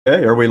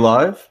Hey, are we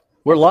live?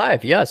 We're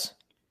live, yes.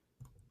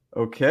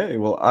 Okay,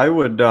 well, I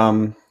would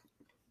hold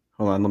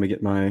on, let me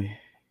get my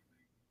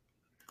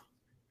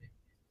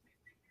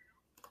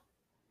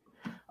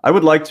I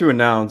would like to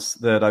announce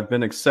that I've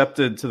been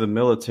accepted to the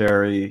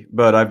military,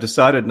 but I've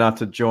decided not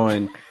to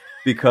join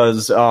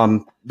because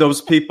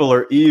those people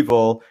are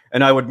evil,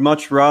 and I would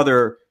much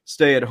rather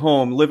stay at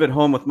home, live at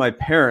home with my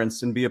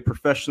parents, and be a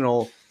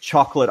professional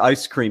chocolate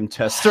ice cream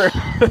tester.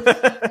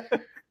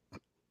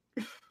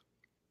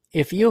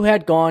 If you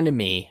had gone to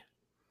me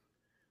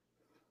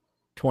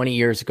 20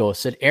 years ago,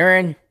 said,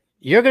 Aaron,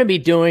 you're going to be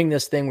doing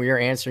this thing where you're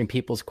answering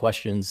people's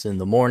questions in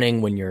the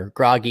morning when you're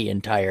groggy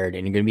and tired,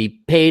 and you're going to be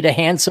paid a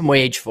handsome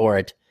wage for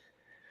it.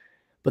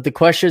 But the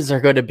questions are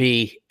going to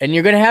be, and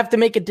you're going to have to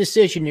make a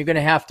decision. You're going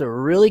to have to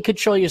really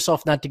control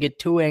yourself not to get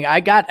too angry.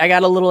 I got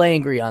a little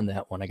angry on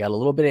that one. I got a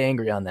little bit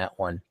angry on that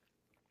one.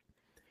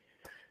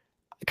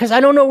 Because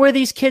I don't know where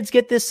these kids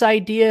get this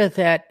idea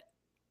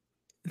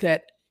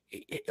that,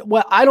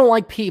 well, I don't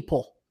like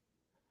people.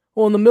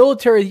 Well, in the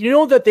military, you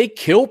know that they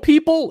kill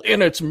people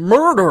and it's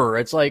murder.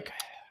 It's like,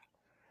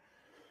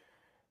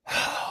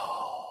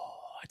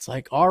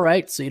 all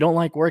right, so you don't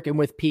like working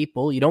with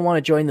people. You don't want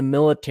to join the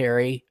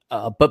military.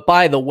 But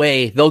by the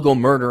way, they'll go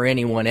murder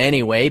anyone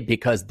anyway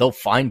because they'll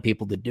find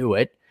people to do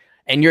it.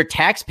 And your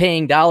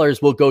tax-paying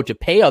dollars will go to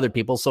pay other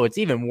people. So it's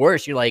even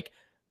worse. You're like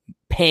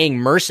paying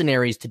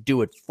mercenaries to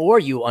do it for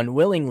you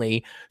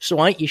unwillingly. So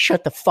why don't you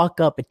shut the fuck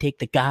up and take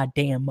the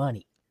goddamn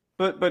money?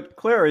 But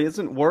Clary,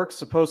 isn't work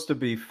supposed to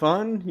be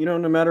fun? You know,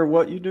 no matter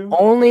what you do.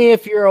 Only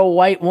if you're a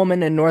white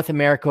woman in North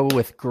America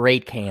with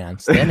great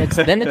cans. Then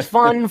it's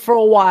fun for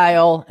a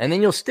while, and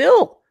then you'll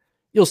still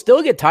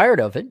get tired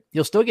of it.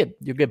 You'll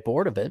get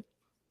bored of it.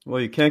 Well,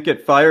 you can't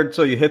get fired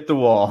till you hit the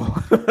wall.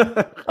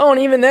 Oh,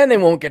 and even then they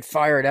won't get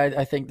fired.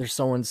 I think they're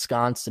so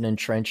ensconced and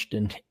entrenched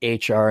in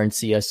HR and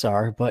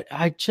CSR. But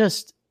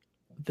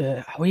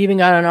we even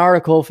got an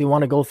article, if you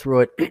want to go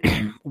through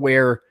it,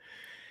 where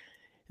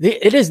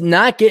it is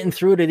not getting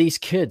through to these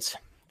kids.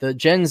 The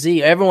Gen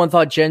Z, everyone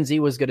thought Gen Z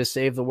was going to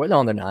save the world.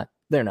 No, they're not.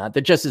 They're not.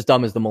 They're just as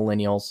dumb as the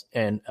millennials.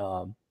 And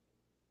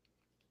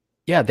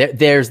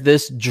there's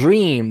this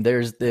dream,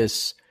 there's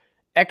this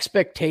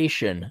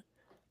expectation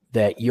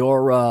that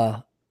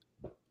your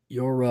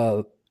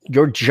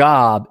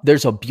job,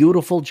 there's a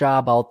beautiful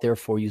job out there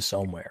for you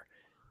somewhere,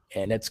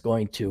 and it's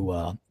going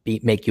to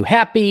make you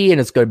happy, and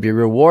it's going to be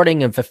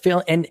rewarding and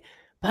fulfilling. And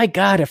by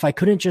God, if I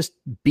couldn't just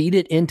beat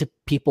it into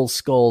people's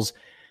skulls,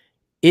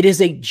 it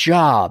is a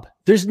job.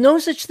 There's no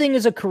such thing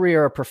as a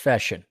career or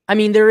profession. I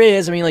mean, there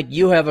is. I mean, like,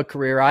 you have a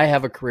career, I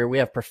have a career, we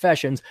have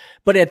professions.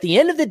 But at the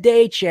end of the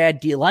day, Chad,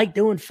 do you like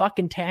doing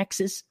fucking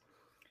taxes?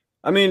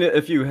 I mean,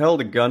 if you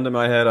held a gun to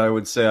my head, I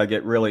would say I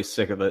get really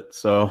sick of it.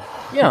 So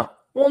Yeah.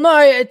 Well,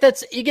 no,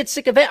 you get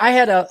sick of it. I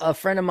had a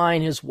friend of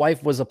mine, his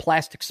wife was a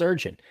plastic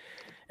surgeon,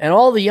 and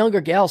all the younger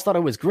gals thought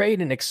it was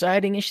great and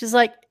exciting. And she's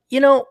like,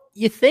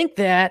 you think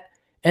that,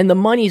 and the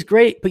money's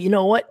great, but you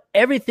know what?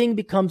 Everything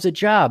becomes a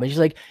job. And she's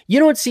like, you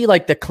don't see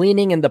like the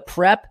cleaning and the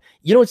prep.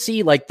 You don't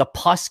see like the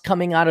pus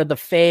coming out of the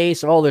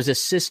face. Oh, there's a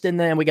cyst in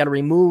there and we got to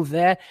remove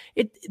that.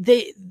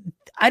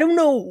 I don't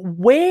know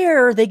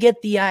where they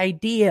get the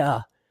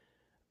idea,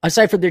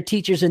 aside from their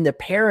teachers and their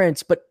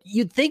parents, but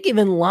you'd think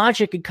even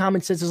logic and common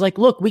sense is like,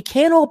 look, we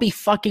can't all be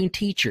fucking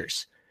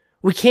teachers.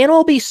 We can't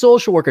all be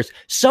social workers.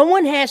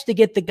 Someone has to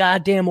get the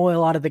goddamn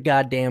oil out of the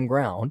goddamn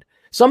ground.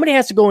 Somebody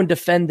has to go and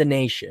defend the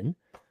nation.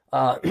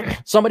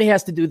 Somebody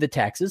has to do the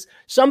taxes.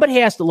 Somebody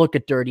has to look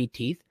at dirty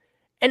teeth.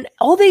 And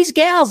all these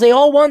gals, they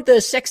all want the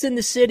Sex in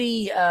the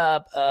City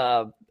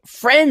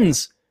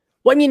Friends.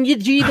 Well, I mean,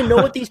 did you even know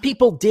what these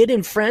people did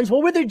in Friends?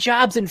 What were their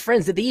jobs in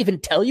Friends? Did they even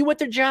tell you what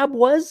their job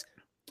was?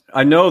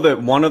 I know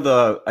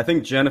that I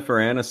think Jennifer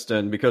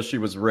Aniston, because she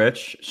was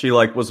rich, she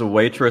like was a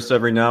waitress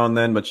every now and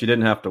then, but she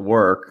didn't have to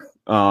work.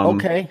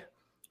 Okay.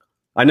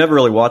 I never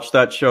really watched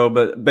that show,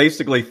 but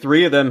basically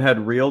 3 of them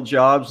had real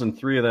jobs and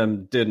 3 of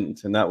them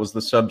didn't. And that was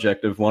the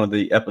subject of one of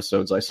the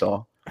episodes I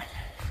saw.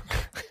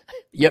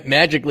 Yep,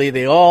 magically,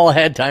 they all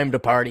had time to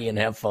party and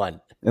have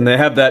fun. And they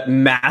have that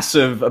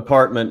massive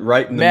apartment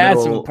right in the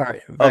middle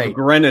of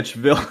Greenwich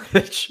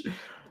Village.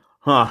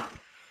 Huh.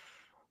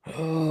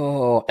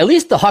 Oh, at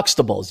least the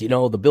Huxtables,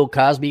 the Bill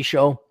Cosby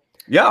show.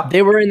 Yeah.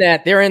 They're in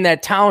that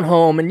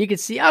townhome, and you can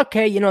see,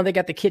 okay, they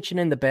got the kitchen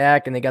in the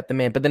back and they got the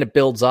man, but then it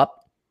builds up.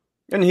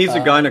 And he's a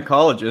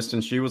gynecologist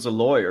and she was a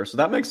lawyer. So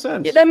that makes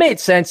sense. Yeah, that made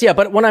sense. Yeah.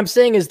 But what I'm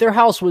saying is their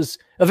house was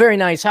a very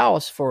nice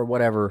house for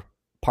whatever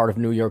part of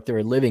New York they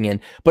were living in,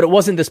 but it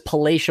wasn't this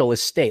palatial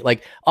estate.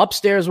 Like,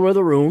 upstairs were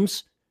the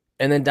rooms,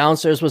 and then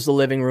downstairs was the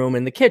living room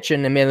and the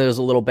kitchen. And then there was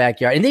a little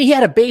backyard. And then he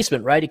had a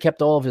basement, right? He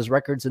kept all of his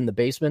records in the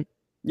basement.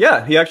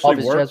 Yeah, he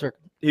actually worked.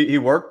 He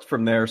worked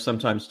from there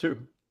sometimes too.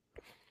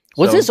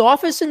 Was his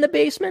office in the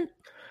basement?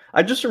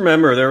 I just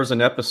remember there was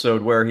an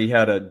episode where he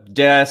had a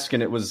desk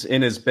and it was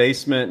in his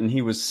basement and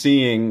he was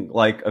seeing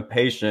like a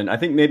patient. I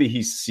think maybe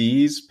he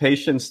sees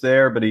patients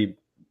there, but he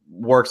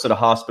works at a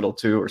hospital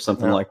too or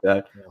something like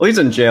that. Well, he's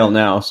in jail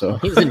now, so.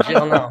 He's in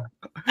jail now.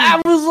 I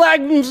was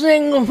like,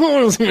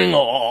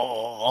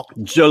 oh.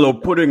 Jello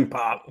pudding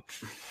pop.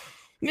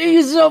 Get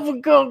yourself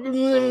a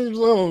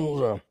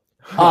Coke.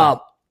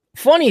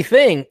 Funny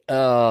thing.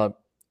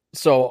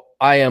 So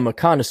I am a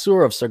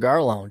connoisseur of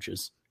cigar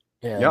lounges,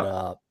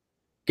 and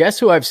guess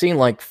who I've seen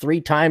like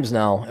 3 times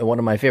now at one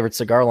of my favorite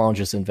cigar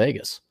lounges in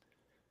Vegas.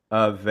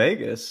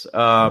 Vegas.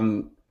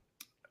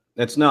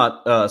 It's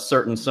not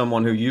certain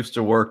someone who used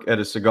to work at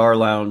a cigar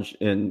lounge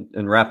in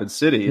Rapid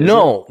City.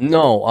 No,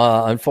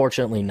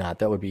 unfortunately not.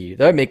 That would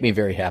make me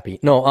very happy.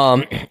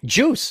 No,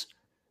 Juice.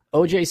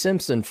 OJ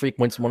Simpson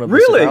frequents one of the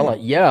cigar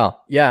lounges.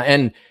 Yeah,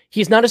 and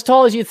he's not as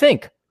tall as you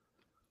think.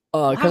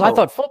 Because I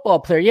thought football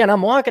player. Yeah, and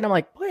I'm walking. I'm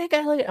like, boy,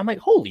 I'm like,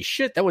 holy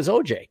shit, that was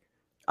OJ.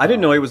 I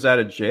didn't know he was out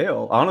of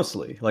jail.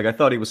 Honestly, like I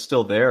thought he was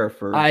still there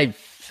for. I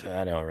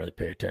don't really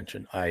pay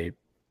attention.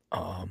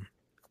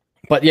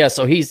 But yeah,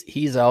 so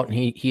he's out and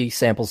he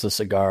samples the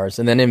cigars,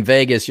 and then in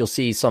Vegas you'll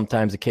see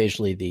sometimes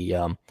occasionally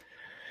the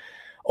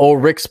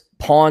Rick's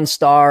Pawn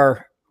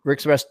Star,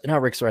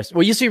 not Rick's Rest.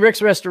 Well, you see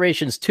Rick's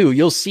Restorations too.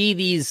 You'll see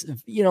these,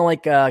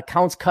 like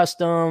Count's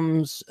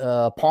Customs,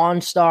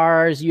 Pawn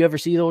Stars. You ever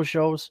see those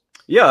shows?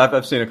 Yeah,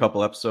 I've seen a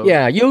couple episodes.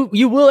 Yeah,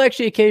 you will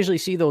actually occasionally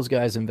see those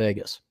guys in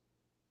Vegas.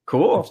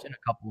 Cool. I've seen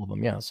a couple of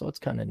them. Yeah, so it's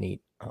kind of neat.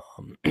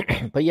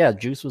 But yeah,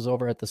 Juice was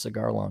over at the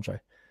cigar lounge.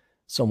 I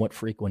somewhat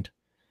frequent.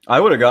 I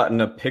would have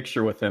gotten a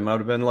picture with him. I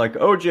would have been like,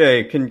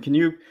 OJ, can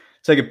you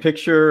take a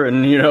picture?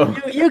 And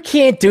you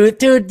can't do it,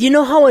 dude. You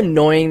know how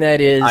annoying that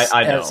is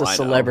I know, as a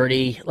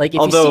celebrity. Like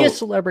if you see a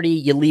celebrity,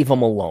 you leave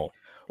them alone.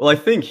 Well, I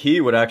think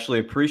he would actually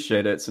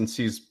appreciate it since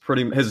his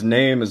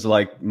name is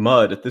like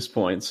mud at this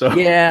point. So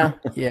yeah.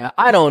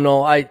 I don't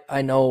know.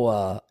 I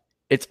know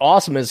it's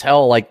awesome as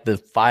hell. Like the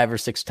 5 or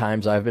 6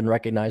 times I've been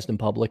recognized in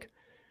public.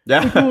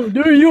 Yeah, like, oh,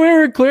 dude, you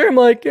Aaron Clear? I'm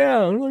like,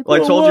 yeah. I'm like,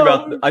 well, I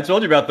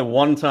told you about the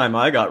one time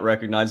I got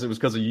recognized. It was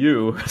because of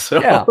you.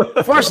 So yeah,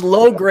 first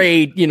low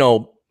grade,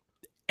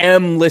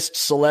 M-list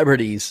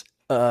celebrities.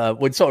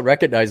 When someone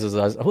recognizes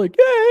us, I'm like,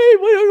 hey,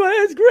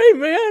 that's great,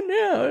 man.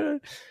 Yeah.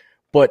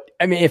 But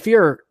I mean,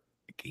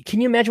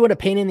 can you imagine what a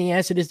pain in the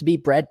ass it is to be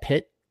Brad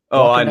Pitt?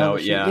 Oh, I know.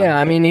 Yeah. Yeah.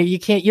 I mean, you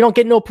don't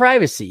get no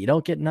privacy. You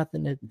don't get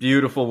nothing.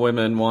 Beautiful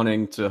women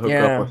wanting to hook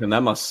up with him.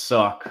 That must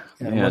suck.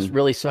 Yeah, it must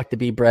really suck to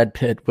be Brad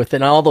Pitt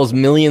within all those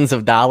millions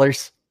of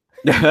dollars.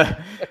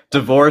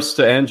 Divorced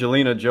to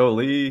Angelina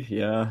Jolie.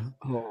 Yeah.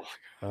 Oh,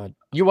 God.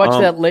 You watched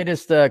that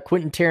latest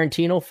Quentin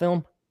Tarantino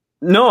film?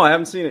 No, I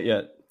haven't seen it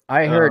yet.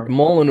 I heard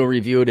Molyneux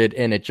reviewed it,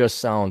 and it just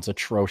sounds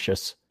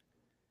atrocious.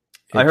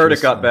 I heard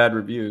it got bad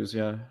reviews.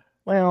 Yeah.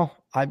 Well,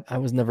 I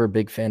was never a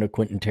big fan of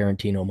Quentin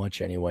Tarantino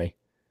much anyway.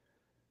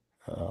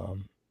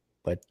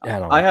 But I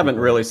don't know. I haven't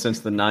really since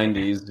the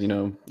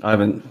 90s, I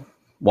haven't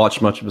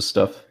watched much of his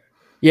stuff.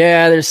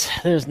 Yeah,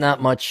 there's not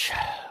much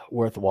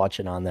worth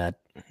watching on that,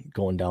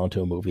 going down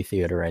to a movie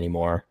theater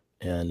anymore.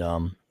 And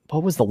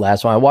what was the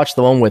last one? I watched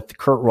the one with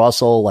Kurt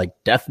Russell, like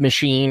Death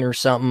Machine or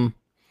something.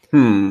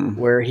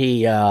 Where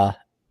he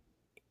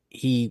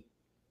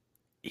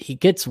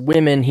gets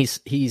women.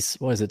 He's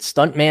what is it,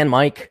 Stuntman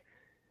Mike?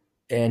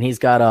 And he's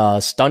got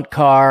a stunt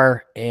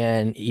car,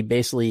 and he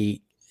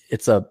basically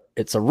it's a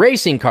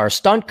racing car,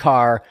 stunt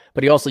car,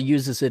 but he also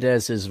uses it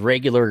as his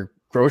regular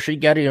grocery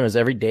getter, his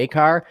everyday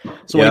car.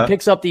 So when he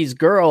picks up these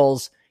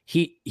girls,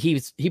 he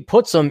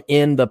puts them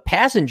in the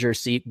passenger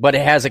seat, but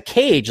it has a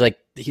cage. Like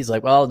he's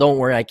like, well, don't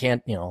worry, I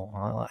can't,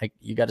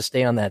 you got to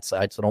stay on that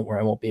side, so don't worry,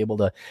 I won't be able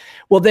to.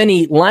 Well, then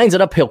he lines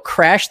it up. He'll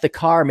crash the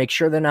car, make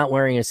sure they're not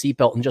wearing a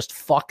seatbelt, and just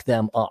fuck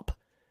them up.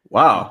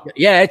 Wow.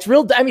 Yeah, it's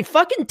real. I mean,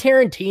 fucking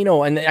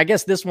Tarantino, and I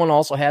guess this one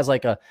also has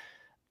like a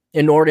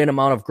inordinate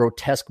amount of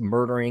grotesque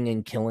murdering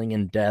and killing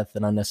and death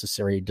and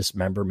unnecessary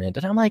dismemberment.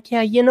 And I'm like,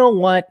 yeah, you know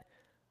what?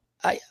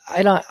 I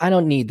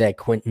don't need that,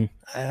 Quentin.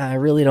 I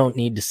really don't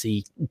need to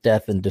see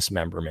death and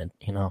dismemberment.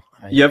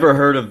 You ever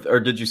heard of, or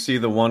did you see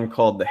the one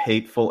called The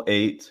Hateful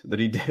Eight that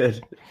he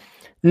did?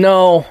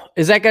 No.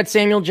 Is that got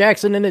Samuel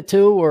Jackson in it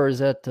too, or is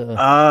that?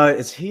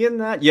 Is he in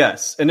that?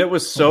 Yes. And it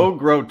was so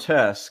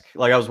grotesque.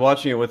 Like I was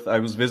watching it I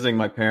was visiting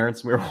my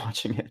parents. We were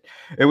watching it.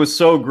 It was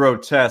so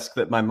grotesque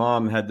that my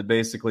mom had to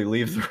basically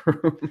leave the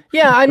room.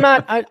 Yeah,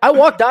 I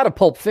walked out of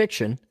Pulp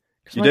Fiction.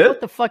 You did?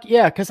 What the fuck?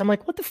 Yeah, because I'm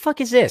like, what the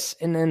fuck is this?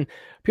 And then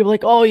people are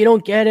like, oh, you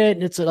don't get it.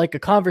 And it's like a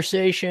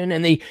conversation.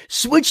 And they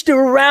switched it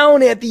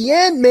around at the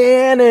end,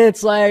 man. And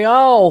it's like,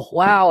 oh,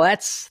 wow,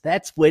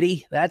 that's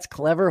witty. That's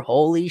clever.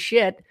 Holy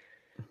shit.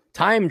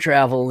 Time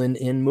travel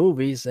in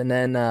movies. And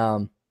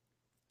then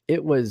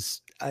it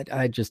was, I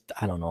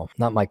don't know.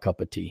 Not my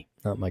cup of tea.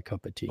 Not my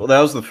cup of tea. Well,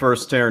 that was the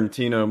first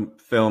Tarantino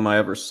film I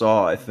ever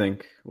saw, I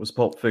think, was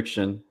Pulp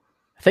Fiction.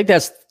 I think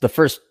that's the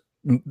first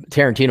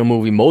Tarantino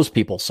movie most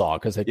people saw,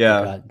 because it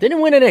didn't it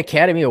win an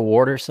Academy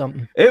Award or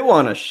something. It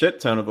won a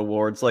shit ton of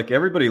awards. Like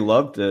everybody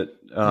loved it.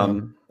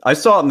 I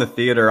saw it in the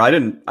theater.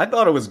 I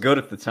thought it was good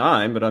at the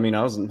time, but I mean,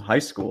 I was in high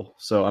school,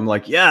 so I'm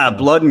like,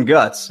 blood and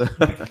guts.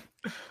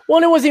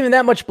 Well, there wasn't even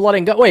that much blood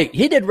and guts. Wait,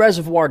 he did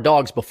Reservoir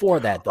Dogs before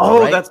that, though.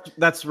 Oh, right?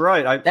 that's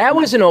right. That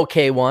was an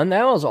okay one.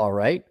 That was all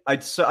right. I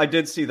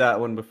did see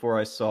that one before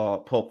I saw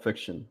Pulp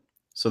Fiction,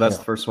 so that's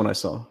the first one I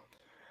saw.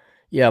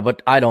 Yeah,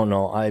 but I don't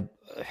know.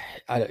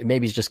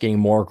 maybe he's just getting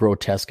more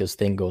grotesque as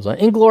thing goes on.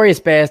 Inglorious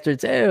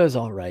Bastards, it was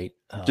all right.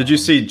 Did you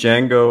see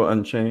Django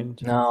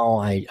Unchained? No,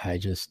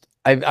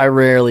 I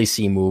rarely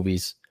see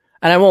movies.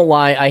 And I won't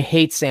lie, I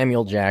hate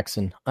Samuel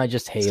Jackson. I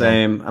just hate him.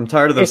 Same. I'm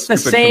tired of those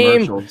It's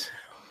stupid commercials.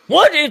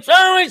 What it's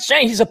always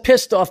saying? He's a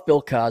pissed off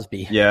Bill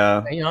Cosby.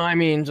 Yeah. I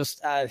mean,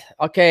 just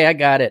okay, I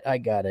got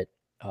it.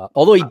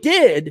 Although he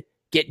did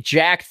get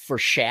jacked for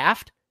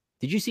Shaft.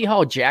 Did you see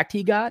how jacked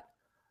he got?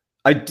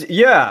 I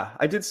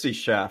did see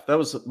Shaft. That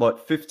was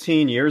what,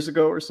 15 years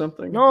ago or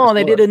something? No,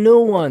 they did a new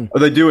one. Oh,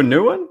 they do a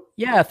new one?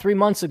 Yeah, 3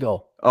 months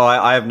ago. Oh,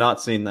 I have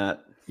not seen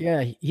that.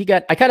 Yeah,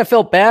 I kind of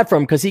felt bad for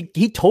him because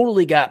he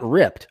totally got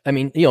ripped. I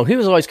mean, he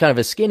was always kind of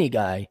a skinny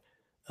guy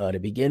to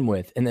begin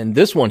with. And then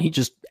this one, he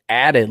just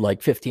added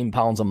like 15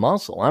 pounds of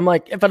muscle. I'm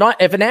like, if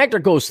an actor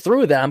goes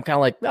through that, I'm kind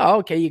of like, oh,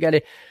 okay, you got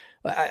to,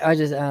 I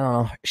don't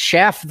know.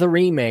 Shaft the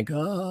remake.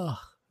 Oh.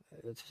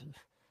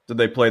 Did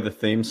they play the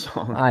theme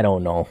song? I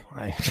don't know.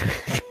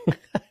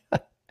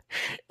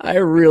 I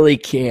really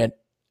can't.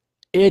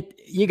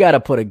 You got to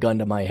put a gun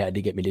to my head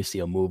to get me to see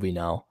a movie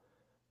now.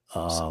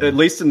 At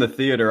least in the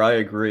theater, I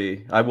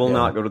agree. I will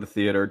not go to the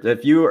theater.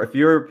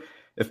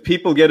 If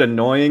people get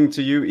annoying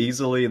to you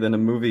easily, then a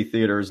movie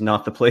theater is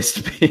not the place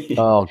to be.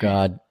 Oh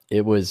God,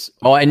 it was.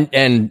 Oh,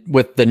 and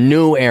with the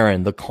new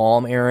Aaron, the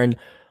calm Aaron,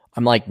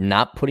 I'm like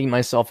not putting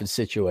myself in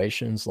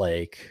situations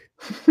like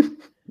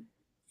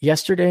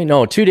yesterday.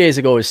 No, 2 days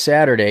ago was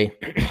Saturday,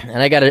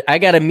 and I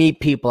gotta meet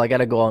people. I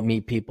gotta go out and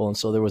meet people, and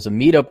so there was a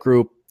meetup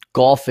group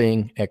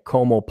golfing at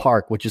Como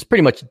Park, which is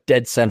pretty much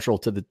dead central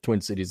to the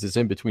Twin Cities. It's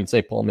in between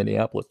St. Paul and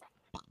Minneapolis.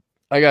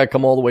 I got to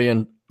come all the way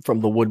in from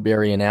the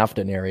Woodbury and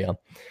Afton area.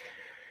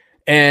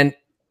 And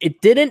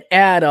it didn't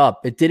add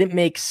up. It didn't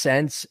make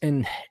sense.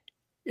 And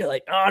you're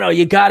like, oh no,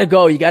 you got to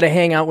go. You got to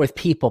hang out with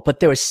people.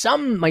 But there was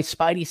my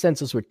spidey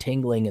senses were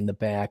tingling in the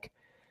back.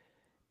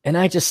 And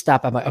I just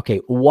stopped. I'm like, okay,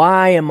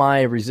 why am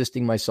I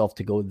resisting myself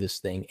to go to this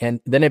thing?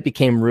 And then it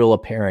became real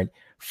apparent.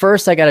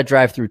 First, I got to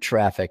drive through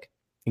traffic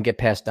and get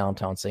past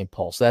downtown St.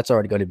 Paul. So that's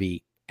already going to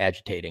be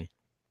agitating.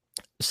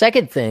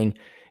 Second thing,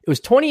 it was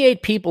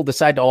 28 people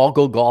decide to all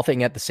go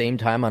golfing at the same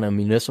time on a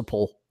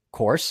municipal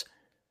course.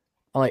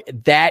 I'm like,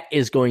 that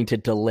is going to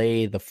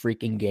delay the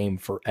freaking game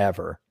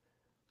forever.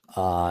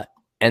 And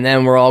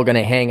then we're all going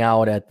to hang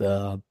out at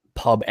the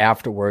pub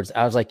afterwards.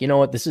 I was like, you know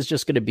what? This is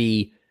just going to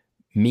be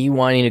me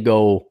wanting to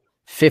go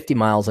 50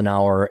 miles an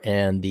hour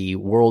and the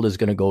world is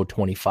going to go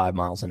 25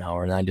 miles an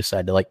hour. And I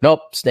decided to like,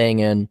 nope, staying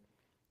in.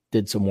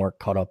 Did some work,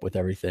 caught up with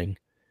everything.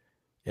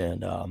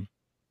 And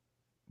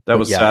that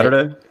was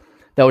Saturday?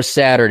 That was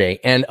Saturday.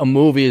 And a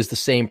movie is the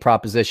same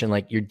proposition.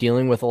 Like you're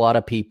dealing with a lot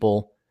of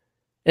people.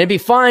 And it'd be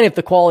fine if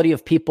the quality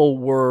of people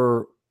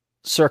were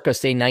circa,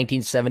 say,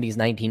 1970s,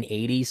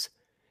 1980s,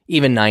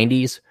 even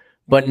 90s.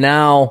 But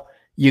now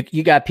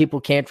you got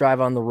people can't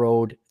drive on the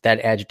road.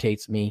 That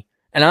agitates me.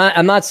 And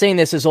I'm not saying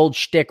this is old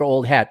shtick or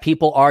old hat.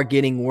 People are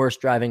getting worse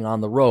driving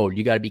on the road.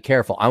 You got to be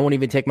careful. I won't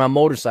even take my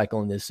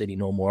motorcycle in this city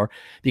no more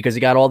because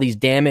you got all these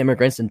damn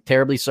immigrants, and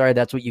terribly sorry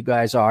that's what you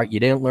guys are. You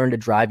didn't learn to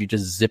drive. You're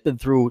just zipping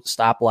through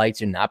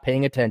stoplights. You're not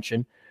paying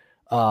attention.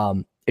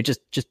 It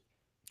just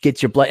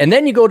gets your blood. And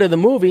then you go to the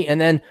movie,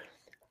 and then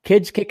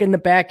kids kick in the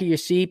back of your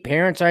seat.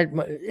 Parents are.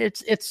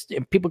 It's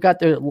people got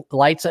their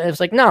lights.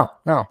 It's like no,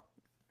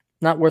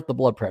 not worth the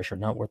blood pressure.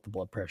 Not worth the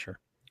blood pressure.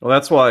 Well,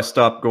 that's why I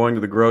stopped going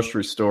to the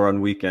grocery store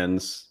on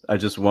weekends. I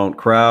just won't.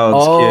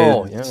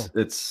 Crowds, kids.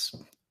 Yeah.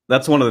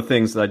 That's one of the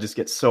things that I just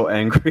get so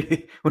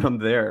angry when I'm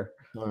there.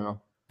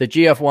 The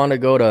GF wanted to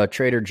go to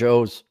Trader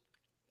Joe's,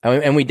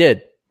 and we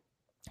did.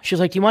 She was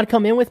like, "Do you want to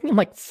come in with me?" I'm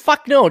like,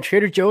 "Fuck no,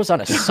 Trader Joe's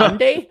on a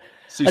Sunday,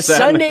 So a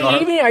Sunday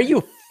evening? Are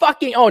you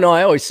fucking?" Oh no,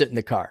 I always sit in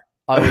the car.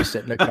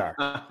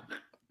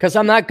 Because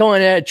I'm not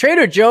going.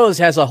 Trader Joe's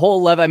has a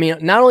whole level. I mean,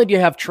 not only do you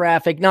have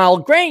traffic. Now, I'll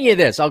grant you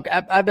this. I've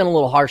been a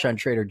little harsh on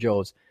Trader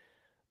Joe's.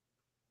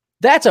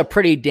 That's a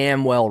pretty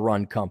damn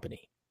well-run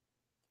company.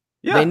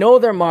 Yeah. They know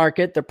their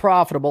market. They're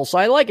profitable. So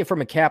I like it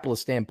from a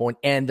capitalist standpoint.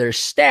 And their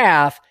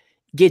staff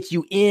gets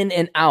you in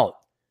and out.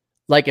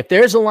 Like if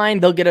there's a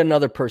line, they'll get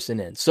another person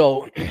in.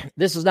 So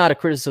this is not a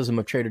criticism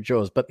of Trader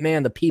Joe's. But,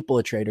 man, the people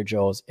at Trader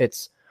Joe's,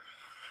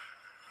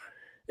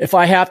 if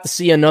I have to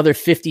see another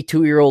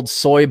 52-year-old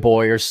soy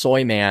boy or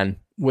soy man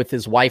with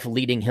his wife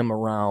leading him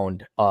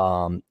around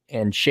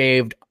and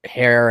shaved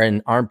hair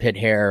and armpit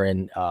hair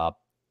and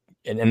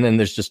then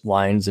there's just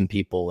lines and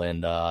people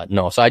and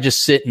no. So I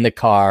just sit in the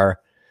car,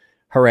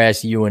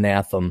 harass you and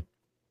Atham.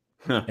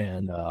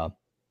 And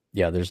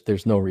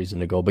there's no reason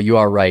to go. But you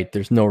are right.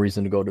 There's no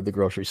reason to go to the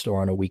grocery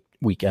store on a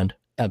weekend.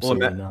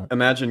 Absolutely not.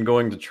 Imagine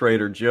going to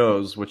Trader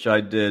Joe's, which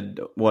I did,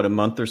 a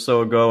month or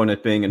so ago, and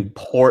it being in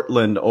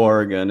Portland,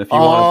 Oregon. If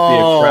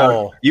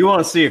you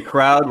want to see a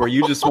crowd where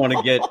you just want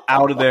to get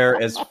out of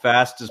there as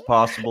fast as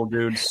possible,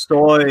 dude.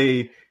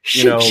 Soy,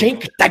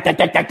 shink.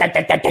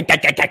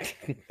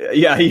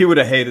 Yeah, he would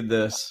have hated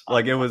this.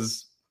 Like it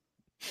was,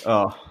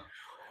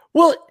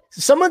 Well,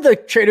 some of the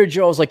Trader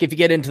Joe's, like if you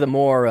get into the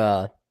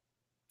more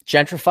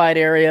gentrified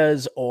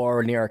areas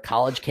or near a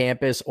college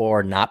campus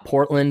or not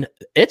Portland,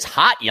 it's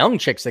hot young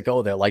chicks that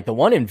go there. Like the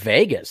one in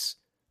Vegas,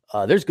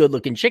 there's good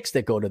looking chicks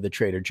that go to the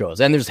Trader Joe's,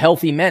 and there's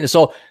healthy men.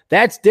 So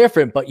that's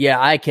different. But yeah,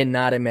 I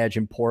cannot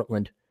imagine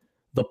Portland.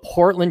 The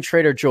Portland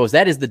Trader Joe's,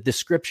 that is the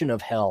description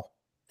of hell.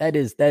 That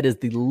is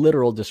the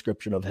literal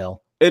description of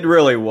hell. It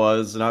really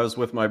was. And I was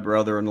with my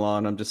brother-in-law,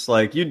 and I'm just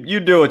like, you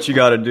do what you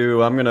got to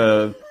do. I'm going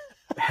to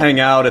hang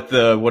out at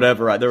the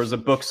whatever. There was a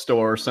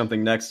bookstore or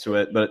something next to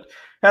it, but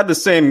had the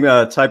same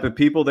type of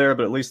people there,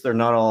 but at least they're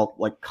not all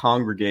like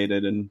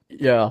congregated in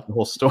the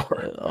whole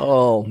store.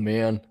 Oh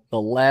man,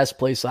 the last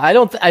place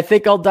I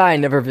think I'll die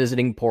never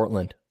visiting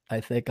Portland.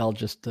 I think I'll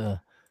just.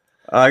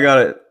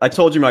 I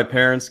told you my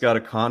parents got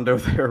a condo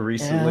there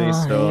recently,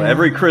 so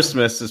every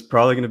Christmas is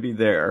probably going to be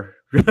there.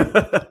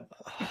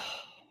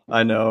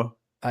 I know.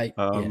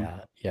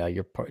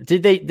 You're part.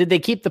 Did they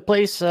keep the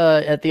place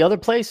at the other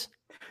place?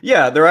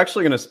 Yeah, they're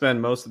actually going to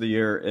spend most of the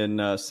year in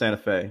Santa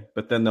Fe,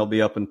 but then they'll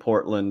be up in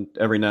Portland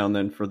every now and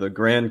then for the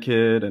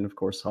grandkid and, of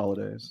course,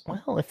 holidays.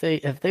 Well, if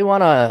they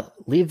want to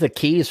leave the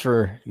keys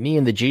for me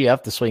and the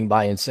GF to swing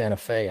by in Santa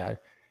Fe,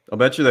 I'll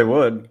bet you they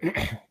would.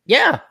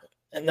 Yeah,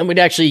 and then we'd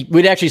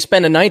actually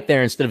spend a night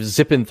there instead of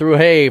zipping through.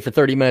 Hey, for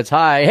 30 minutes.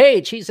 Hi, hey,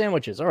 cheese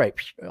sandwiches. All right,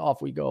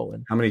 off we go.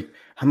 And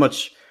how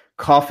much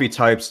coffee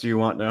types do you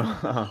want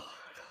now?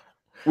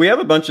 We have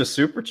a bunch of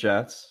super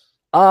chats.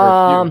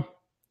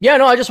 Yeah,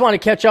 no, I just want to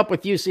catch up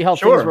with you, see how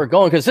things were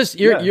going, because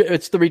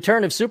it's the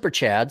return of Super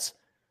Chads.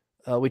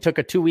 We took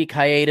a 2-week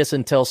hiatus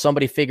until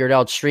somebody figured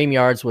out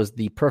StreamYards was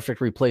the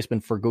perfect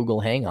replacement for Google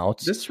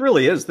Hangouts. This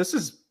really is. This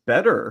is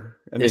better.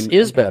 This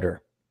is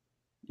better.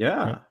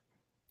 Yeah.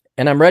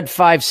 And I'm Red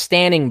 5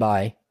 standing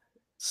by.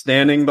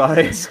 Standing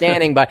by.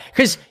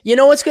 Because you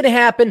know what's going to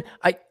happen?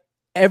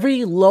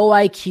 Every low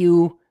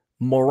IQ,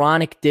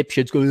 moronic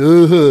dipshit's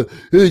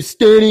going,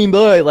 standing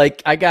by.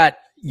 Like, I got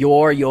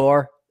your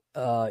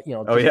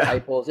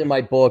typos in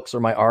my books or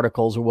my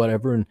articles or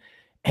whatever.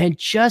 And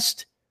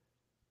just,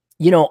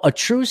 a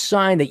true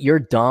sign that you're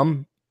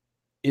dumb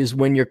is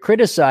when you're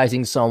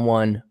criticizing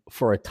someone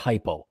for a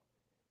typo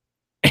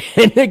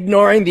and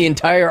ignoring the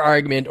entire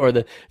argument or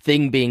the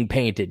thing being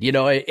painted.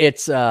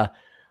 It's,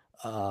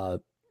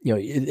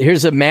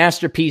 here's a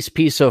masterpiece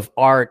piece of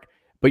art,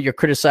 but you're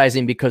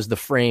criticizing because the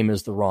frame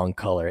is the wrong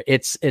color.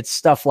 It's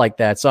stuff like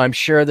that. So I'm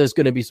sure there's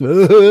going to be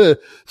some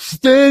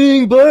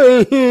standing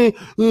by.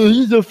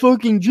 He's a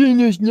fucking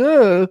genius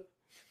now.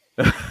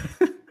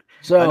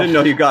 So I didn't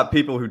know you got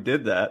people who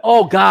did that.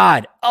 Oh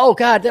God.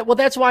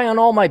 That's why on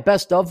all my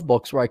best of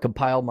books where I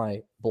compile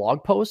my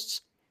blog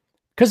posts,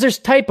 because there's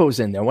typos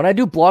in there. When I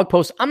do blog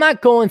posts, I'm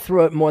not going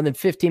through it more than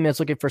 15 minutes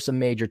looking for some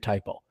major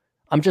typo.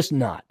 I'm just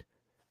not.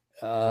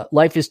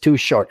 Life is too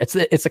short.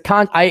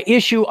 I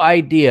issue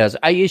ideas.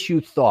 I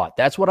issue thought.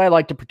 That's what I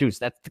like to produce.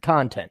 That's the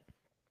content.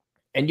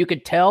 And you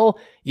could tell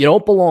you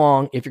don't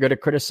belong if you're going to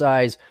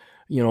criticize,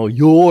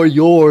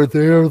 you're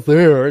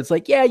there. It's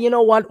like, yeah, you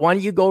know what? Why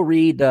don't you go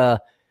read,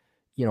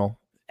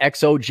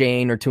 XO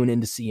Jane or tune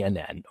into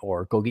CNN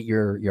or go get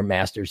your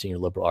master's in your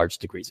liberal arts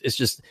degrees. It's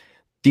just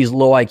these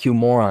low IQ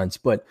morons.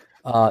 But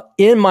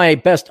in my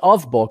best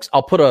of books,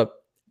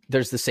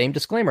 there's the same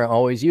disclaimer I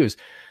always use.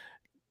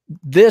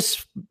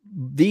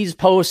 These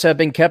posts have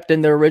been kept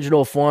in their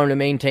original form to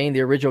maintain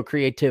the original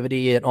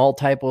creativity and all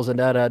typos and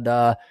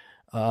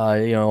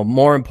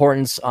more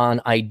importance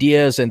on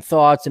ideas and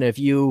thoughts. And if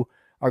you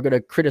are going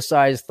to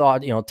criticize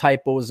thought,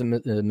 typos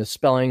and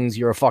misspellings,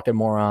 you're a fucking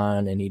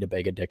moron and need a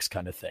bag of dicks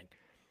kind of thing.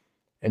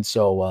 And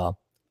so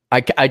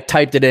I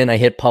typed it in, I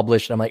hit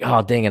publish, and I'm like,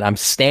 oh, dang it, I'm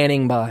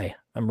standing by.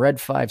 I'm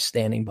Red 5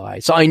 standing by.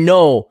 So I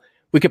know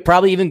we could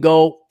probably even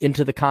go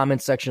into the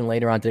comments section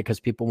later on today because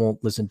people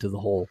won't listen to the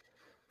whole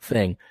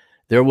thing.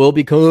 There will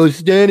be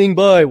standing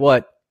by.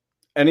 What?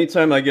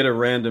 Anytime I get a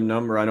random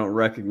number I don't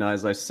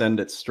recognize, I send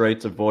it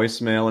straight to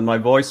voicemail, and my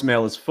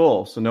voicemail is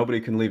full, so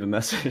nobody can leave a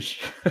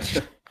message.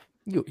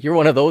 You're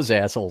one of those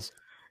assholes.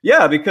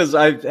 Yeah, because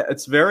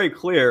it's very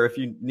clear if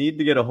you need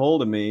to get a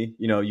hold of me,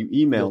 you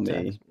email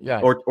me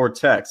or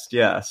text.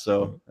 Yeah,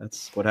 so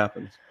that's what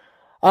happens.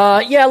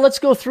 Let's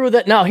go through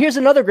that. Now, here's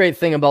another great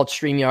thing about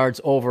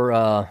StreamYards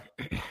over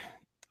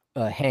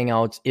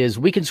Hangouts is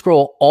we can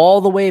scroll all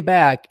the way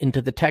back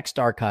into the text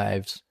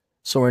archives,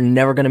 so we're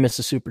never going to miss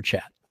a super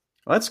chat.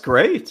 Well, that's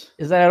great.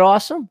 Is that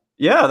awesome?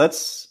 Yeah,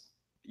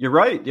 you're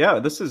right. Yeah,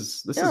 this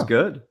is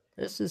good.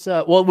 This is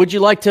would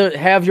you like to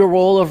have your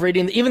role of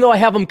reading? Even though I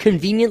have them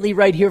conveniently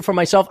right here for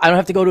myself, I don't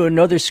have to go to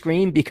another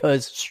screen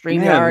because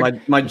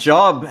StreamYard. My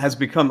job has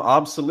become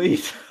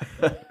obsolete.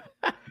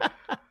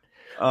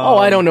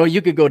 I don't know.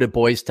 You could go to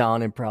Boys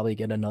Town and probably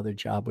get another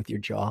job with your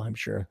jaw, I'm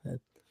sure.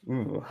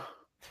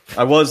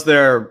 I was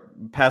there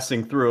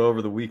passing through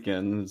over the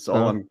weekend. That's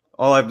all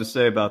I have to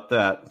say about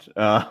that.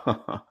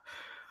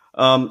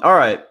 All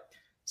right.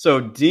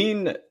 So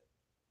Dean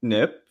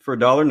Nip for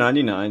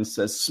 $1.99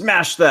 says,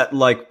 smash that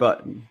like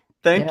button.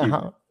 Thank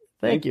you.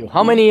 Thank you.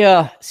 How many,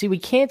 we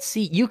can't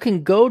see, you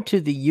can go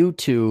to the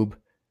YouTube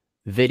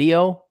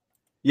video.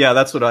 Yeah,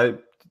 that's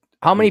what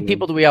How many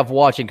people do we have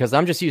watching? Because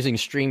I'm just using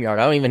StreamYard.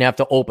 I don't even have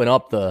to open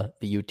up the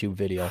YouTube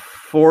video.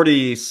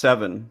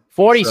 47.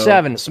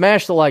 47. So,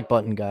 smash the like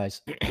button,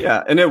 guys.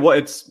 Yeah, and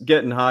it's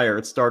getting higher.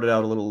 It started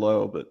out a little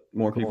low, but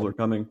more people are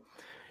coming.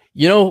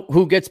 You know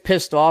who gets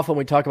pissed off when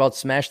we talk about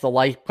smash the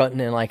like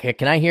button and like, hey,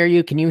 can I hear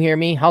you? Can you hear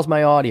me? How's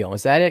my audio?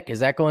 Is that it? Is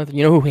that going through?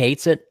 You know who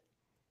hates it?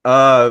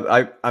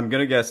 I'm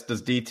gonna guess.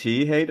 Does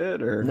DT hate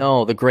it or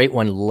no? The great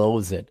one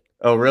loathes it.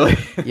 Oh, really?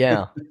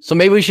 Yeah. So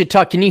maybe we should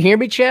talk. Can you hear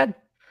me, Chad?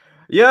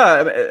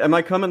 Yeah. Am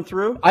I coming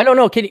through? I don't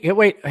know. Can you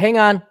wait? Hang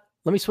on.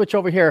 Let me switch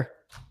over here.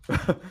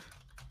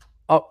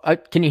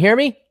 Can you hear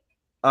me?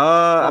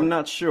 I'm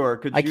not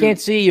sure. I can't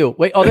see you.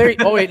 Wait. Oh, there.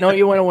 Oh, wait. No,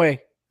 you went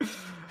away.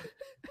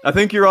 I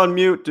think you're on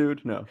mute,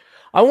 dude. No.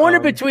 I wonder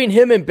between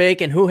him and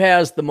Bacon, who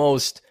has the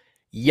most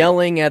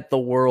yelling at the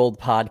world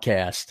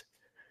podcast.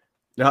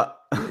 Yeah.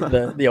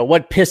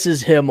 What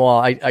pisses him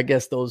off? I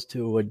guess those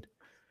two would.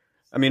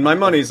 I mean, my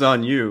money's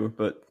on you,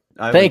 but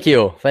Thank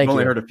you. I've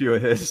only heard a few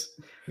of his.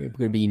 You're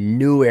going to be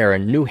new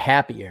Aaron, new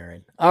happy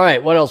Aaron. All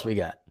right, what else we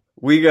got?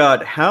 We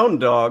got Hound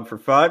Dog for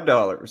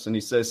 $5, and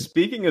he says,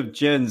 speaking of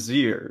Gen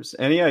Zers,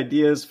 any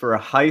ideas for a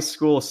high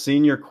school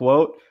senior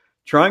quote?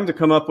 Trying to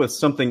come up with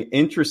something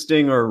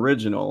interesting or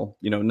original,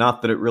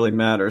 not that it really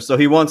matters. So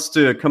he wants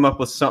to come up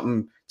with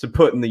something to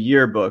put in the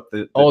yearbook.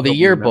 The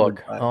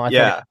yearbook.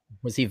 Yeah.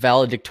 Was he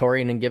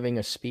valedictorian and giving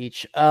a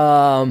speech?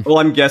 Well,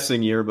 I'm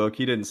guessing yearbook.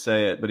 He didn't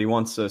say it, but he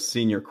wants a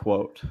senior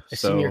quote.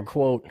 Senior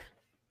quote.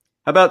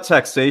 How about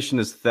taxation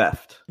is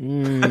theft?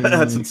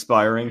 That's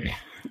inspiring.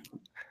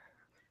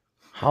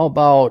 How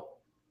about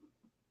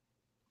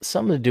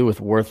something to do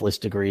with worthless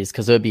degrees?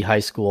 Because it would be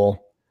high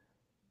school.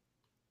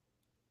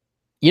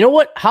 You know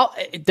what?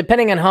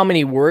 Depending on how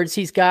many words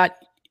he's got,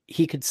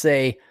 he could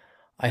say,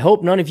 I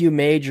hope none of you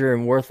major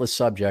in worthless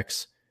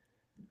subjects.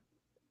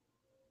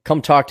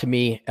 Come talk to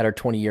me at our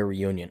 20-year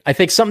reunion. I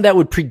think something that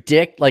would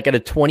predict, like at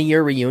a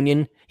 20-year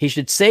reunion, he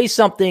should say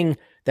something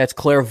that's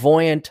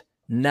clairvoyant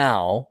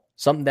now,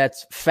 something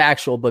that's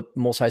factual, but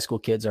most high school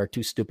kids are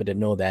too stupid to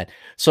know that.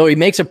 So he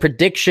makes a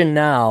prediction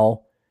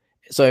now.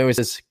 So it was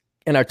this,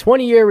 in our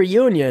 20-year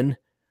reunion,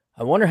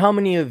 I wonder how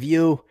many of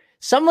you,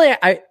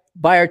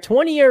 by our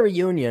 20-year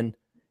reunion,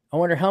 I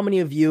wonder how many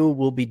of you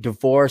will be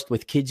divorced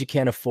with kids you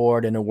can't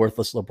afford and a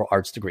worthless liberal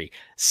arts degree.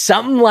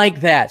 Something like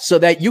that, so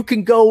that you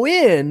can go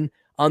in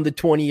on the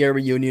 20-year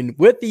reunion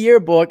with the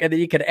yearbook, and then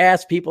you could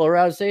ask people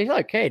around and say,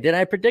 look, hey, did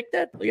I predict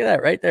that? Look at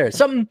that right there.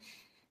 Something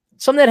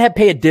that had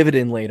pay a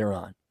dividend later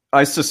on.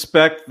 I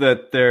suspect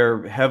that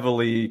they're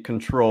heavily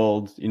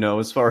controlled,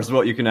 as far as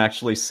what you can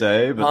actually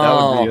say, but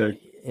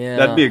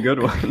that'd be a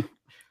good one.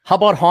 How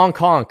about Hong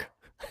Kong?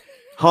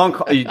 Hong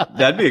Kong,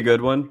 that'd be a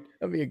good one.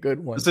 That'd be a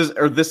good one.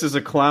 This is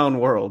a clown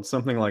world,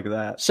 something like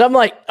that.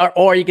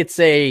 Or you could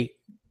say,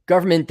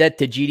 government debt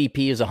to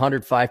GDP is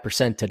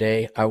 105%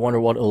 today. I wonder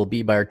what it'll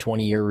be by our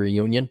 20-year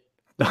reunion.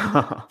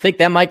 Think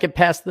that might get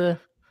past the...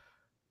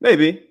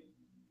 Maybe.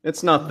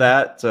 It's not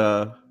that...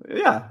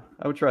 yeah,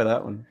 I would try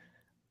that one.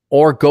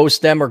 Or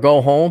ghost them or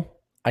go home.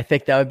 I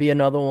think that would be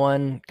another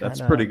one. That's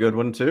a pretty good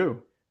one,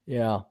 too.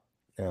 Yeah.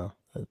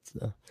 That's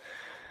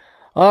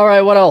all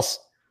right, what else?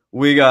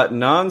 We got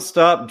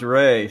Nonstop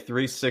Dre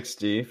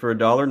 360 for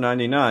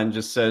 $1.99.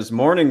 Just says,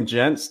 morning,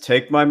 gents,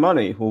 take my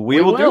money. Well,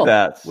 we will do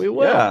that. We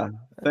will. Yeah.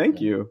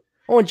 Thank you.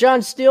 Oh, and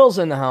John Steele's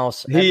in the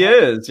house. He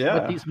is,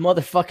 yeah. With these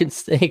motherfucking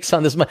snakes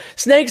on this.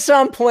 Snakes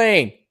on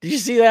plane. Did you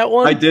see that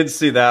one? I did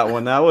see that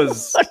one. That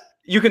was...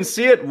 You can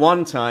see it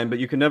one time, but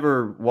you can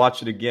never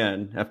watch it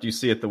again after you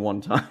see it the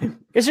one time.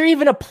 Is there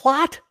even a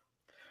plot?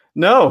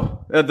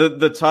 No.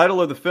 The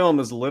title of the film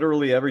is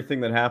literally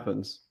everything that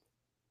happens.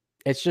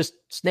 It's just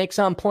snakes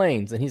on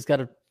planes, and he's got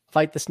to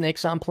fight the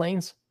snakes on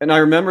planes. And I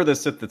remember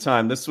this at the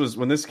time. This was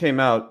when this came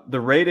out.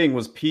 The rating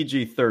was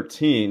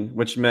PG-13,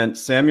 which meant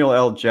Samuel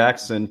L.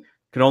 Jackson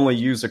could only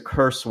use a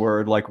curse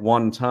word like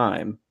one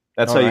time.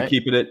 That's how you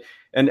keep it.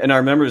 And I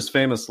remember his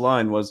famous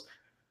line was,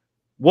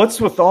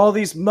 "What's with all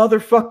these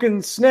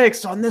motherfucking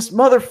snakes on this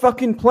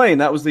motherfucking plane?"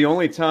 That was the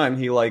only time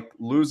he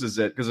loses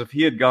it, because if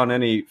he had gone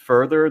any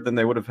further, then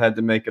they would have had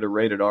to make it a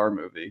rated R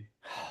movie.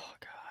 Oh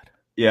God.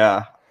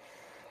 Yeah.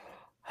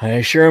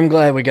 I sure am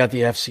glad we got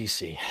the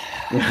FCC.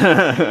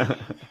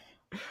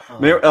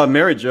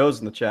 Mary Jo's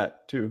in the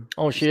chat too.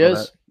 Oh, she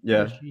is?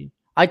 Yeah.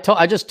 I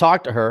just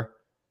talked to her.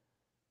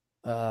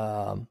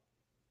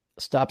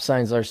 Stop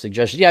signs are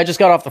suggestions. Yeah, I just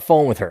got off the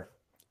phone with her.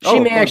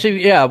 She may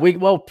actually,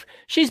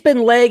 she's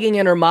been lagging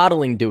in her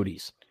modeling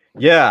duties.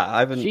 Yeah, I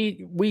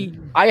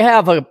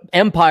have an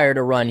empire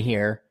to run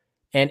here,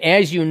 and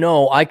as you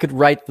know, I could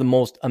write the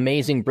most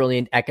amazing,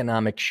 brilliant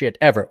economic shit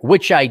ever,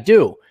 which I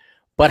do.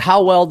 But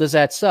how well does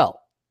that sell?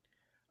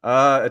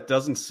 It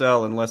doesn't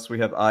sell unless we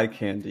have eye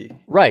candy.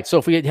 Right. So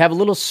if we have a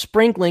little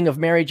sprinkling of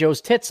Mary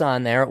Jo's tits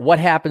on there, what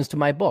happens to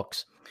my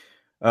books?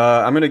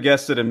 I'm going to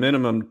guess at a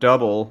minimum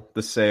double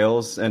the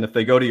sales. And if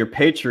they go to your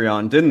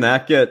Patreon, didn't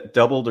that get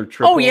doubled or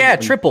tripled? Oh, yeah,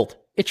 tripled.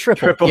 It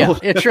tripled. Yeah,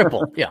 it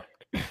tripled. Yeah.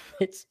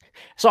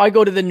 So I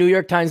go to the New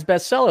York Times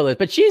bestseller list,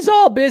 but she's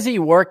all busy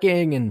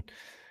working and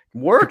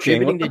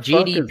Working? contributing What to the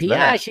fuck is GDP.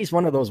 that? She's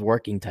one of those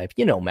working types.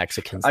 You know,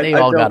 Mexicans, they I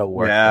all don't- got to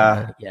work.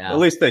 Yeah. Yeah. At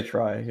least they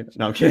try.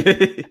 No, I'm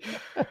kidding.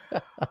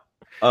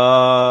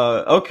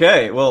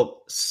 Okay.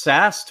 Well,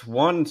 Sast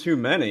one too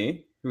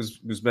many,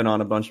 who's been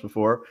on a bunch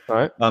before. All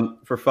right.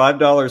 For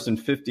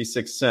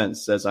 $5.56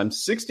 says, I'm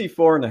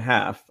 64 and a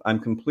half. I'm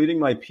completing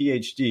my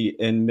PhD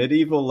in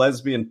medieval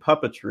lesbian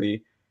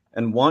puppetry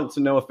and want to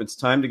know if it's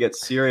time to get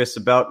serious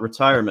about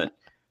retirement.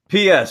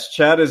 P.S.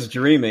 Chat is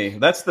dreamy.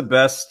 That's the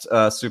best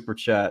super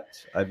chat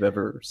I've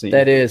ever seen.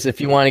 That is,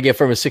 if you want to get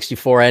from a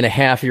 64 and a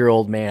half year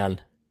old man.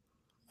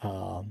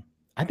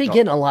 I've been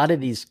getting a lot of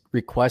these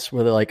requests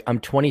where they're like, I'm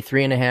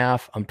 23 and a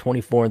half, I'm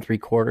 24 and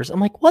 3/4. I'm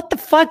like, what the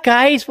fuck,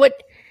 guys? What?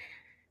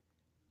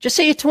 Just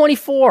say you're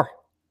 24.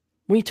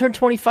 When you turn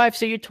 25,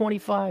 say you're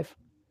 25.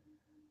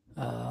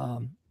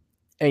 And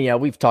yeah,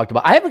 we've talked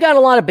about, I haven't got a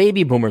lot of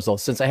baby boomers though,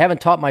 since I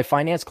haven't taught my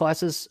finance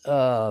classes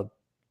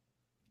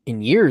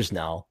in years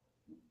now.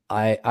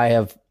 I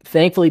have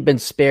thankfully been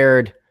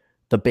spared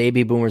the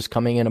baby boomers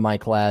coming into my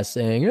class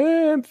saying,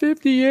 hey, I'm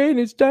 58 and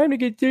it's time to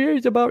get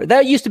serious about it.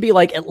 That used to be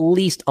like at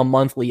least a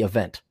monthly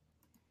event.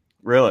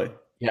 Really?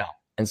 Yeah.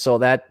 And so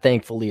that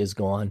thankfully is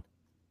gone.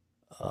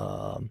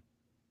 But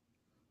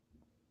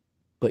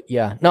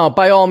yeah, no,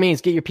 by all means,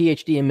 get your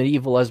PhD in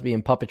medieval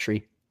lesbian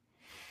puppetry.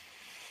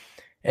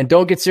 And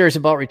don't get serious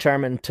about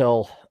retirement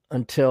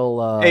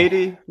until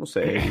 80. We'll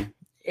say 80.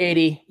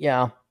 80.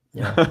 Yeah.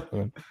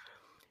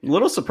 A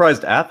little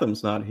surprised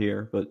Atham's not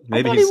here, but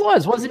maybe I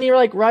thought he wasn't he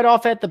like right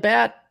off at the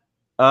bat?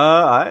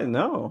 I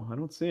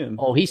don't see him.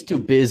 Oh, he's too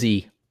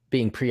busy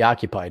being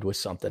preoccupied with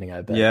something,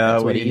 I bet. Yeah,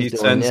 That's what he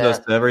doing. sends us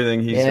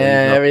everything he's doing.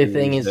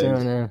 Everything he's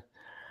doing.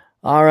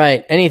 All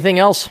right. Anything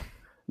else?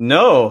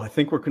 No, I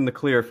think we're in the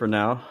clear for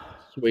now.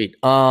 Sweet.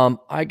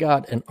 I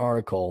got an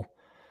article.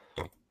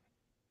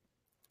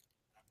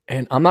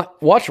 And I'm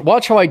not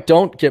watch how I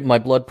don't get my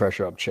blood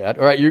pressure up, Chad.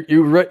 All right,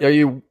 are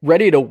you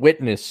ready to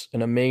witness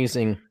an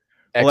amazing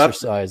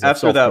exercise?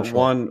 After that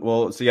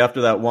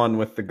one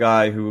with the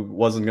guy who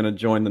wasn't going to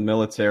join the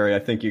military, I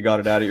think you got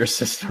it out of your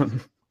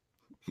system.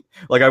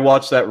 Like I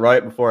watched that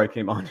right before I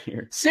came on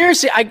here.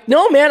 Seriously, I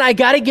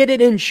got to get it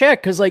in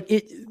check because like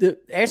the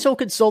asshole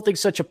consulting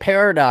such a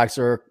paradox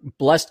or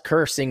blessed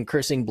cursing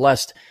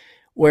blessed,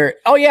 where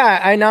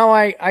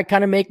I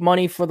kind of make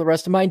money for the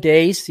rest of my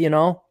days,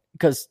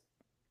 because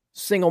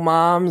single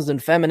moms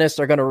and feminists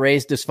are going to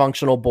raise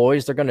dysfunctional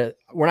boys.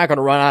 We're not going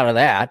to run out of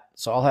that.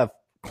 So I'll have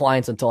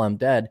clients until I'm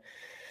dead,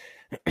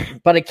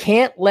 but I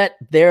can't let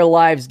their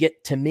lives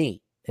get to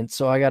me. And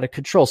so I got to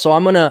control. So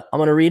I'm going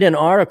to read an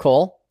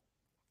article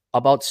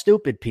about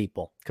stupid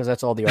people because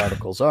that's all the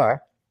articles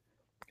are,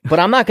 but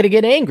I'm not going to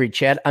get angry,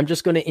 Chad. I'm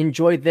just going to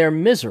enjoy their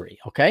misery.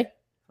 Okay.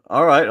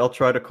 All right. I'll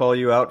try to call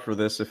you out for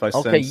this if I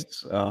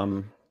sense,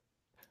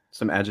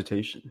 some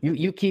agitation.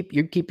 You keep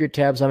your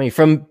tabs on me.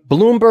 From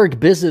Bloomberg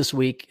Business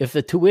Week, if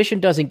the tuition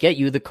doesn't get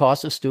you, the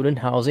cost of student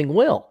housing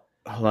will.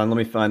 Hold on, let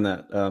me find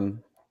that.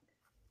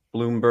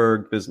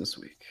 Bloomberg Business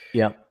Week.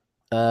 Yeah.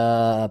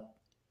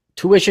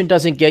 Tuition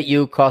doesn't get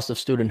you, cost of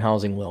student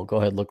housing will. Go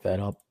ahead, look that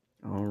up.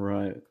 All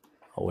right.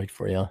 I'll wait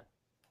for you.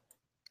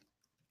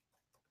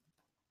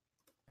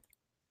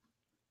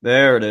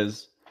 There it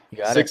is. You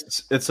got it?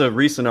 It's a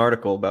recent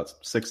article about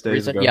 6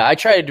 days ago. Yeah, I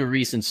try to do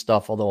recent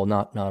stuff, although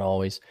not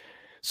always.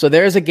 So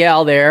there's a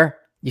gal there.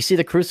 You see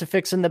the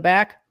crucifix in the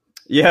back?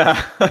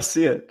 Yeah, I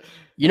see it.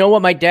 You know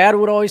what my dad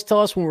would always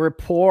tell us when we were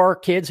poor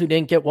kids who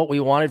didn't get what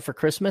we wanted for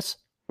Christmas?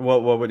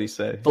 What would he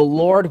say? The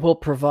Lord will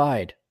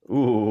provide.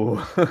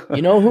 Ooh.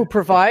 You know who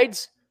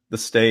provides? The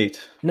state.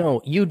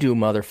 No, you do,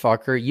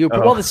 motherfucker.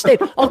 Well, the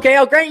state. Okay,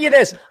 I'll grant you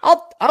this.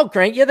 I'll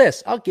grant you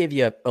this. I'll give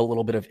you a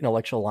little bit of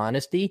intellectual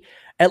honesty.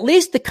 At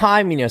least the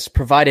communists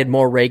provided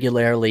more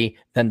regularly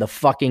than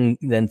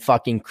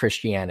fucking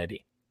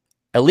Christianity.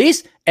 At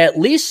least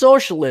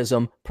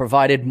socialism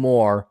provided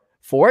more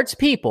for its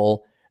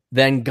people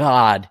than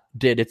God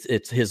did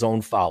his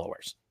own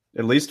followers.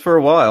 At least for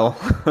a while.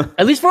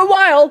 At least for a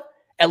while.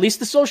 At least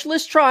the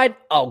socialists tried.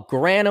 I'll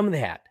grant them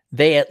that.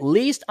 They at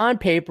least on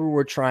paper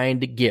were trying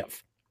to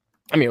give.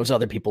 I mean, it was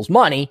other people's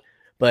money,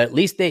 but at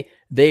least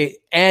they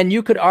and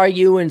you could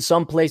argue in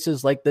some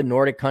places like the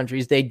Nordic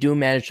countries, they do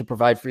manage to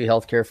provide free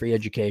healthcare, free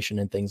education,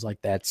 and things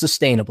like that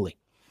sustainably.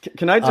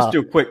 Can I just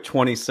do a quick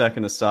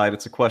 20-second aside?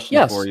 It's a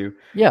question for you.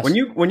 Yes.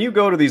 When you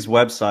go to these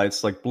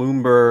websites like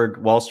Bloomberg,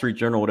 Wall Street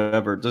Journal,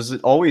 whatever, does it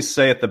always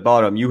say at the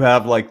bottom you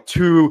have like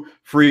 2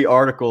 free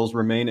articles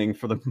remaining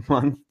for the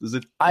month? Does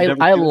it?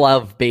 I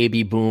love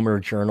baby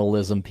boomer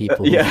journalism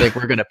people who think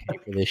we're going to pay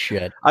for this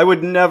shit. I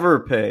would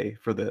never pay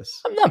for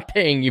this. I'm not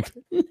paying you.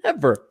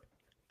 Never.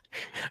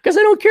 Because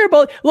I don't care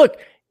about. Look.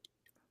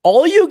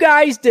 All you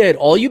guys did,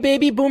 all you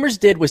baby boomers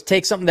did was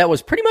take something that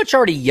was pretty much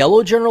already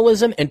yellow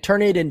journalism and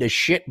turn it into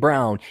shit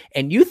brown.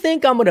 And you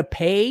think I'm going to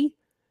pay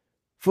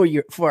for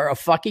a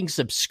fucking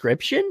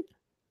subscription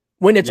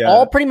when it's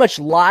all pretty much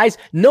lies?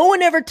 No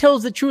one ever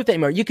tells the truth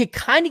anymore. You could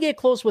kind of get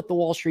close with the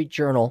Wall Street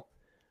Journal,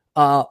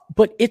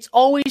 but it's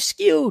always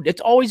skewed. It's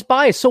always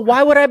biased. So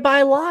why would I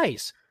buy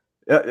lies?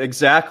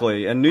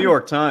 Exactly. And New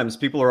York Times,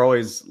 people are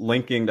always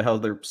linking to how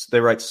they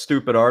write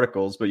stupid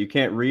articles, but you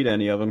can't read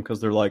any of them because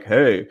they're like,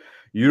 hey,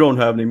 you don't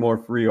have any more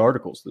free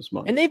articles this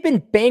month. And they've been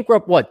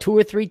bankrupt, what, 2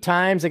 or 3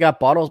 times? They got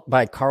bought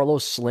by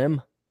Carlos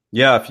Slim.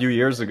 Yeah, a few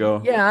years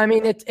ago. Yeah, I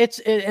mean,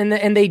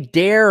 and they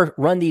dare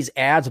run these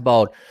ads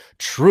about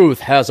truth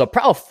has a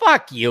problem.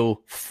 Fuck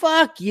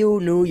you,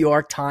 New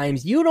York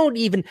Times. You don't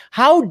even.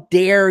 How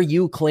dare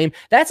you claim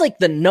that's like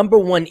the number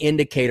one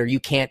indicator you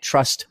can't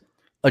trust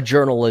a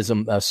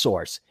journalism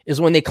source is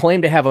when they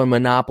claim to have a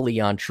monopoly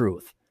on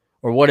truth,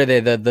 or what are they?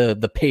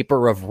 The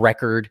paper of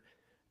record.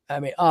 I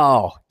mean,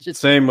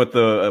 same with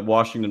the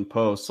Washington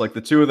Post. Like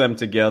the two of them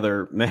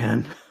together,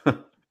 man.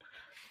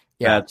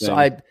 Yeah.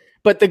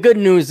 But the good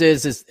news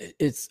is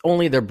it's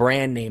only their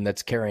brand name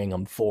that's carrying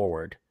them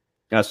forward.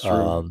 That's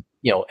true.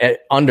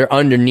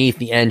 Underneath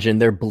the engine,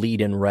 they're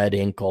bleeding red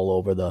ink all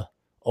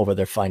over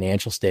their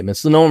financial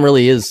statements. So no one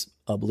really is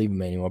believing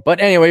them anymore. But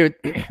anyway,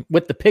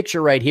 with the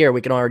picture right here,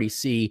 we can already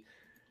see.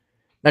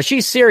 Now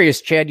she's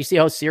serious, Chad. You see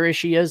how serious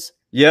she is?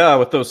 Yeah,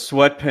 with those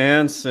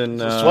sweatpants and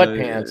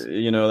sweatpants.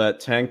 That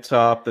tank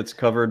top that's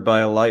covered by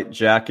a light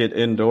jacket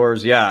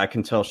indoors. Yeah, I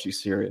can tell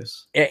she's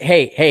serious.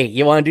 Hey,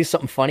 you want to do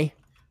something funny?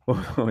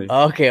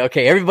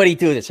 Okay. Everybody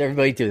do this. All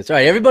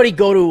right, everybody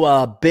go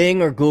to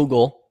Bing or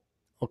Google,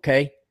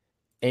 okay?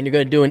 And you're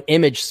going to do an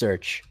image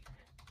search.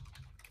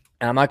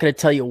 And I'm not going to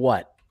tell you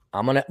what.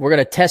 We're going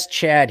to test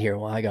Chad here.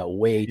 Well, I got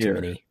way too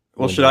many.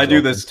 Well, should I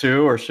do this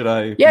too, or should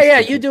I? Yeah,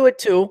 you do it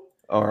too.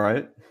 All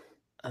right.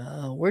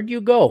 Where'd you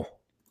go?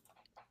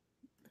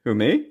 Who,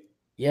 me?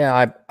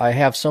 Yeah, I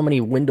have so many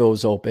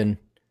windows open.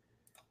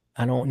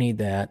 I don't need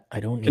that.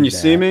 Can you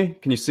see me?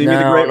 Can you see me,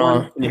 the great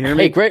one? Can you hear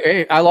me? Hey, great.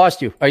 Hey, I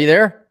lost you. Are you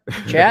there,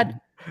 Chad?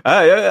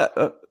 Yeah.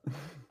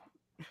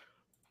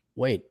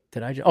 Wait,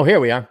 did I? Oh, here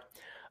we are.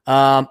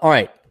 All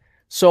right.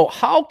 So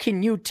how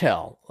can you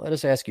tell? Let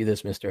us ask you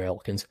this, Mr.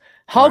 Elkins.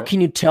 How can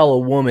you tell a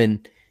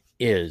woman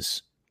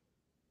is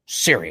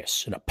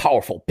serious and a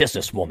powerful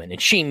businesswoman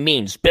and she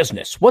means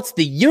business? What's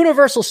the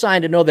universal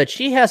sign to know that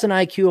she has an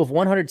IQ of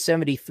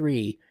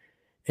 173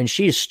 and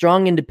she is a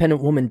strong,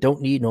 independent woman,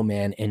 don't need no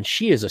man, and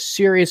she is a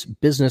serious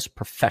business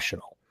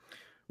professional?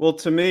 Well,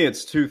 to me,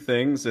 it's two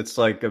things. It's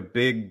like a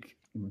big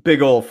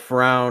old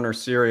frown or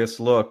serious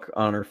look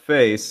on her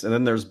face, and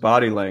then there's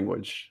body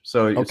language.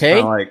 So it's kind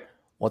of like,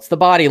 what's the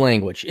body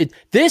language?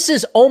 This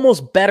is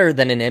almost better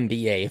than an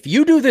MBA. If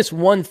you do this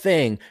one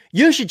thing,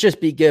 you should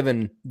just be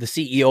given the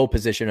CEO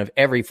position of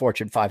every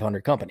Fortune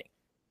 500 company.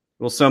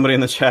 Well, somebody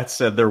in the chat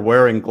said they're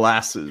wearing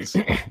glasses.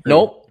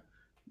 Nope.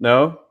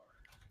 No?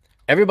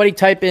 Everybody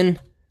type in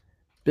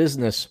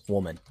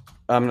businesswoman.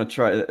 I'm going to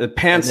try a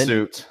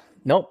pantsuit.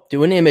 Nope.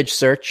 Do an image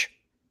search.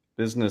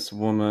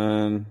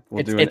 Businesswoman.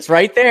 It's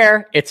right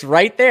there. It's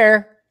right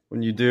there.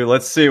 When you do,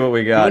 let's see what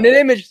we got. Do an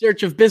image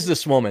search of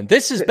businesswoman.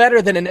 This is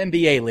better than an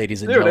MBA,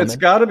 ladies and gentlemen. It's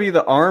got to be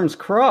the arms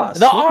crossed.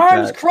 The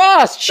arms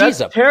crossed.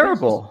 She's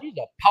terrible. She's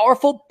a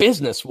powerful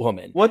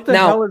businesswoman. What the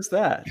hell is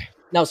that?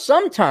 Now,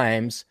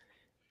 sometimes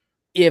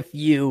if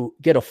you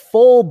get a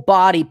full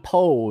body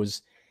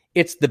pose,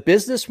 it's the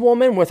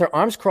businesswoman with her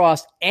arms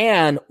crossed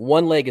and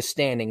one leg is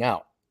standing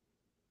out.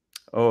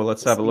 Oh,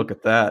 let's have a look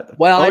at that.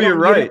 Well, you're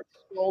right.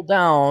 Scroll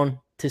down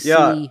to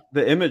see.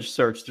 The image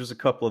search. There's a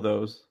couple of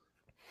those.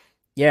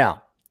 Yeah.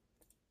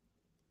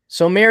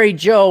 So, Mary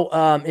Jo,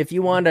 if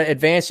you want to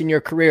advance in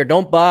your career,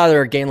 don't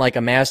bother getting like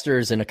a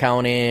master's in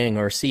accounting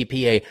or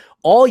CPA.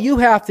 All you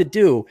have to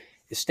do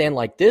is stand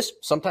like this,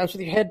 sometimes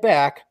with your head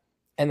back,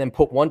 and then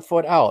put one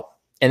foot out.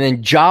 And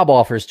then job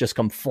offers just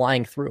come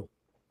flying through.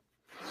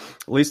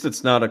 At least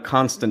it's not a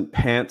constant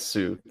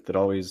pantsuit that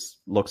always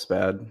looks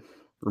bad.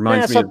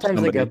 Reminds me of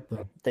somebody. Sometimes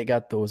they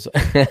got those.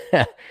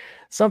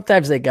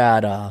 Sometimes they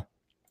got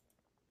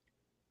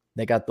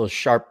those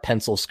sharp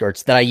pencil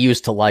skirts that I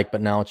used to like,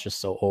 but now it's just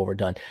so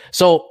overdone.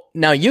 So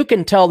now you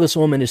can tell this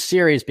woman is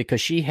serious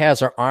because she has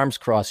her arms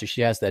crossed and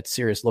she has that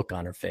serious look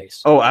on her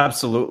face. Oh,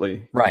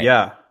 absolutely. Right.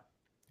 Yeah.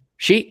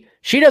 She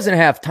doesn't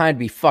have time to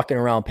be fucking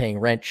around paying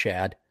rent,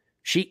 Chad.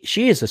 She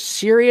is a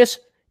serious,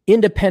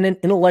 independent,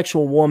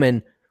 intellectual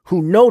woman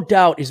who no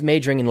doubt is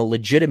majoring in a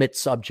legitimate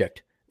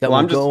subject that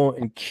will go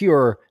and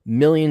cure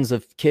millions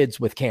of kids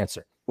with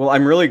cancer. Well,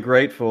 I'm really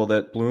grateful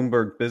that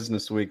Bloomberg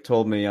Business Week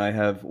told me I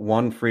have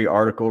one free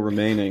article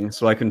remaining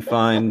so I can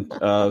find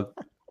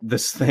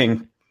this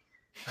thing.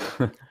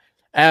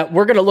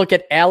 We're going to look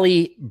at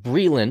Allie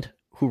Breland,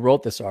 who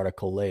wrote this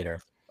article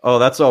later. Oh,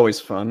 that's always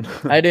fun.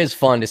 It is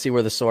fun to see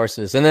where the source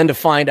is. And then to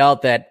find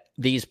out that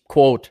these,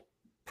 quote,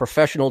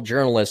 professional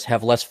journalists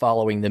have less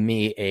following than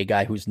me, a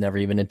guy who's never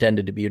even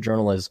intended to be a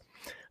journalist.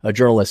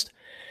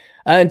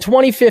 In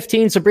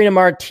 2015, Sabrina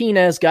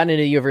Martinez got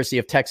into the University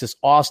of Texas,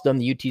 Austin,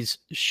 the UT's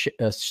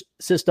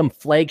system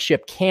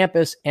flagship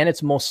campus, and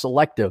its most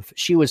selective.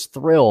 She was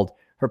thrilled.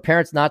 Her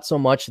parents, not so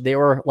much. They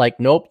were like,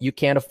 nope, you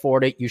can't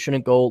afford it. You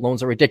shouldn't go.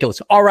 Loans are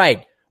ridiculous. All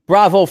right.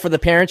 Bravo for the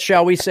parents,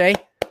 shall we say?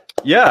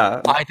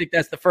 Yeah. I think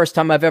that's the first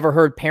time I've ever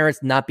heard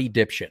parents not be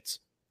dipshits.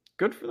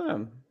 Good for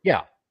them.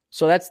 Yeah.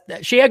 So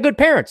she had good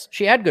parents.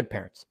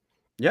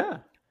 Yeah.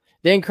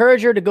 They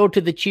encourage her to go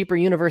to the cheaper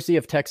University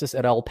of Texas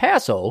at El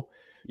Paso,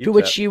 to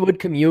which she would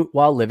commute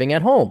while living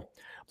at home.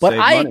 But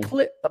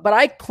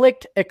I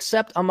clicked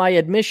accept on my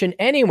admission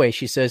anyway,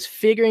 she says,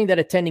 figuring that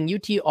attending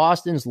UT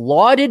Austin's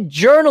lauded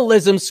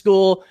journalism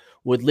school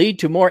would lead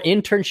to more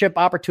internship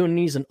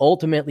opportunities and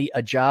ultimately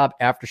a job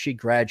after she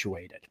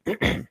graduated.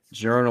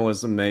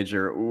 Journalism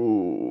major.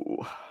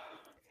 Ooh.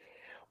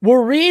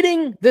 We're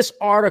reading this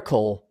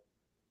article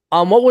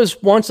on what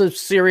was once a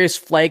serious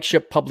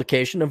flagship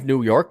publication of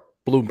New York,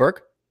 Bloomberg,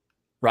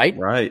 right?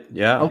 Right,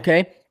 yeah.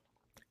 Okay.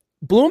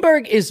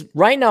 Bloomberg is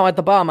right now at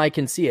the bottom. I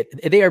can see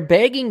it. They are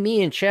begging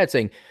me in chat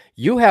saying,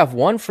 you have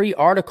one free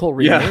article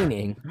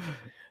remaining. Yeah.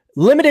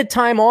 Limited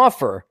time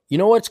offer. You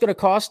know what it's going to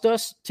cost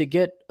us to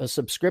get a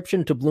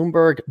subscription to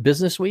Bloomberg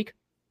Business Week?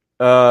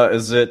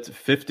 Is it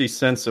 50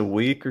 cents a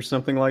week or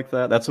something like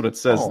that? That's what it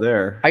says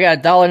there. I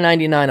got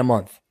 $1.99 a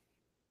month.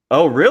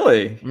 Oh,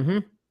 really? Mm-hmm.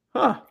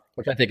 Huh.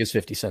 Which I think is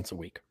 50 cents a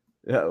week.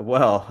 Yeah,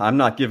 well, I'm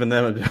not giving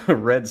them a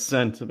red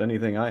cent of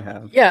anything I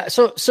have. Yeah,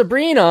 so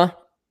Sabrina,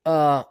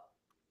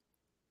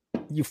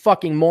 you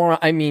fucking moron.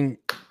 I mean,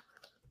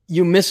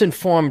 you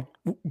misinformed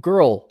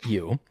girl,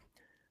 you.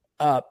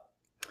 Hang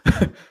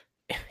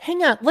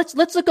on, let's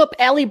look up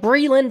Allie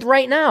Breland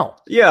right now.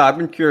 Yeah, I've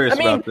been curious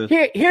about this.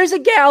 Here's a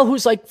gal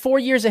who's like 4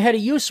 years ahead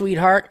of you,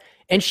 sweetheart,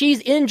 and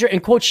she's injured,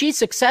 and quote, she's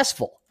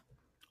successful.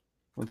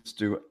 Let's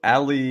do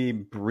Allie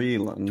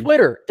Breland.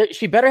 Twitter.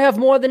 She better have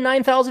more than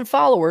 9,000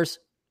 followers.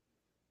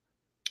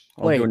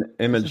 I'll do an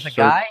image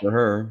search for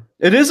her.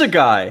 It is a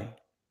guy.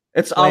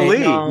 It's Ali,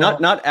 no.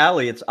 not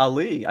Allie. It's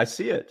Ali. I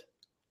see it.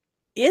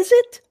 Is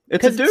it?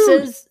 It's a dude.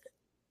 It says,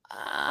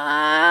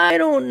 I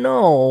don't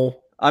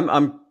know.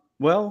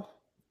 Well,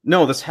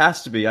 no, this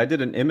has to be. I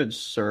did an image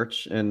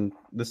search, and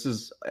this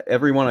is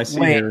everyone I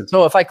see here.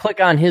 So if I click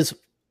on his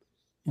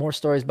more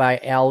stories by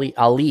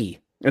Ali.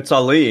 It's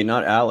Ali,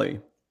 not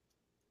Allie.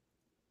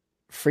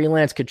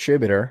 Freelance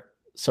contributor,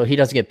 so he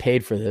doesn't get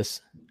paid for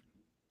this.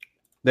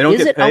 They don't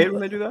get paid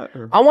when they do that?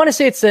 Or? I want to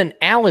say it's an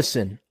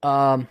Allison.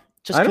 I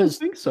don't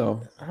think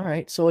so. All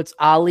right, so it's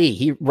Ali.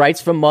 He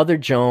writes for Mother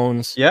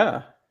Jones.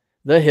 Yeah.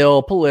 The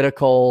Hill,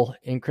 Political,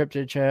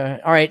 Encrypted.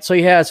 All right, so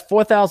he has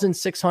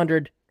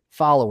 4,600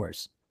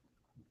 followers.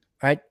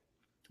 All right.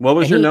 What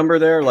was your number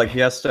there? Like he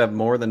has to have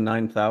more than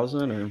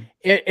 9,000, or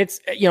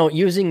it's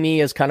using me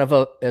as kind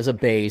of as a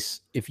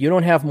base. If you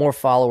don't have more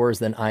followers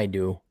than I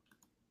do,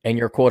 and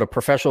you're quote a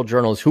professional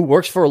journalist who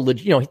works for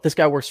this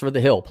guy works for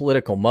The Hill,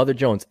 Political, Mother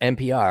Jones,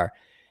 NPR,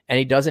 and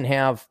he doesn't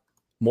have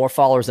more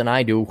followers than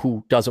I do,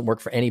 who doesn't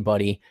work for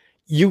anybody.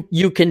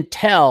 You can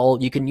tell,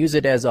 you can use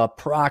it as a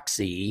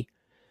proxy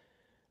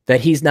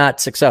that he's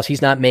not successful.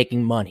 He's not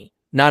making money,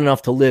 not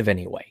enough to live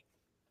anyway.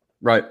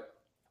 Right.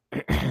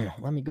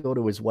 Let me go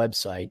to his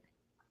website.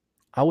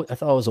 I thought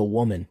it was a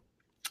woman,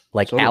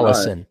 like so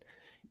Allison.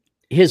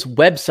 His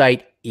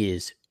website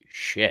is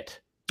shit.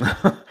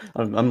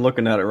 I'm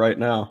looking at it right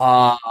now.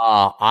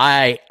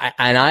 I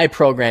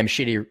program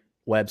shitty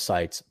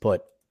websites,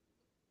 but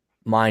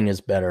mine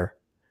is better.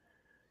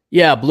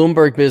 Yeah,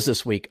 Bloomberg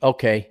Business Week.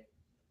 Okay.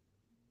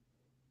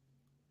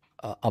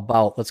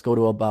 Let's go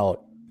to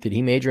about. Did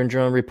he major in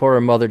journal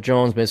reporter? Mother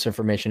Jones,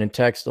 misinformation and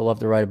text. Still love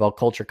to write about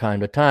culture time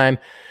to time.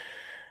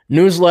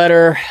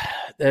 Newsletter,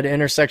 that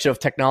intersection of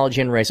technology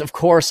and race. Of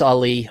course,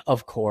 Ali.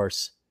 Of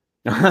course.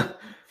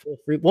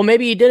 Well,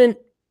 maybe he didn't.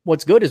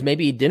 What's good is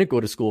maybe he didn't go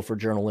to school for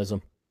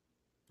journalism.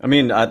 I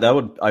mean,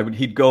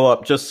 he'd go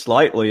up just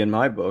slightly in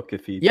my book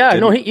if he. Yeah,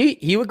 didn't. No,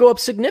 he would go up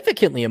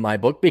significantly in my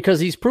book because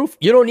he's proof.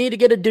 You don't need to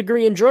get a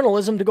degree in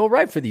journalism to go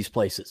write for these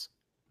places.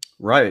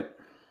 Right.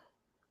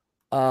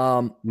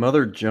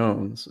 Mother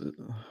Jones.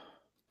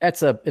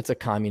 It's a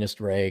communist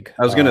rag.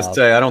 I was going to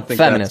say, I don't think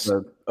feminist. That's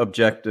an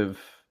objective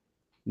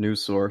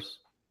news source.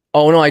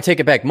 Oh, no, I take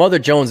it back. Mother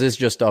Jones is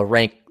just a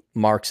rank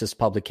Marxist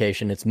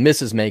publication. It's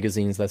Mrs.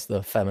 Magazines. That's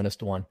the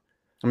feminist one.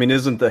 I mean,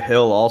 isn't The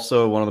Hill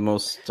also one of the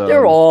most...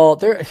 They're all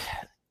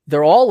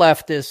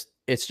leftist.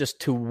 It's just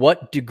to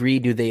what degree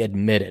do they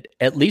admit it?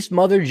 At least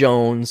Mother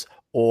Jones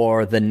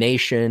or The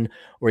Nation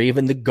or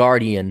even The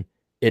Guardian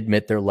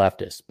admit they're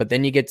leftist. But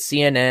then you get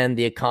CNN,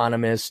 The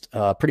Economist,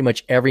 pretty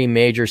much every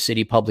major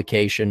city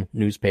publication,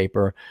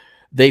 newspaper.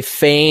 They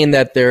feign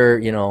that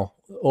they're,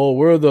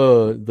 we're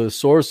the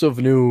source of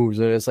news.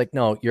 And it's like,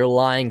 no, you're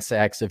lying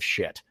sacks of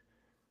shit.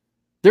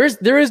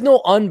 There is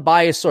no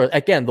unbiased source.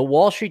 Again, the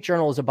Wall Street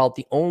Journal is about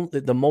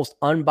the most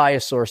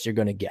unbiased source you're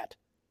going to get,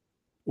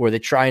 where they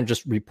try and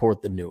just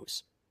report the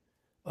news.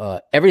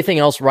 Everything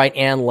else, right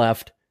and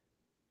left,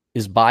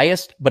 is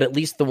biased, but at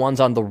least the ones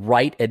on the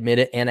right admit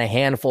it, and a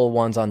handful of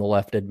ones on the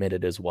left admit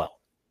it as well.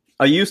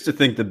 I used to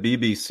think the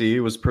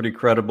BBC was pretty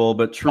credible,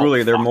 but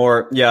truly they're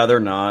more. Yeah, they're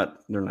not.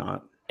 They're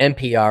not.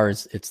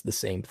 NPR it's the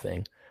same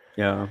thing.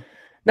 Yeah.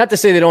 Not to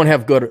say they don't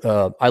have good.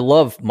 I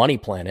love Money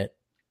Planet.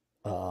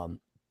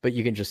 But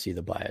you can just see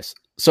the bias.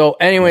 So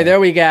anyway, There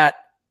we got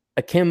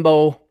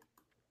Akimbo.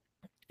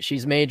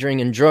 She's majoring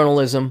in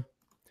journalism.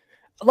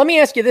 Let me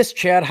ask you this,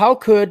 Chad. How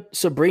could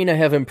Sabrina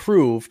have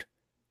improved?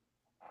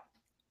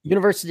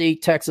 University,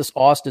 Texas,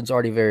 Austin's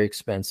already very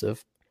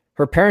expensive.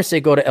 Her parents say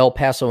go to El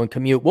Paso and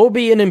commute. What would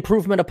be an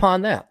improvement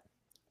upon that?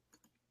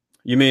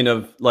 You mean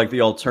of like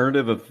the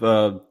alternative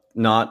of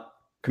not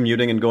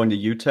commuting and going to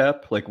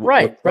UTEP? Like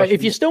right.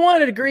 If you still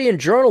wanted a degree in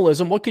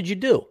journalism, what could you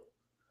do?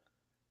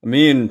 I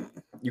mean,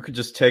 you could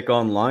just take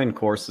online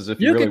courses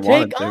if you really wanted to.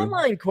 You could take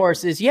online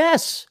courses,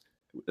 yes.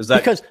 Is that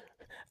because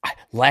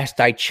last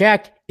I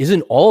checked,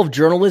 isn't all of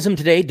journalism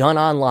today done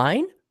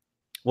online?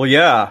 Well,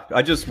 yeah,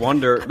 I just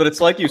wonder, but it's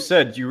like you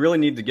said, you really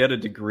need to get a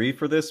degree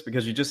for this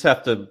because you just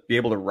have to be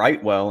able to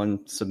write well and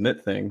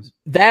submit things.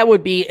 That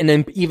would be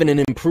even an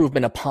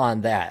improvement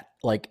upon that.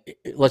 Like,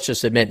 let's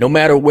just admit, no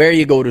matter where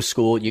you go to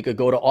school, you could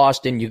go to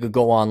Austin, you could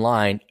go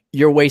online,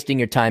 you're wasting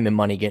your time and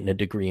money getting a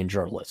degree in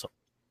journalism.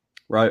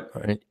 Right.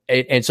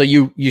 And so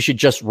you should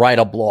just write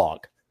a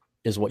blog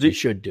is what you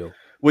should do.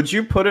 Would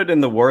you put it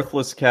in the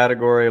worthless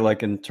category,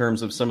 like in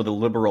terms of some of the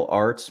liberal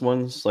arts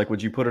ones? Like,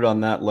 would you put it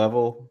on that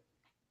level?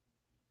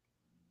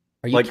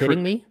 Are you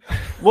kidding me?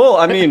 Well,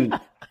 I mean,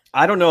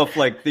 I don't know if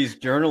like these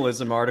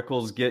journalism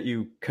articles get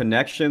you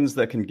connections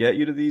that can get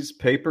you to these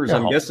papers. No,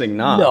 I'm guessing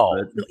not. No.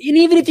 And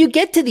even if you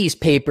get to these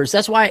papers,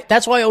 that's why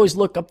I always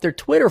look up their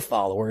Twitter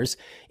followers.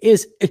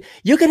 Is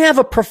you can have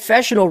a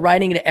professional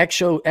writing to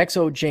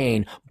Exo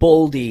Jane,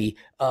 Boldy,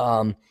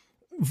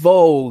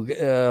 Vogue,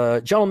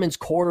 Gentleman's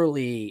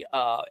Quarterly.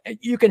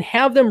 You can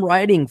have them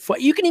writing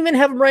you can even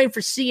have them writing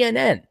for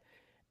CNN,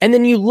 and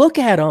then you look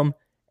at them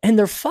and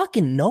they're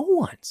fucking no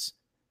ones.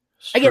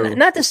 Again,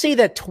 not to say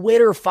that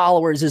Twitter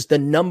followers is the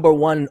number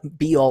one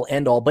be all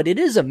end all, but it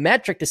is a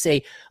metric to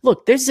say,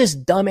 look, there's this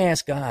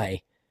dumbass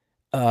guy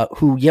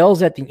who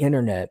yells at the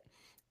internet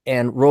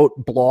and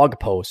wrote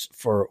blog posts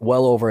for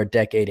well over a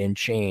decade and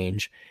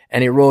change.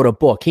 And he wrote a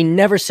book. He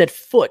never set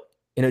foot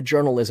in a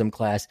journalism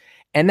class.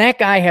 And that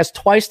guy has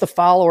twice the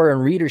follower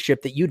and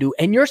readership that you do.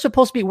 And you're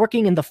supposed to be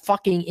working in the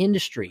fucking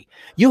industry.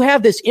 You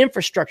have this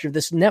infrastructure,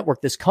 this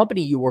network, this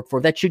company you work for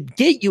that should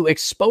get you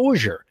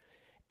exposure.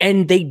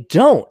 And they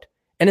don't.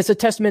 And it's a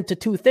testament to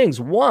two things.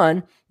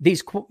 One,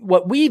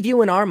 what we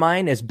view in our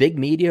mind as big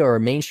media or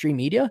mainstream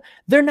media,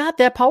 they're not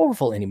that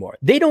powerful anymore.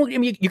 They don't. I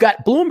mean, you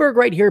got Bloomberg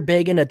right here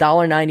begging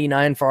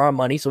 $1.99 for our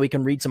money so we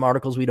can read some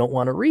articles we don't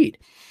want to read.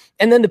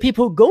 And then the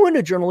people who go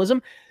into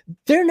journalism,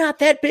 they're not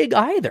that big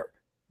either.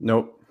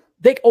 Nope.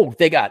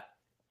 They got,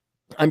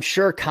 I'm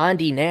sure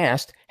Condé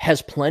Nast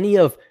has plenty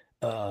of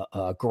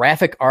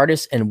graphic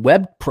artists and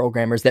web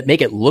programmers that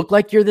make it look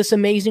like you're this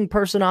amazing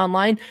person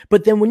online.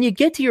 But then when you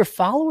get to your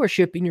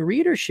followership and your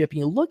readership and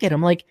you look at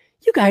them like,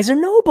 you guys are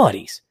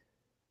nobodies.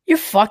 You're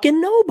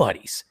fucking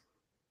nobodies.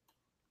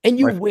 And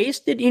you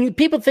wasted,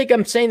 people think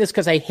I'm saying this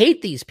because I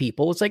hate these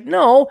people. It's like,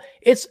 no,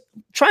 it's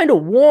trying to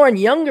warn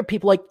younger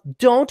people, like,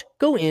 don't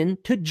go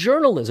into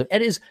journalism.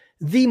 It is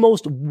the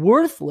most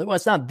worthless. Well,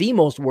 it's not the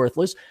most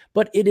worthless,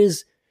 but it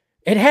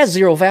has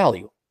zero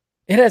value.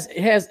 It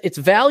has its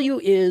value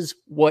is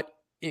what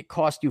it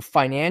cost you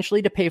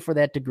financially to pay for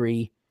that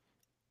degree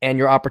and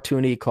your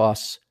opportunity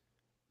costs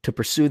to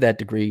pursue that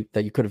degree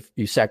that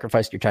you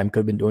sacrificed your time, could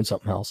have been doing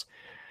something else.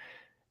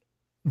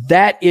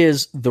 That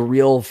is the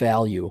real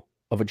value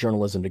of a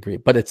journalism degree,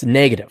 but it's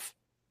negative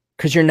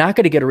because you're not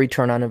going to get a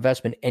return on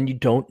investment and you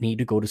don't need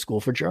to go to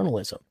school for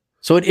journalism.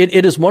 So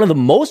it is one of the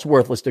most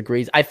worthless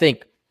degrees. I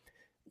think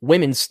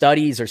women's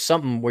studies or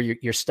something where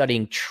you're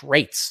studying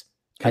traits.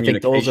 I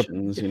think those are,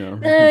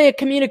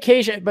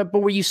 communication, but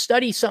where you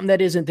study something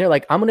that isn't there.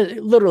 Like I'm going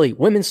to literally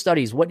women's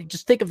studies.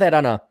 Just think of that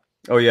on a.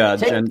 Oh yeah.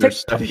 Gender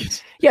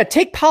studies. Yeah.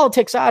 Take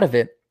politics out of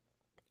it,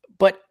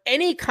 but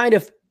any kind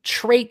of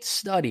trait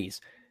studies,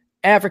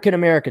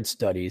 African-American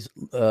studies,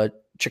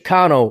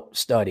 Chicano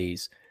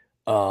studies,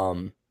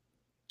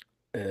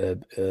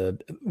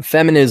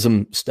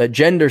 feminism,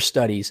 gender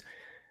studies.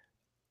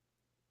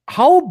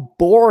 How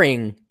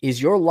boring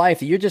is your life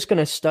that you're just going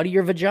to study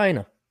your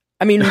vagina?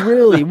 I mean,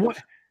 really,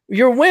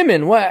 you're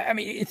women. What I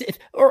mean,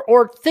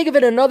 or think of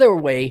it another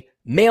way: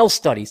 male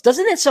studies.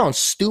 Doesn't that sound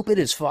stupid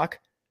as fuck?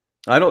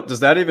 Does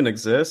that even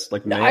exist?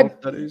 Like male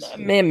studies?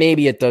 Man,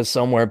 maybe it does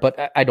somewhere,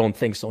 but I don't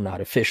think so. Not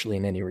officially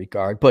in any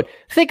regard. But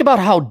think about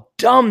how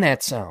dumb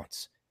that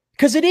sounds,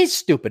 because it is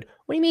stupid.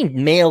 What do you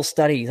mean male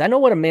studies? I know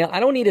what I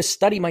don't need to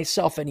study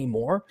myself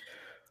anymore.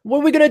 What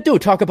are we gonna do?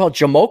 Talk about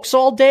jamokes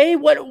all day?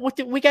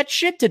 What? We got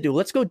shit to do.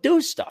 Let's go do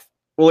stuff.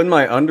 Well, in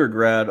my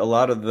undergrad, a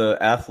lot of the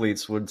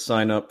athletes would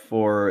sign up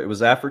for, it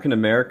was African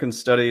American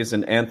studies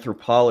and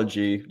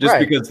anthropology, just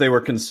because they were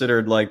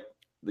considered like,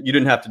 you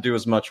didn't have to do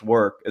as much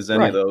work as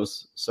any of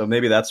those. So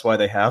maybe that's why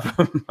they have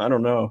them. I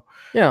don't know.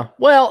 Yeah.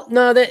 Well,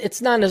 no,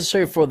 it's not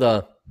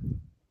necessarily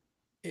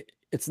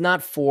it's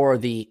not for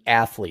the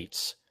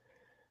athletes,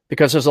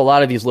 because there's a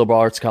lot of these liberal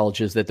arts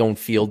colleges that don't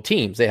field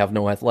teams. They have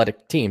no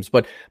athletic teams,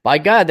 but by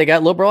God, they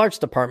got liberal arts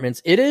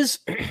departments. It is,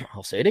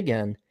 I'll say it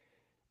again,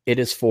 it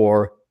is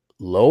for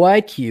low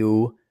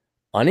IQ,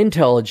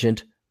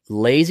 unintelligent,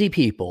 lazy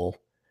people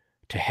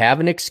to have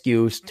an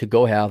excuse to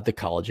go have the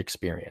college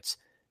experience.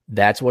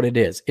 That's what it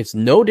is. It's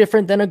no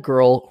different than a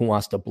girl who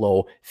wants to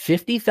blow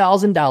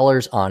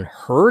 $50,000 on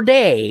her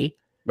day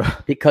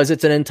because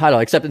it's an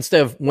entitlement. Except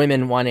instead of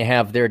women want to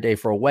have their day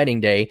for a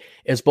wedding day,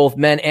 it's both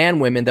men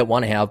and women that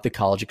want to have the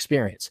college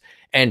experience.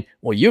 And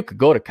well, you could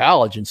go to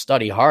college and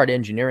study hard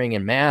engineering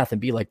and math and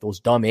be like those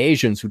dumb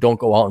Asians who don't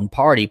go out and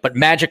party, but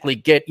magically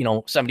get,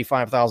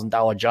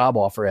 $75,000 job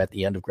offer at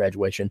the end of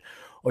graduation.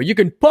 Or you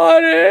can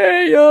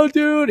party, yo,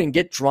 dude, and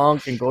get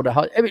drunk and go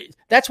to. I mean,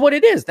 that's what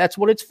it is. That's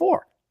what it's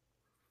for.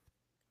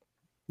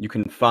 You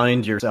can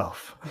find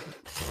yourself.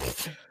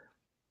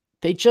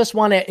 They just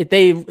want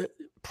to.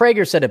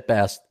 Prager said it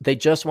best. They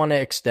just want to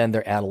extend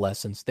their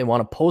adolescence. They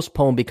want to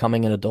postpone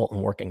becoming an adult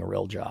and working a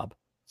real job.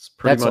 It's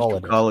pretty much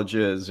what college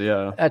is.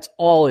 Yeah, that's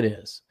all it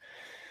is.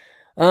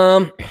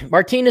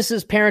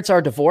 Martinez's parents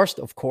are divorced,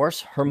 of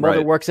course. Her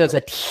mother works as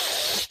a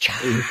teacher.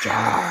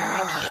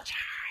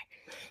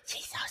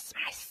 She's so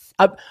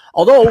smart.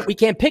 Although we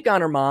can't pick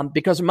on her mom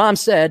because her mom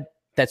said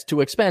that's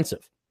too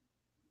expensive.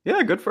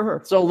 Yeah, good for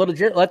her. So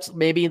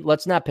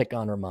let's not pick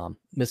on her mom,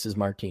 Mrs.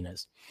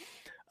 Martinez.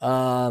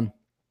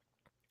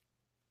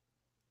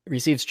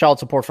 Receives child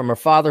support from her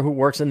father, who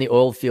works in the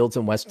oil fields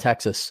in West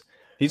Texas.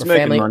 He's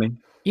making money.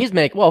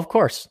 Well, of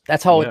course.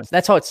 That's how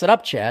it's set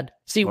up, Chad.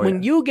 See,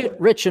 when you get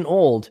rich and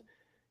old,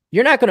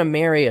 you're not going to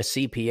marry a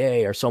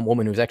CPA or some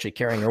woman who's actually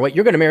carrying her weight.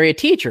 You're going to marry a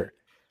teacher.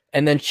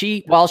 And then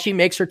while she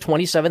makes her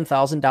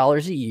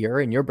 $27,000 a year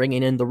and you're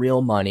bringing in the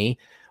real money,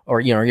 or,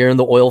 you're in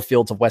the oil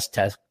fields of West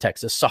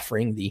Texas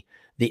suffering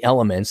the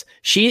elements,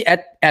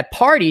 at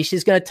parties,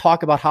 she's going to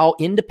talk about how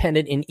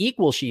independent and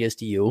equal she is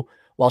to you,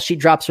 while she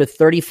drops her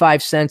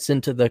 35 cents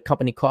into the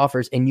company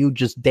coffers and you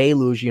just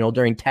deluge,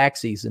 during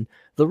tax season,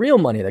 the real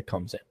money that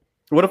comes in.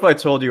 What if I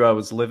told you I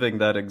was living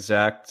that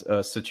exact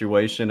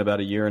situation about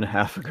a year and a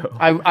half ago?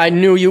 I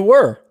knew you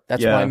were.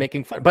 That's why I'm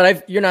making fun.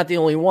 But you're not the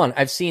only one.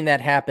 I've seen that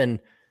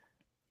happen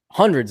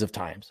hundreds of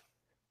times.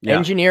 Yeah.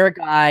 Engineer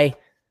guy,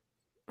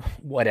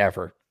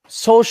 whatever.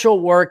 Social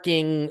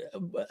working,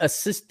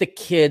 assist the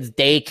kids,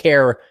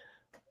 daycare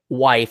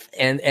wife,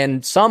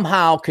 and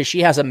somehow, because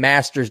she has a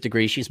master's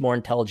degree, she's more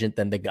intelligent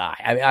than the guy.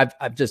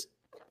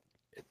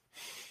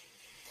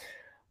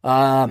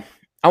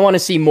 I want to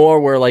see more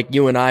where like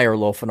you and I are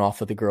loafing off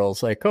with the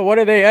girls. Like, oh, what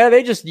are they?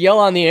 They just yell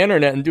on the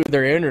internet and do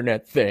their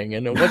internet thing.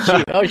 And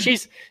what's she?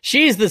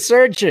 She's the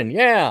surgeon.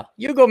 Yeah,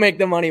 you go make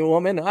the money,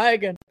 woman.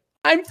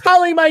 I'm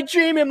following my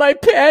dream and my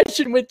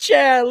passion with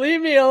Chad.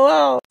 Leave me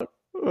alone.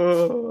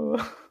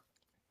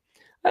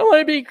 I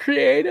want to be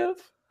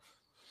creative.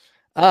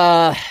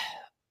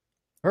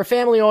 Her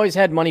family always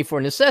had money for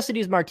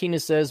necessities,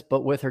 Martinez says,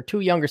 but with her two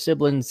younger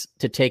siblings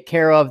to take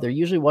care of, there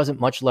usually wasn't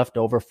much left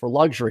over for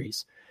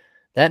luxuries.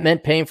 That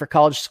meant paying for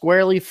college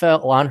squarely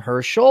fell on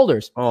her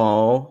shoulders.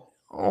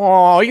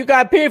 Oh, you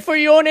got to pay for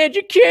your own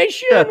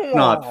education? That's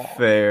not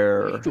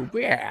fair. Too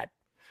bad.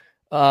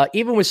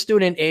 Even with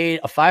student aid,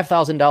 a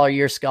 $5,000 a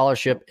year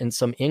scholarship, and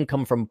some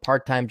income from a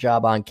part-time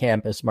job on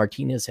campus,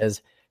 Martinez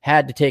has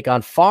had to take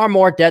on far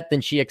more debt than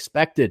she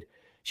expected.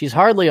 She's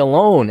hardly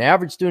alone.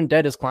 Average student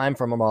debt has climbed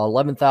from about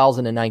 $11,000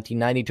 in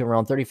 1990 to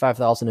around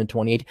 $35,000 in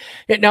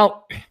 2018.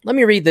 Now, let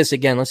me read this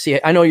again. Let's see.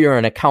 I know you're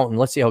an accountant.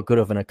 Let's see how good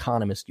of an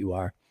economist you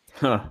are.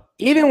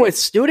 Even with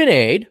student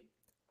aid,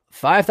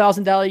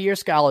 $5,000 a year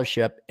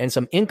scholarship, and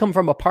some income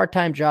from a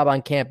part-time job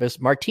on campus,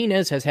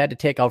 Martinez has had to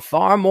take out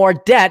far more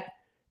debt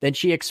than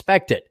she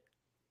expected.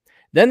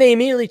 Then they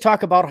immediately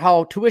talk about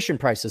how tuition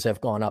prices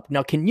have gone up.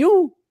 Now, can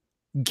you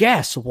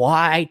guess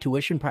why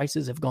tuition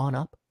prices have gone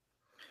up?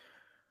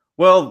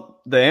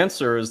 Well, the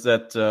answer is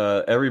that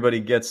everybody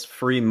gets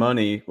free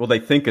money. Well, they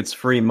think it's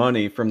free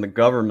money from the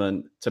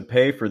government to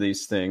pay for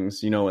these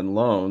things, in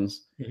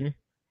loans. Mm-hmm.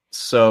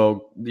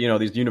 So,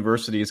 these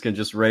universities can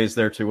just raise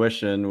their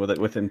tuition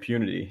with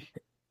impunity.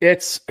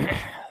 It's,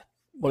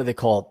 what do they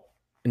call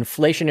it?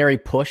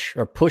 Inflationary push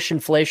or push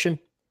inflation?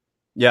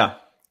 Yeah.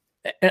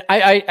 And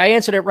I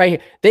answered it right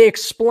here. They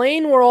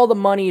explain where all the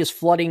money is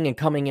flooding and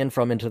coming in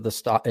from into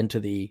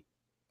the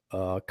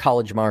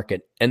college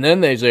market. And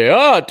then they say,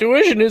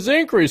 tuition has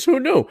increased.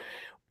 Who knew?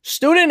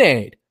 Student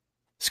aid,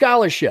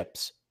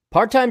 scholarships,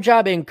 part-time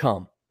job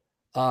income,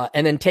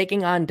 and then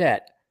taking on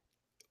debt.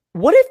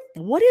 What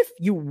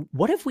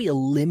if we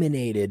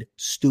eliminated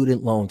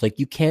student loans? Like,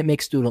 you can't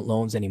make student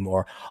loans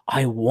anymore.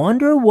 I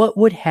wonder what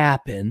would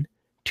happen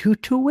to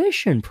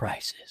tuition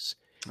prices.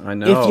 I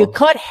know. If you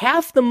cut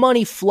half the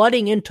money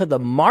flooding into the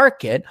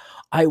market,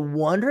 I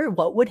wonder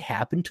what would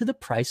happen to the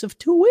price of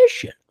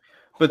tuition.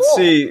 But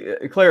see,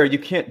 Clara, you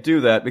can't do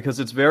that because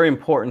it's very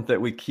important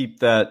that we keep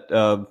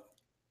that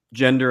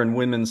gender and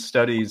women's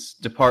studies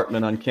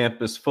department on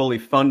campus fully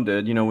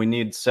funded. We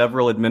need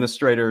several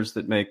administrators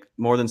that make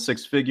more than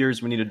six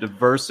figures. We need a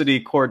diversity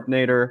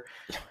coordinator.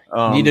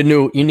 You need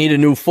a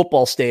new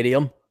football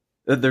stadium.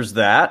 There's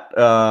that.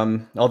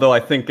 Although I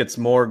think it's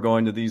more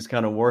going to these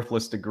kind of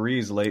worthless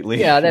degrees lately.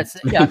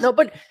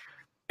 But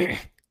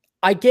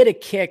I get a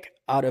kick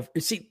out of,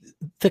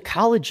 the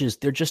colleges,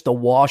 they're just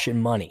awash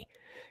in money.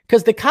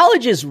 Because the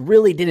colleges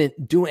really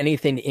didn't do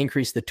anything to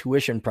increase the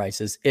tuition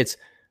prices. It's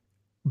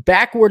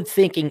backward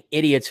thinking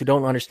idiots who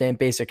don't understand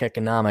basic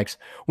economics.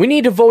 We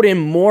need to vote in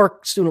more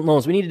student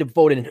loans. We need to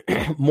vote in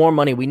more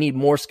money. We need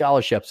more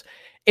scholarships.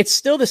 It's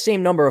still the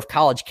same number of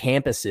college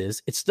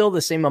campuses. It's still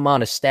the same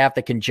amount of staff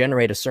that can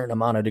generate a certain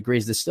amount of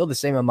degrees. There's still the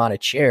same amount of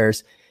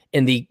chairs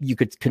in you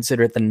could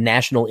consider it the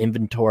national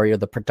inventory or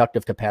the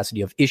productive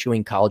capacity of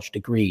issuing college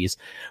degrees.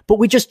 But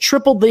we just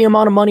tripled the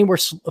amount of money we're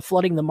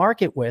flooding the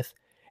market with.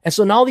 And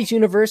so now these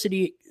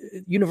universities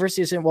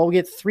saying, well, we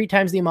get 3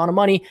 times the amount of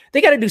money.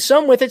 They got to do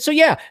some with it. So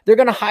yeah, they're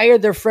going to hire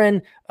their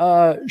friend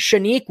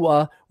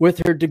Shaniqua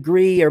with her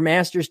degree or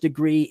master's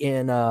degree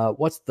in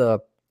what's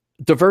the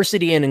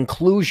diversity and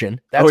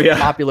inclusion. That's a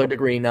popular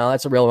degree now.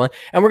 That's a real one.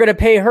 And we're going to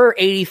pay her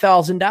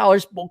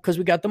 $80,000 because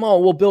we got them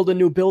all. We'll build a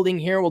new building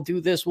here. We'll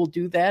do this. We'll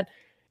do that.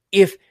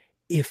 If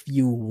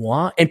you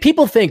want, and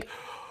people think,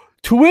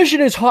 tuition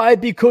is high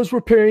because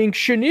we're paying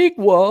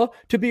Shaniqua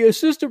to be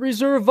assistant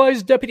reserve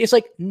vice deputy. It's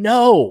like,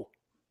 no,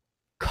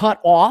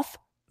 cut off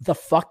the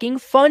fucking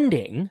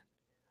funding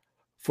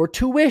for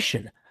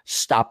tuition.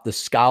 Stop the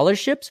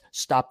scholarships,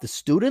 stop the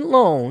student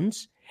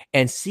loans,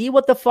 and see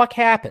what the fuck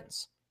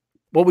happens.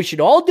 What we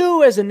should all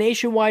do as a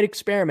nationwide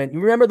experiment. You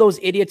remember those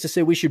idiots that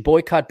say we should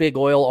boycott big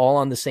oil all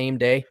on the same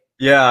day?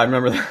 Yeah, I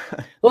remember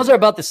that. Those are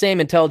about the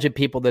same intelligent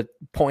people that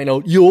point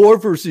out your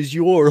versus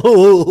your.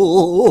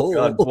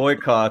 God,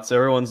 boycotts.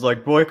 Everyone's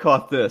like,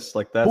 boycott this.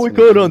 Like that's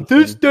boycott on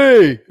this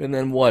day. And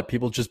then what?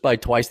 People just buy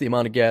twice the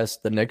amount of gas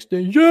the next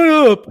day.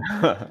 Shut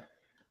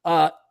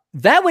up.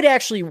 That would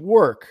actually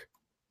work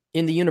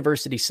in the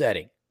university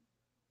setting.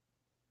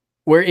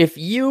 Where if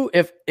the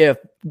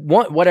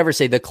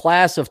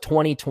class of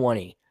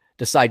 2020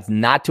 decides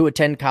not to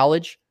attend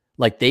college,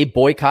 like they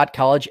boycott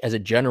college as a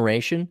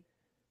generation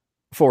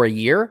for a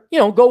year,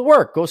 go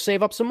work, go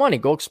save up some money,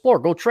 go explore,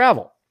 go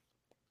travel.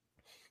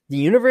 The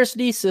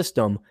university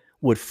system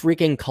would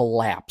freaking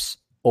collapse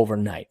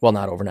overnight. Well,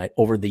 not overnight,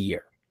 over the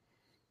year.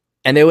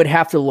 And they would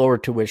have to lower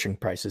tuition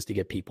prices to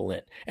get people in.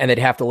 And they'd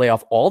have to lay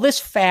off all this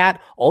fat,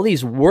 all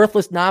these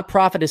worthless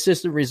nonprofit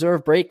assistant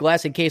reserve, break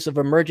glass in case of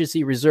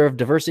emergency reserve,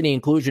 diversity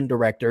inclusion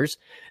directors.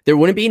 There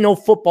wouldn't be no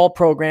football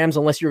programs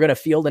unless you're going to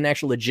field an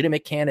actual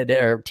legitimate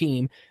candidate or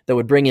team that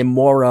would bring in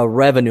more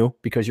revenue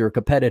because you're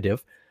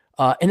competitive.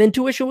 And then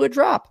tuition would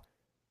drop.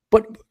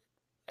 But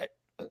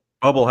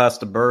bubble has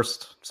to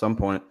burst at some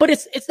point. But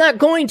it's not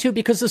going to,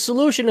 because the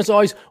solution is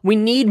always, we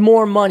need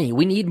more money.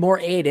 We need more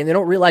aid. And they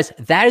don't realize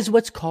that is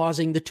what's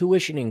causing the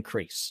tuition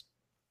increase.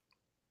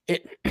 I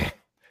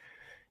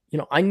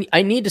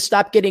need to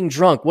stop getting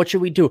drunk. What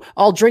should we do?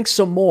 I'll drink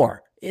some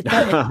more.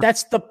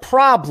 That's the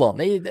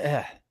problem.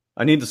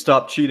 I need to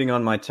stop cheating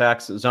on my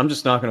taxes. I'm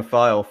just not going to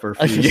file for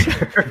a few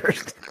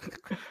years.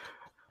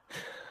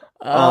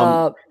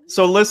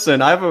 So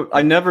listen,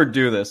 I never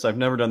do this. I've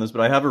never done this,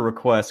 but I have a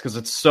request because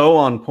it's so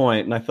on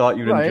point, and I thought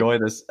you'd enjoy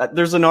this.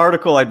 There's an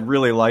article I'd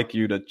really like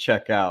you to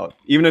check out,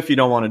 even if you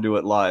don't want to do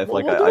it live.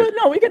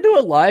 No, we can do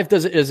it live.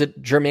 Is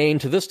it germane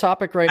to this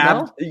topic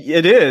now?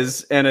 It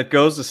is, and it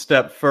goes a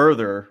step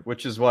further,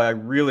 which is why I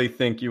really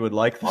think you would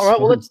like this. All right,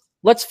 well,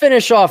 let's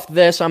finish off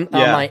this.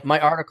 My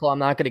article I'm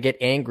not going to get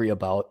angry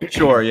about.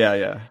 Sure,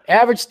 yeah.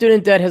 Average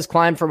student debt has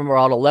climbed from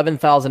around $11,000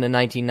 in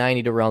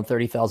 1990 to around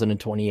 $30,000 in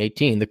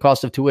 2018. The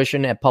cost of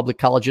tuition at public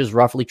colleges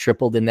roughly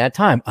tripled in that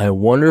time. I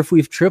wonder if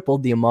we've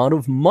tripled the amount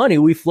of money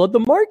we flood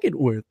the market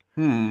with.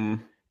 To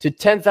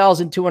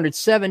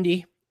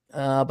 $10,270,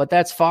 but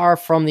that's far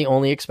from the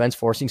only expense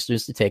forcing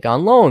students to take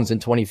on loans. In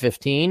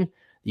 2015,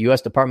 the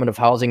U.S. Department of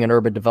Housing and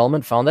Urban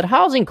Development found that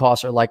housing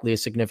costs are likely a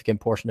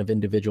significant portion of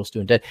individual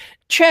student debt.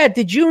 Chad,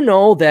 did you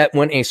know that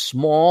when a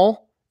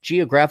small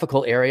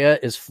geographical area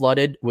is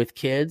flooded with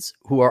kids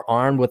who are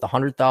armed with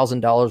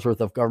 $100,000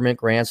 worth of government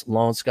grants,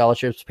 loans,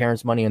 scholarships,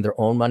 parents' money, and their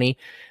own money,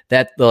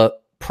 that the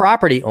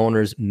property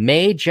owners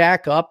may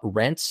jack up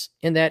rents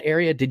in that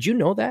area? Did you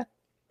know that?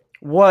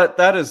 What?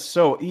 That is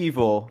so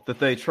evil that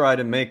they try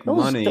to make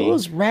money.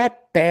 Those rat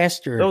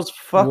bastards. Those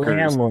fuckers.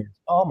 Landlords.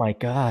 Oh, my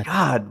God.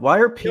 God, why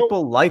are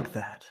people like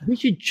that? We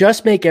should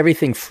just make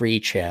everything free,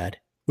 Chad.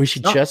 We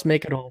should just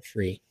make it all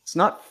free. It's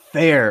not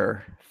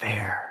fair.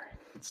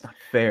 It's not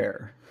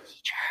fair.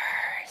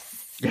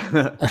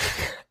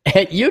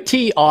 At UT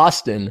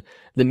Austin,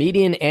 the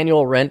median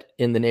annual rent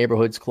in the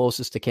neighborhoods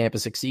closest to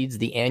campus exceeds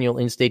the annual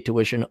in-state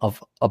tuition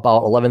of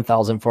about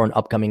 $11,000 for an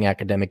upcoming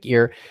academic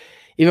year,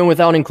 even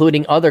without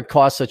including other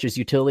costs such as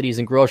utilities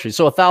and groceries.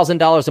 So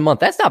 $1,000 a month.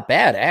 That's not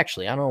bad,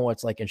 actually. I don't know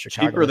what's like in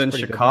Chicago. Cheaper than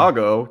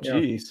Chicago.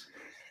 Jeez.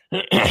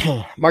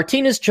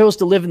 Martinez chose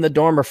to live in the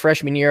dorm her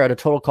freshman year at a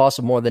total cost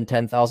of more than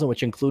 $10,000,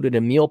 which included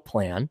a meal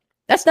plan.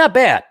 That's not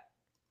bad.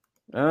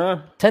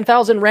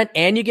 $10,000 rent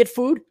and you get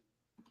food.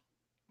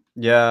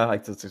 Yeah,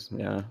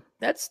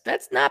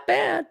 that's not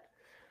bad.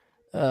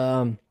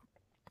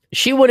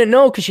 She wouldn't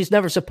know because she's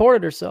never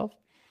supported herself.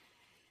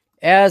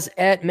 As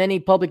at many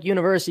public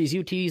universities,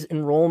 UT's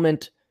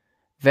enrollment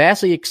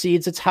vastly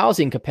exceeds its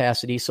housing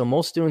capacity, so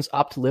most students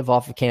opt to live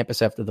off of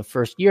campus after the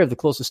first year. The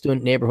closest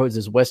student neighborhoods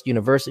is West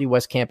University,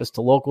 West Campus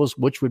to locals,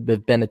 which would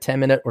have been a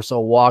 10-minute or so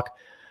walk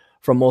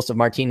from most of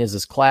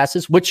Martinez's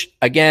classes, which,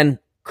 again,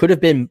 could have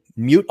been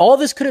mute. All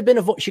this could have been,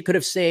 she could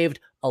have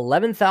saved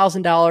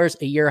 $11,000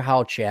 a year.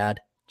 How, Chad?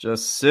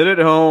 Just sit at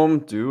home,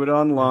 do it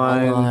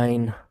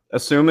online.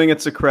 Assuming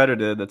it's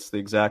accredited, it's the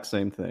exact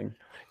same thing.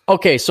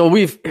 Okay, so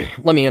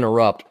let me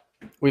interrupt.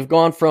 We've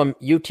gone from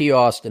UT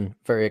Austin,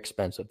 very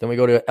expensive. Then we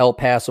go to El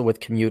Paso with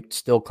commute,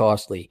 still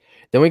costly.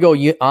 Then we go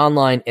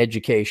online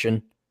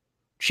education,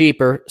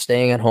 cheaper,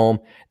 staying at home.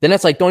 Then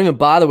it's like, don't even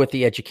bother with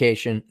the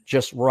education,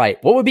 just right.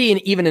 What would be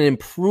even an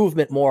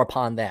improvement more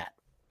upon that?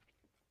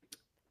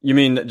 You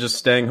mean just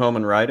staying home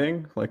and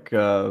writing? Like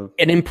an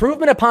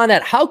improvement upon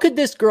that. How could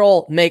this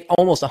girl make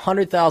almost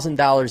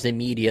 $100,000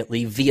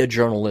 immediately via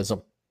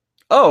journalism?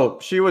 Oh,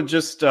 she would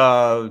just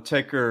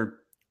take her,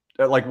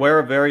 like wear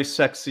a very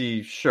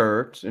sexy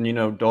shirt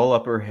and, doll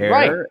up her hair,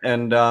 right,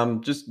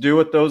 and just do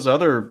what those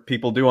other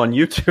people do on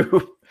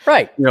YouTube.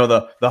 Right.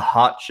 The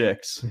hot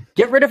chicks.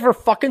 Get rid of her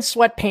fucking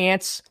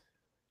sweatpants.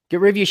 Get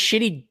rid of your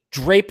shitty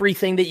drapery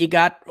thing that you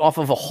got off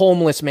of a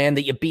homeless man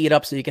that you beat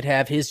up so you could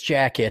have his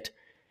jacket.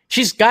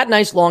 She's got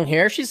nice long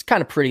hair. She's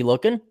kind of pretty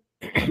looking.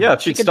 Yeah,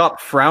 if she'd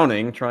stop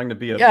frowning, trying to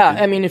be a... Yeah,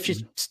 I mean, if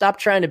she stopped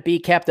trying to be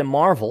Captain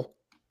Marvel,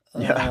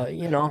 we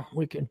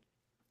could...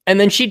 And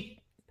then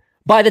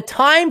by the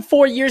time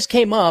 4 years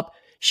came up,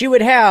 she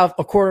would have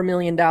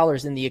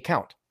 $250,000 in the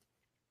account.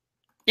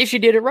 If she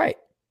did it right.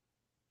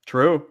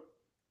 True.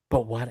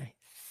 But what?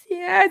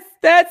 Yes,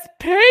 that's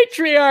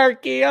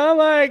patriarchy. Oh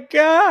my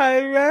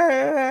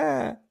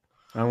God.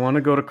 I want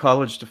to go to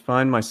college to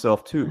find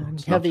myself too.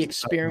 Have the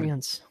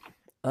experience.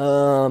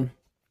 In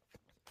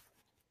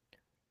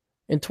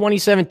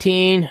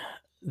 2017,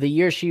 the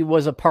year she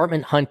was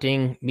apartment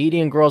hunting,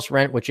 median gross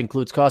rent, which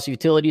includes cost of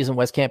utilities in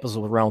West Campus,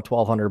 was around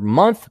 $1,200 a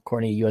month,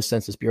 according to U.S.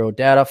 Census Bureau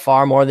data,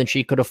 far more than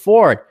she could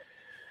afford.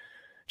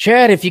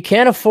 Chad, if you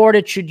can't afford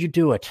it, should you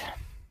do it?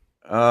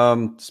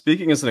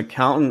 Speaking as an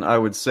accountant, I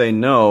would say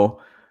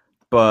no,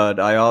 but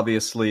I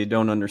obviously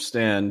don't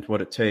understand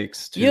what it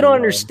takes to... You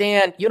don't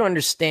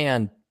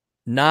understand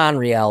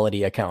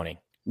non-reality accounting.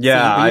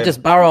 Yeah. You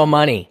just borrow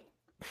money.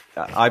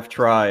 I've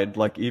tried.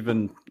 Like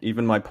even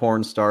my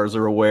porn stars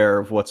are aware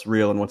of what's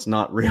real and what's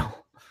not real.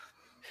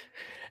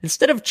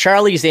 Instead of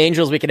Charlie's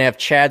Angels, we can have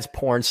Chad's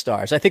Porn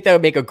Stars. I think that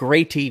would make a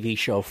great TV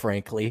show,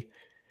 frankly.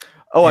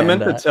 Oh, I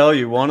meant to tell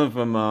you, one of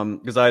them,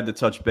 because I had to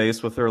touch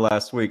base with her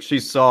last week.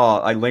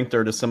 I linked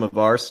her to some of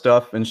our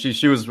stuff, and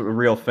she was a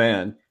real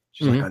fan.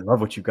 She's like, I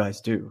love what you guys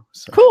do.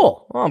 So.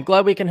 Cool. Well, I'm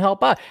glad we can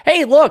help out.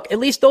 Hey, look, at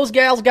least those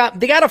gals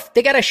got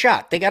a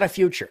shot. They got a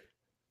future.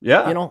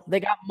 Yeah.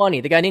 They got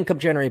money. They got income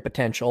generating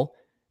potential.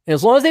 And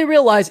as long as they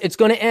realize it's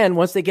going to end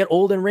once they get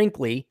old and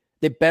wrinkly,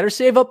 they better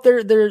save up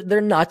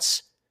their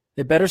nuts.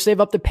 They better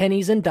save up the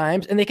pennies and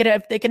dimes, and they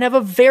can have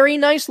a very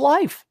nice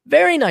life.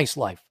 Very nice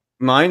life.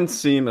 Mine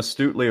seem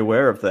astutely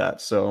aware of that.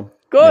 So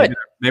good.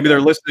 Maybe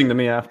they're listening to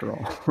me after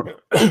all.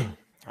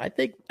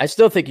 I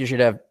still think you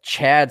should have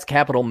Chad's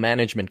Capital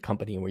Management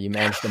Company where you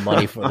manage the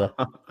money for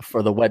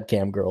the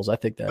webcam girls. I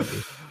think that would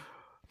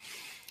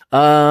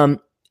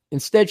be.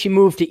 Instead, she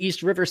moved to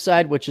East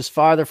Riverside, which is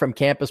farther from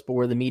campus, but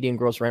where the median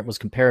gross rent was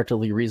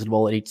comparatively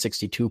reasonable at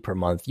 $862 per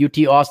month. UT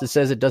Austin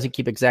says it doesn't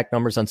keep exact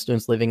numbers on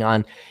students living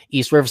on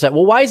East Riverside.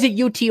 Well, why is it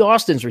UT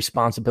Austin's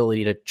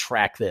responsibility to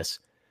track this?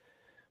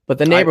 But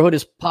the neighborhood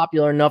is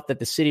popular enough that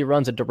the city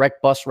runs a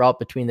direct bus route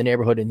between the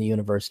neighborhood and the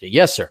university.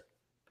 Yes, sir.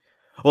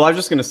 Well, I was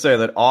just going to say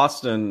that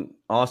Austin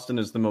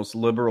is the most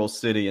liberal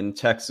city in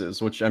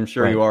Texas, which I'm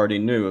sure you already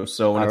knew.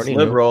 So when it's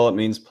liberal, it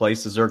means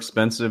places are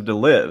expensive to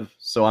live.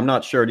 So I'm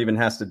not sure it even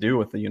has to do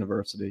with the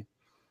university.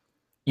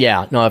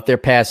 Yeah, no, if they're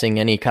passing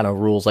any kind of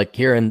rules, like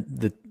here in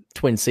the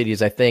Twin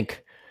Cities, I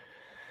think,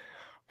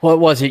 what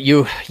was it?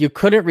 You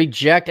couldn't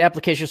reject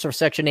applications for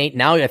Section 8.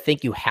 Now I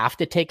think you have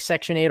to take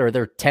Section 8, or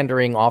they're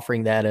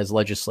offering that as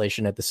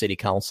legislation at the city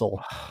council.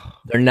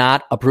 They're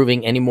not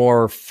approving any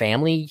more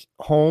family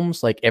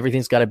homes. Like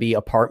everything's got to be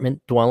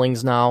apartment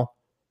dwellings now.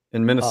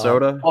 In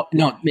Minnesota?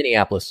 No,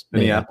 Minneapolis.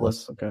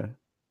 Okay.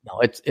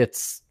 No,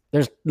 it's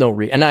there's no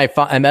reason. And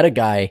I met a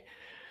guy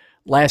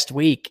last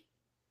week.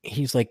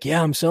 He's like,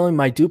 yeah, I'm selling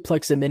my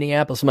duplex in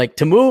Minneapolis. I'm like,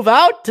 to move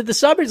out to the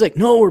suburbs? He's like,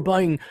 no, we're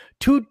buying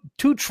two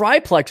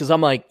triplexes.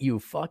 I'm like, you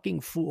fucking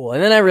fool.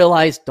 And then I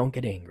realized, don't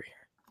get angry.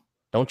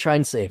 Don't try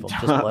and save them.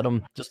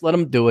 Just let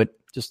them do it.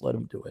 Just let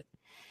them do it.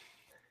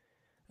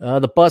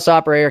 The bus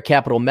operator,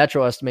 Capital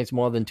Metro, estimates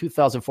more than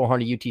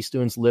 2,400 UT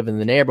students live in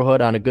the neighborhood.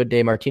 On a good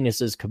day,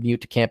 Martinez's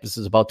commute to campus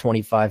is about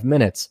 25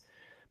 minutes.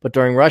 But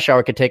during rush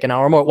hour, it could take an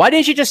hour more. Why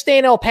didn't you just stay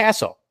in El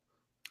Paso?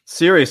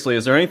 Seriously,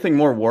 is there anything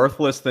more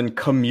worthless than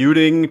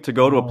commuting to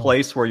go to a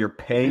place where you're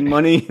paying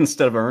money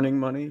instead of earning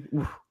money?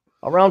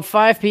 Around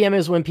 5 p.m.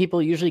 is when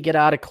people usually get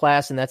out of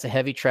class, and that's a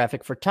heavy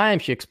traffic for time,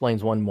 she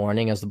explains one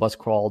morning as the bus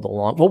crawled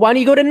along. Well, why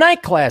don't you go to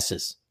night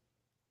classes?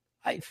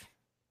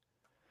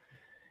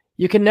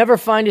 You can never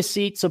find a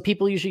seat, so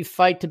people usually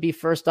fight to be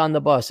first on the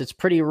bus. It's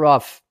pretty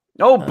rough.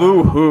 Oh,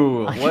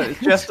 boo-hoo.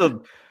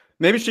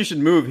 Maybe she should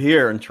move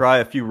here and try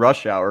a few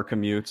rush hour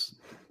commutes.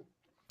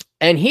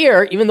 And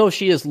here, even though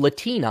she is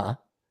Latina,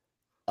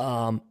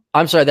 I'm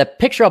sorry, that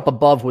picture up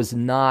above was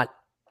not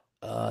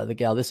the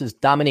gal. This is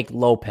Dominique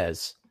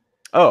Lopez.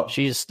 Oh.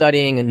 She's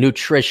studying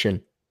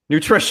nutrition.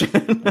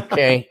 Nutrition.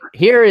 Okay.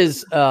 Here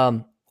is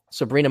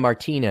Sabrina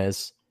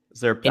Martinez. Is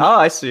there?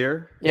 I see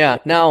her. Yeah.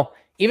 Now,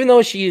 even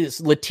though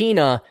she's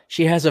Latina,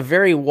 she has a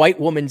very white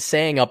woman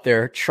saying up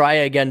there, "Try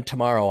again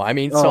tomorrow." I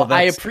mean, so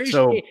I appreciate.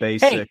 So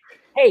basic.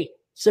 Hey,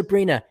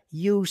 Sabrina,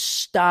 you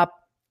stop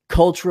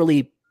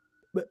culturally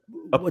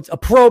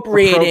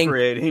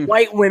appropriating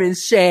white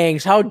women's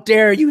sayings. How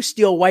dare you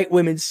steal white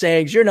women's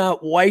sayings? You're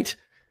not white.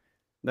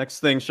 Next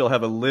thing, she'll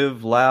have a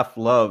 "Live, Laugh,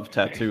 Love"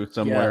 tattoo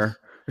somewhere.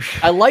 Yes.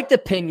 I like the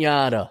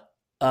piñata.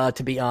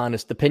 To be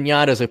honest, the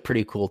piñata is a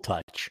pretty cool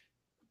touch.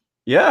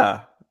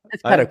 Yeah,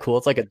 it's kind of cool.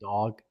 It's like a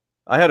dog.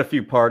 I had a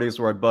few parties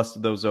where I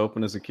busted those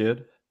open as a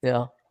kid.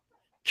 Yeah.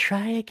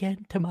 Try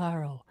again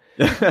tomorrow.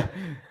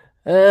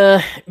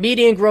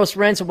 Median gross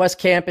rents at West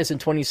Campus in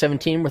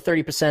 2017 were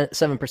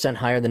 7%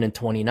 higher than in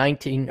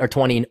 2019 or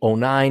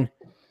 2009.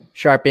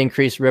 Sharp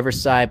increase,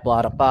 Riverside,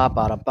 blah, blah,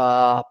 blah, blah,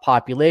 blah.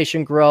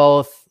 Population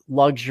growth,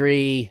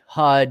 luxury,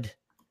 HUD,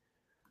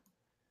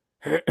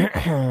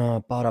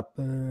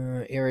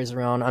 areas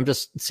around. I'm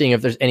just seeing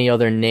if there's any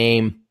other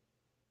name,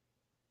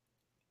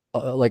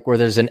 like where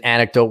there's an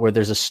anecdote, where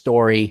there's a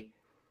story,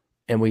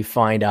 and we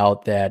find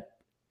out that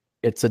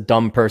it's a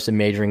dumb person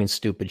majoring in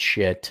stupid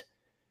shit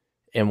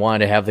and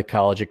wanted to have the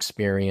college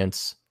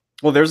experience.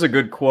 Well, there's a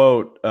good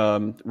quote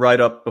right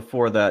up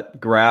before that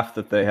graph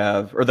that they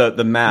have, or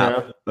the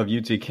map of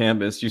UT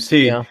campus. You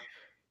see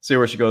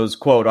where she goes,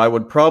 quote, "I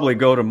would probably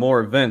go to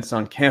more events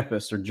on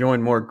campus or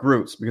join more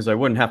groups because I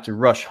wouldn't have to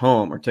rush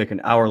home or take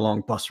an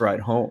hour-long bus ride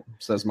home,"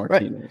 says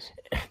Martinez.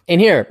 Right.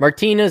 And here,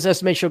 Martinez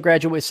estimates she'll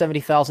graduate with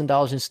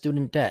 $70,000 in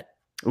student debt.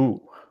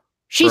 Ooh.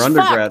 She's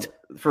fucked.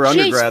 For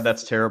undergrad,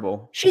 that's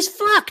terrible. She's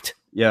fucked.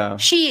 Yeah.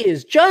 She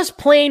is just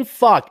plain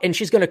fucked. And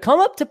she's going to come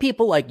up to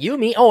people like you,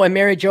 me. Oh, and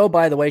Mary Jo,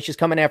 by the way, she's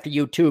coming after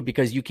you too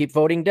because you keep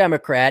voting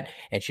Democrat,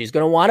 and she's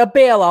going to want a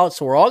bailout.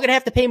 So we're all going to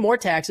have to pay more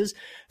taxes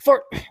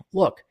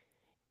look,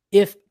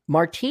 if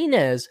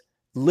Martinez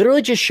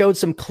literally just showed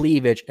some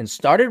cleavage and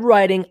started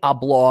writing a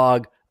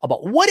blog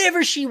about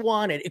whatever she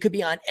wanted, it could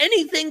be on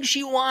anything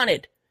she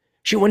wanted.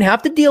 She wouldn't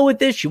have to deal with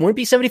this. She wouldn't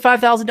be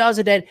 $75,000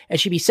 a debt, and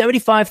she'd be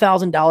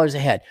 $75,000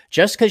 ahead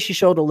just because she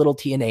showed a little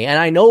TNA. And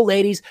I know,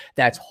 ladies,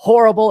 that's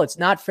horrible. It's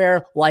not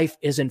fair. Life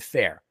isn't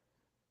fair.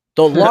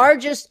 The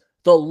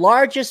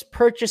largest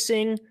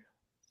purchasing,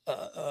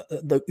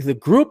 the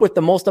group with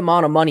the most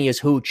amount of money is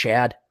who,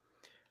 Chad?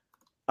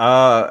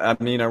 I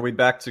mean, are we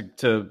back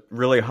to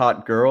really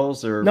hot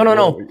girls or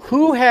no?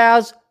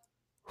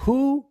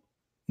 Who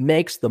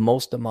makes the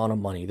most amount of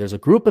money? There's a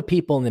group of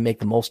people and they make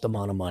the most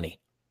amount of money.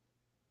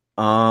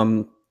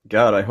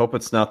 God, I hope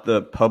it's not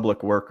the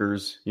public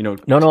workers, No,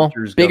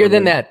 teachers, bigger government.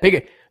 than that.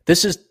 Bigger.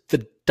 This is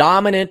the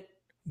dominant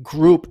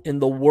group in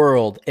the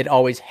world. It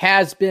always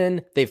has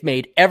been. They've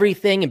made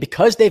everything. And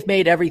because they've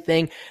made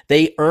everything,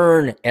 they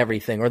earn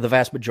everything, or the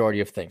vast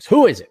majority of things.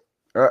 Who is it?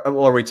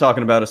 Well, are we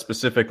talking about a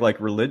specific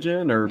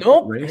religion or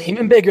race?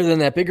 Even bigger than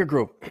that, bigger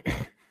group.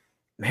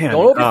 Man,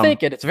 don't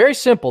overthink it. It's very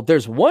simple.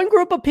 There's one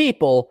group of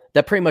people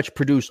that pretty much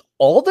produce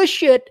all the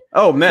shit.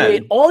 Oh,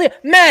 men. All the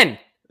men.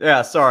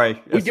 Yeah,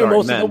 sorry. We do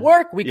most of the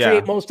work. We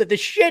create most of the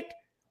shit.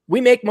 We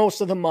make most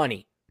of the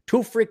money. Too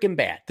freaking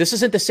bad. This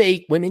isn't to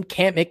say women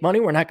can't make money.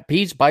 We're not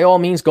competing. By all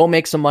means, go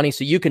make some money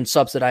so you can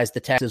subsidize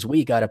the taxes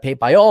we got to pay.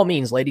 By all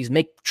means, ladies,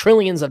 make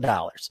trillions of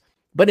dollars.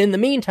 But in the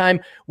meantime,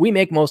 we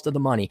make most of the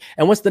money.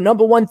 And what's the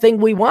number one thing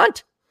we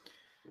want?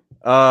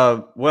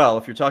 Well,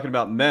 if you're talking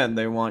about men,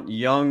 they want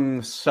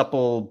young,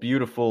 supple,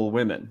 beautiful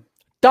women.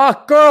 The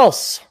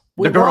girls.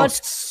 We want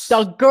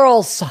the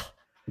girls.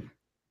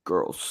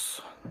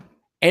 Girls.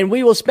 And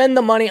we will spend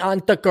the money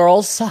on the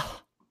girls,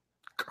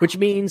 which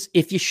means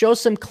if you show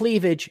some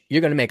cleavage, you're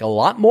going to make a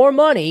lot more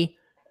money.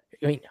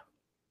 I mean,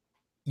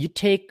 you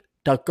take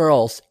the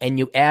girls and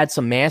you add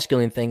some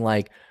masculine thing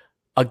like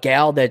a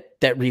gal that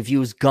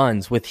reviews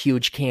guns with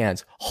huge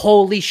cans.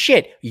 Holy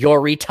shit,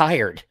 you're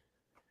retired.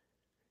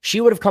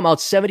 She would have come out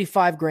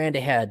 $75,000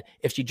 ahead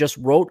if she just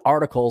wrote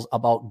articles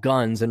about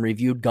guns and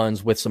reviewed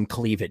guns with some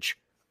cleavage.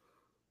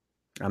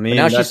 I mean,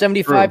 but now she's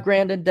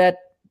 $75,000 in debt.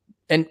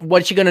 And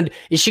what's she going to,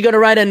 is she going to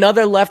write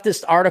another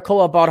leftist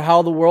article about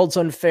how the world's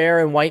unfair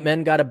and white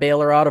men got to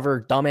bail her out of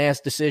her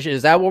dumbass decision?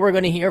 Is that what we're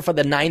going to hear for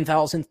the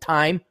 9,000th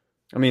time?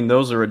 I mean,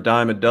 those are a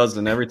dime a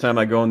dozen. Every time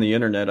I go on the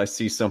internet, I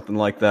see something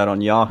like that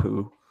on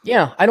Yahoo.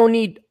 Yeah, I don't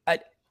need,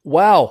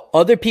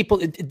 other people,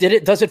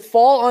 does it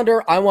fall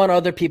under, I want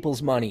other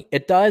people's money?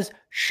 It does.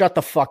 Shut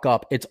the fuck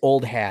up. It's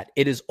old hat.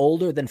 It is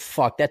older than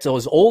fuck. That's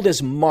as old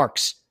as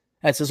Marx.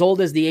 That's as old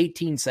as the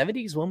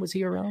 1870s. When was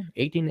he around?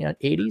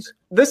 1880s?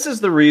 This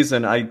is the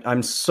reason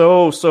I'm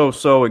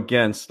so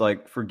against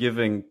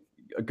forgiving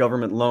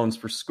government loans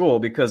for school,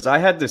 because I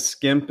had to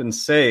skimp and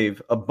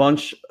save a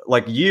bunch,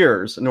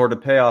 years in order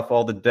to pay off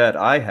all the debt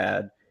I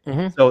had.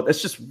 Mm-hmm. So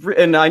it's just,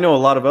 and I know a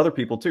lot of other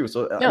people too.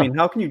 So, yeah. I mean,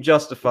 how can you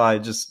justify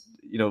just,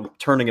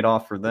 turning it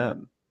off for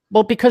them?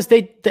 Well, because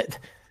they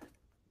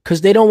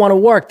don't want to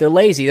work. They're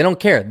lazy. They don't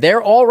care.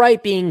 They're all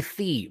right being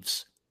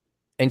thieves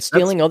and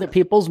stealing other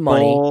people's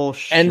money.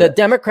 Bullshit. And the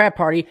Democrat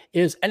Party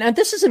is, and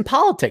this is in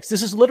politics.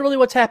 This is literally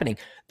what's happening.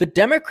 The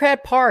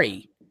Democrat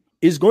Party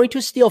is going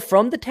to steal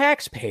from the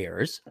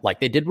taxpayers, like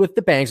they did with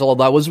the banks,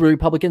 although that was the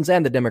Republicans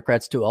and the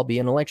Democrats too, I'll be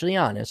intellectually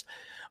honest.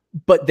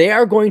 But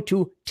they're going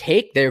to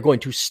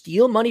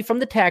steal money from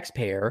the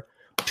taxpayer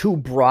to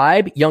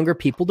bribe younger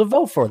people to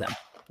vote for them.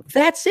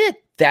 That's it.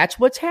 That's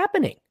what's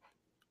happening.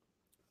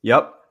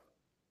 Yep.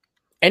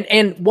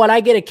 And what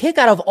I get a kick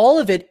out of all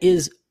of it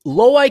is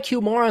low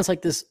IQ morons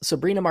like this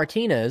Sabrina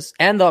Martinez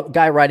and the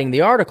guy writing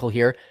the article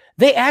here.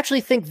 They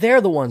actually think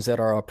they're the ones that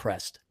are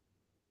oppressed.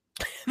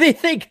 They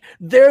think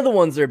they're the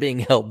ones that are being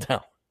held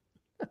down.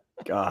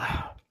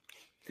 God.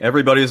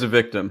 Everybody's a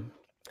victim.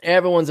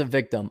 Everyone's a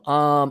victim.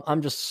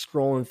 I'm just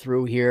scrolling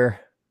through here.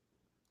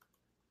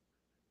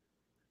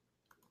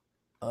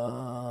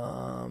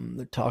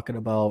 They're talking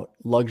about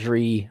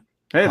luxury.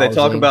 Hey, they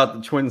talk about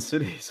the Twin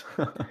Cities.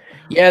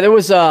 Yeah, there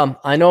was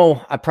I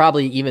know I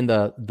probably even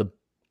the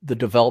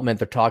development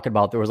they're talking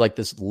about, there was like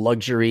this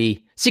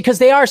luxury. See, because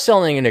they are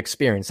selling an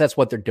experience. That's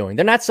what they're doing.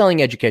 They're not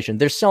selling education.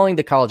 They're selling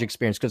the college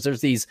experience because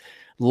there's these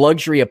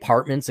luxury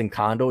apartments and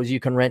condos you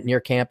can rent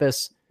near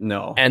campus.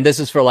 No. And this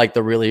is for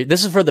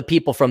this is for the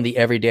people from the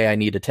everyday I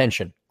need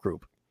attention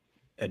group.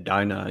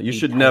 Edina. You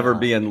should never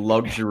be in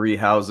luxury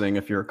housing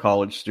if you're a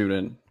college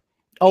student.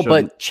 Oh,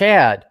 but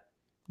Chad,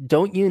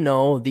 don't you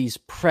know these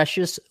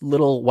precious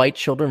little white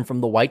children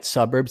from the white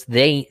suburbs,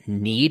 they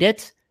need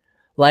it?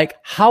 Like,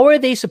 how are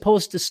they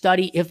supposed to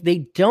study if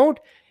they don't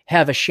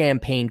have a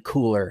champagne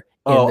cooler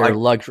in their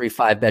luxury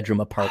 5-bedroom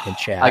apartment,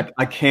 Chad?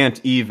 I can't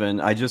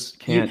even. I just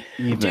can't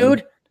even.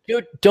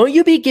 Dude, don't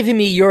you be giving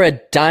me your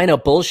Edina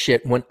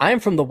bullshit when I'm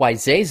from the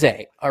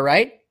Wayzata, all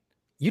right?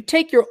 You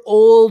take your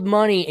old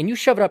money and you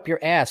shove it up your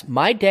ass.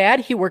 My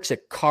dad, he works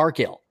at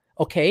Cargill,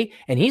 okay?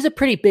 And he's a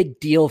pretty big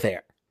deal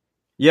there.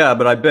 Yeah,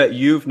 but I bet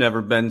you've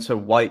never been to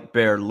White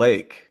Bear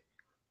Lake.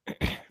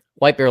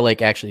 White Bear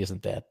Lake actually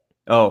isn't bad.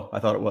 Oh, I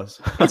thought it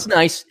was. It's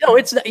nice. No,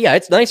 it's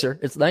nicer.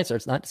 It's nicer.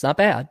 It's not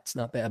bad. It's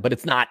not bad, but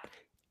it's not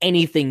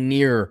anything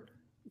near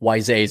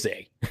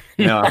Wayzata.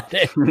 Yeah.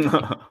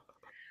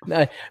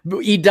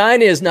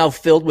 Edina is now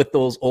filled with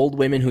those old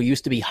women who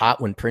used to be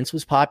hot when Prince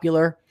was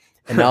popular,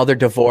 and now they're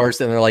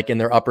divorced and they're like in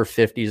their upper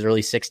 50s,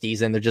 early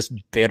 60s, and they're just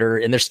bitter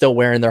and they're still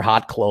wearing their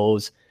hot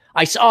clothes.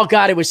 Oh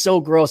God, it was so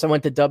gross. I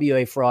went to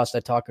W.A. Frost. I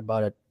talked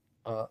about it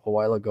a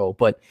while ago,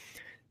 but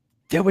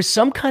there was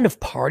some kind of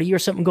party or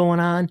something going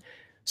on.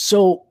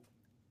 So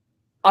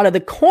out of the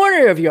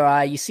corner of your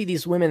eye, you see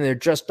these women, they're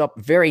dressed up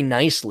very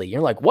nicely.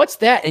 You're like, what's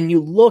that? And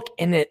you look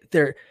and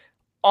their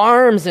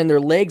arms and their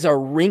legs are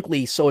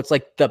wrinkly. So it's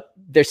like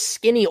they're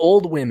skinny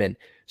old women.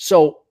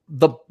 So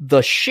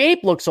the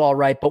shape looks all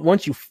right. But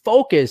once you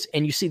focus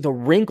and you see the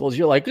wrinkles,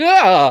 you're like,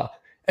 ah,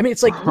 I mean,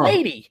 it's like,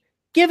 lady,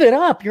 give it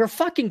up. You're a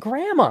fucking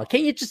grandma.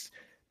 Can't you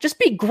just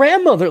be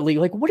grandmotherly?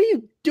 Like, what are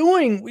you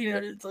doing? You know,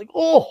 it's like,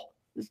 oh.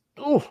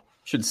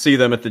 Should see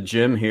them at the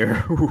gym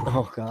here.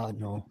 Oh God,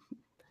 no.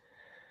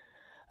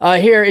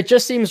 Here, it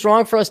just seems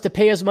wrong for us to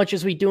pay as much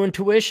as we do in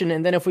tuition,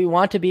 and then if we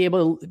want to be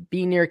able to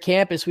be near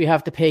campus, we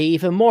have to pay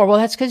even more. Well,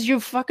 that's because you're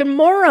a fucking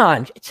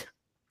moron. It's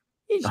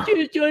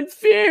just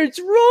unfair. It's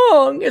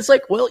wrong. It's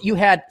like, well, you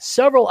had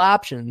several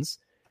options.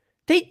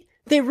 They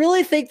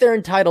really think they're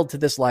entitled to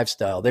this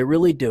lifestyle. They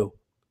really do.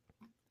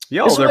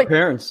 Yo, their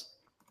parents.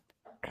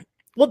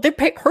 Well,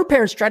 her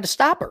parents tried to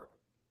stop her.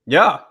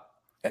 Yeah.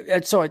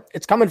 So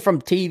it's coming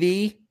from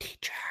TV,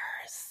 teachers,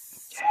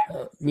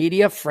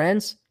 media,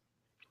 friends.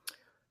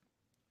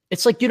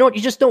 It's like, you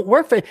just don't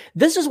work for it.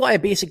 This is why a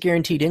basic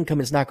guaranteed income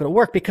is not going to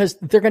work, because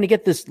they're going to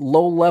get this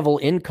low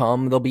level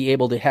income. They'll be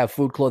able to have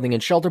food, clothing,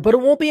 and shelter, but it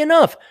won't be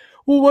enough.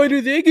 Well, why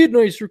do they get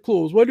nicer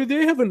clothes? Why do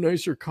they have a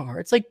nicer car?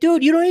 It's like,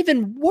 dude, you don't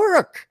even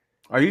work.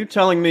 Are you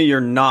telling me you're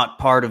not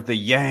part of the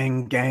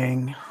Yang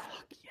gang?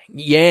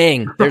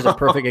 Yang. There's a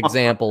perfect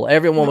example.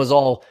 Everyone was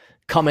all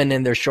coming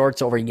in their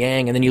shorts over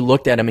Yang, and then you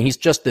looked at him and he's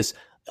just this,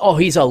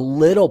 he's a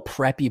little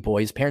preppy boy.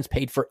 His parents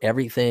paid for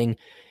everything.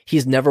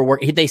 He's never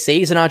worked. They say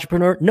he's an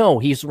entrepreneur. No,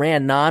 he's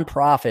ran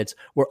nonprofits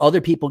where other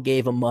people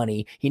gave him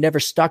money. He never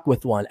stuck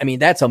with one. I mean,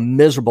 that's a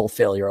miserable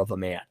failure of a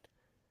man.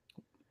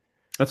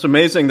 That's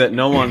amazing that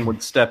no one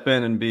would step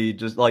in and be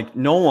just like,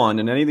 no one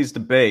in any of these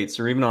debates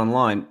or even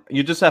online.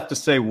 You just have to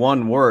say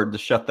one word to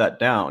shut that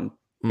down.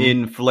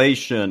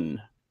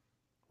 Inflation.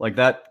 Like,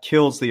 that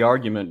kills the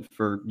argument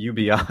for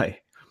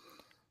UBI.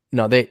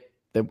 No, the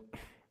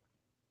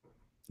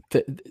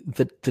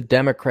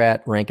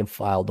Democrat rank and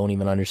file don't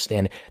even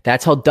understand it.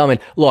 That's how dumb it.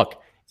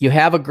 Look, you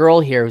have a girl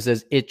here who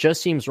says, it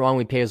just seems wrong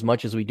we pay as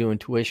much as we do in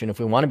tuition. If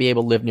we want to be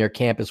able to live near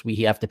campus, we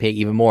have to pay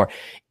even more.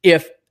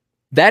 If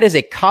that is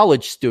a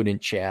college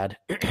student, Chad,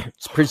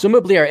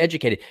 presumably are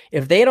educated.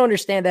 If they don't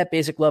understand that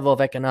basic level of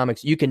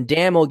economics, you can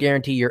damn well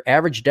guarantee your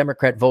average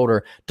Democrat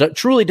voter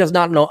truly does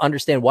not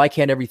understand why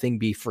can't everything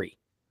be free.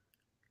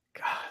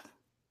 God.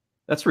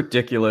 That's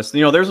ridiculous.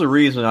 You know, there's a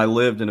reason I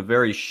lived in a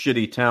very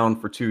shitty town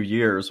for 2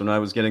 years when I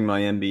was getting my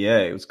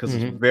MBA. It was because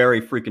it's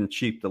very freaking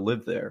cheap to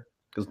live there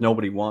because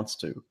nobody wants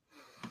to.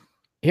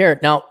 Here,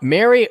 now,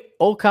 Mary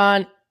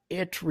Ocon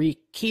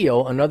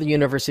Itrikio, another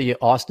University of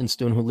Austin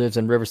student who lives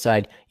in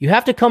Riverside. You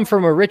have to come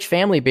from a rich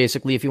family,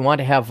 basically, if you want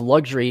to have the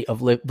luxury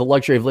of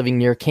living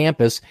near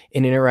campus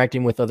and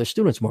interacting with other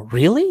students more.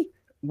 Really?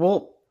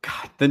 Well,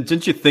 God, then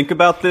didn't you think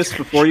about this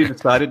before you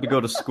decided to go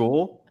to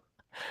school?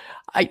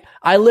 I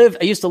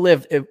used to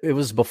live, it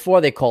was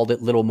before they called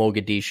it Little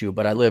Mogadishu,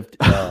 but I lived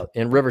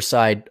in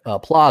Riverside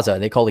Plaza.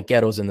 They called it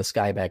Ghettos in the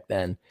Sky back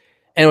then.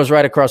 And it was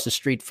right across the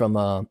street from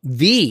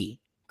the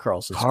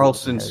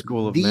Carlson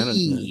School of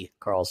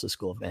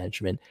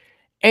Management.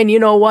 And you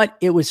know what?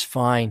 It was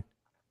fine.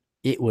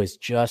 It was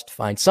just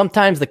fine.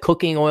 Sometimes the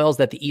cooking oils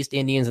that the East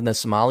Indians and the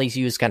Somalis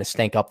use kind of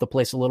stank up the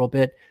place a little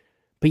bit.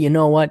 But you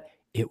know what?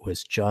 It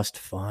was just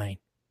fine.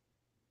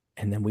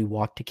 And then we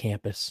walked to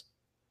campus.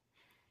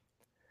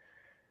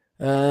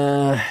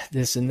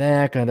 This and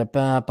that,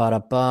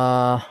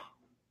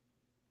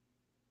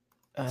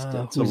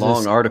 It's a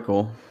long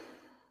article.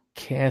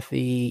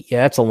 Kathy,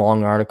 yeah, it's a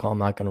long article. I'm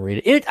not going to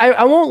read it.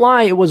 I won't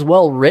lie, it was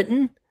well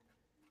written.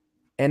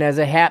 And as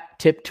a hat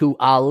tip to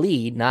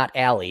Ali, not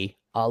Ali,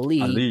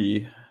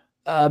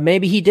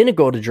 maybe he didn't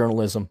go to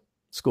journalism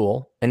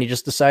school and he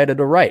just decided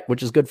to write,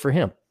 which is good for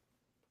him.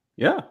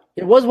 Yeah,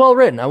 it was well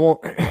written. I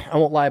won't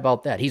lie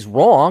about that. He's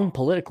wrong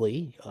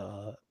politically,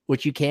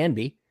 which you can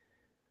be.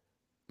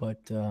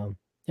 But all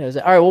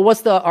right. Well,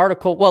 what's the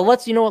article? Well,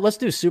 let's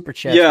do super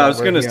chat. Yeah, I was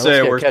going to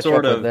say we're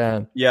sort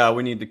of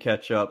we need to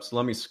catch up. So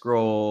let me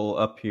scroll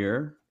up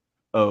here.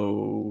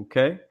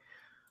 Okay,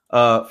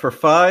 for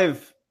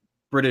 £5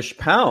 British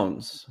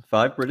pounds.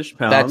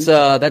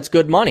 That's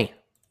good money.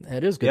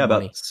 That is good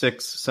money. About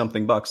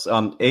 $6-something bucks.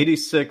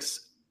 86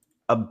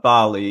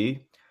 Abali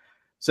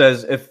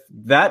says, if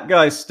that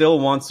guy still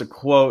wants a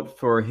quote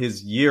for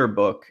his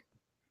yearbook,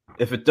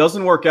 if it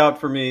doesn't work out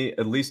for me,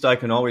 at least I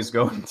can always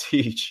go and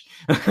teach.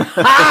 That's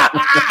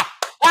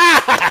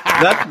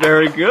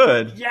very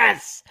good.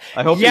 Yes.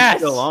 I hope he's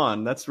still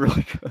on. That's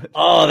really good.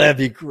 Oh, that'd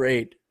be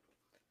great.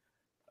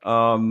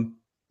 Yeah,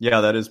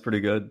 that is pretty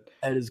good.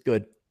 That is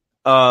good.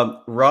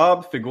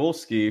 Rob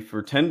Figulski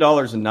for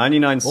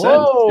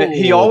 $10.99.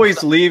 He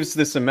always leaves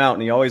this amount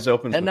and he always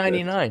opens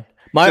 $10.99.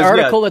 My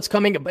article that's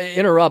coming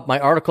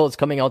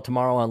out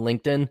tomorrow on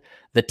LinkedIn,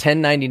 the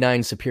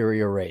 $10.99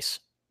 superior race.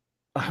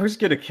 I always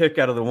get a kick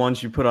out of the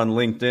ones you put on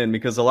LinkedIn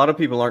because a lot of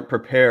people aren't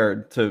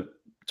prepared to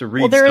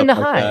read. Well, they're in the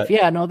like hive. That.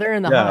 Yeah, no, they're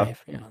in the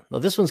hive. Yeah. No,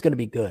 this one's going to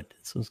be good.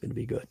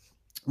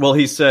 Well,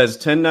 he says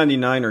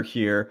 $10.99 are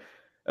here.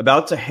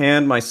 About to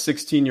hand my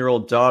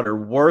 16-year-old daughter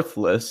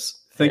Worthless,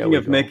 thinking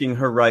of making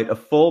her write a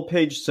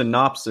full-page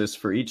synopsis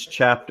for each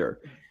chapter.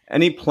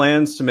 Any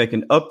plans to make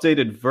an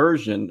updated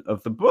version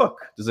of the book?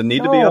 Does it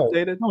need to be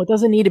updated? No, it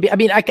doesn't need to be. I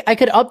mean, I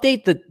could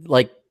update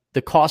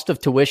the cost of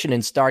tuition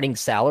and starting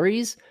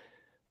salaries.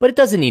 But it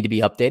doesn't need to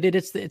be updated.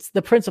 It's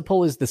the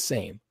principle is the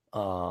same.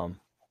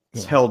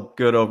 It's held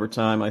good over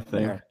time, I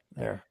think.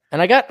 There.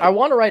 And I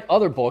want to write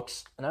other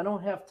books, and I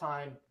don't have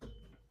time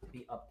to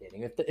be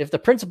updating. If the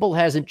principle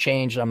hasn't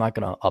changed, I'm not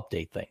going to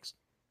update things.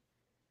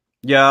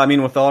 Yeah, I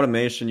mean, with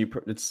automation,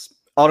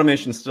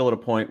 automation's still at a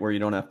point where you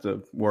don't have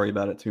to worry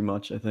about it too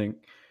much, I think.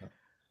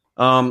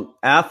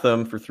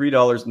 Atham for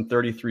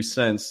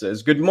 $3.33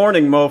 says, "Good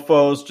morning,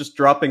 mofos. Just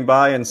dropping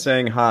by and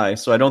saying hi."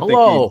 So I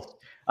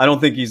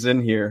don't think he's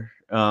in here.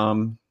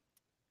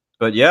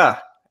 But yeah,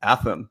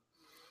 Atham.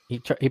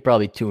 He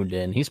probably tuned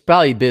in. He's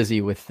probably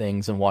busy with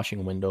things and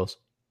washing windows.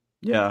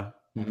 Yeah.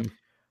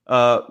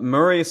 Mm-hmm.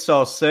 Murray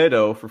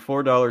Salcedo for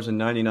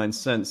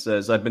 $4.99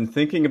 says, "I've been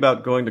thinking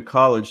about going to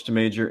college to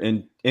major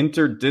in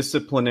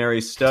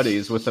interdisciplinary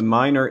studies with a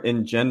minor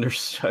in gender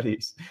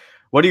studies.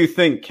 What do you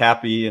think,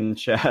 Cappy and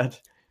Chad?"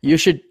 You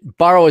should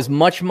borrow as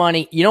much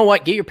money. You know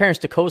what? Get your parents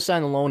to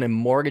co-sign the loan and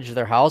mortgage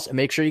their house, and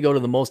make sure you go to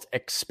the most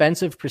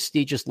expensive,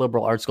 prestigious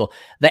liberal arts school.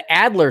 The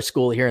Adler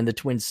School here in the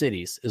Twin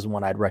Cities is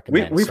one I'd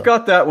recommend. We've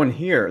got that one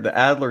here, the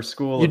Adler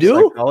School of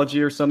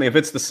Psychology or something. If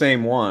it's the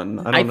same one,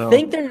 I don't know. I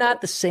think they're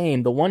not the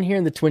same. The one here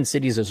in the Twin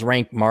Cities is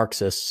ranked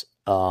Marxist,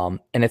 and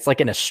it's like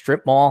in a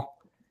strip mall.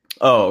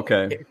 Oh,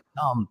 okay.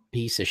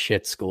 Piece of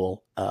shit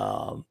school.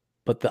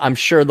 But I'm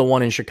sure the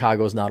one in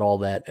Chicago is not all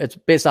that. It's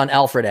based on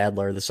Alfred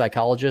Adler, the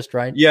psychologist,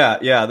 right?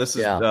 Yeah. This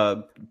is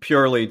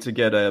purely to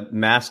get a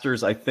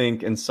master's, I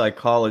think, in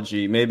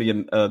psychology, maybe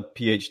a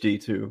PhD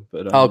too.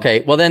 But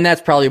okay, well then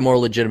that's probably more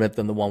legitimate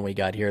than the one we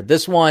got here.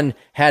 This one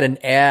had an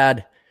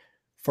ad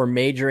for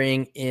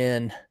majoring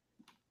in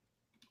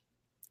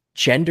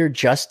gender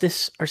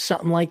justice or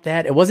something like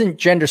that. It wasn't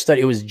gender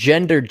study; it was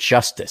gender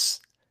justice.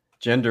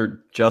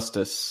 Gender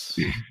justice.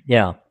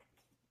 Yeah.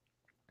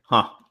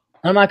 Huh.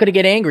 I'm not going to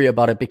get angry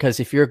about it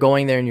because if you're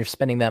going there and you're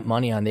spending that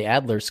money on the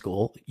Adler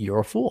School, you're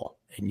a fool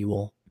and you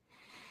will.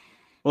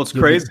 Well, it's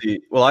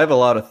crazy. Well, I have a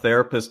lot of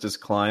therapists as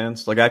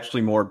clients, like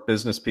actually more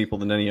business people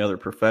than any other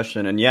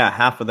profession. And yeah,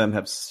 half of them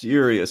have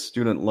serious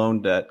student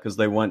loan debt because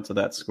they went to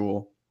that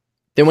school.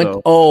 They went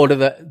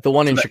to the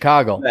one in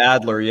Chicago. The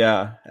Adler,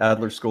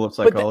 Adler School of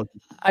Psychology.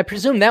 I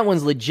presume that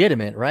one's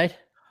legitimate, right?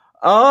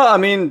 I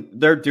mean,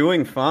 they're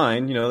doing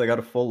fine. You know, they got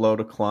a full load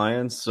of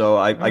clients, so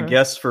I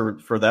guess for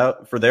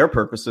their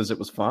purposes, it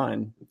was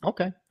fine.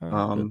 Okay.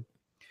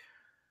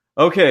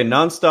 Okay,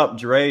 Nonstop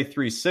Dre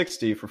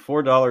 360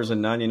 for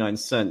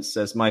 $4.99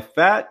 says my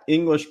fat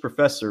English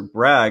professor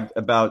bragged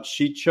about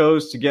she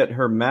chose to get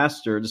her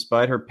master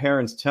despite her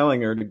parents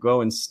telling her to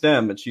go in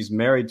STEM, and she's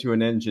married to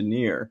an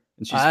engineer.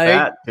 And she's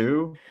fat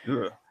too.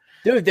 Ugh.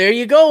 Dude, there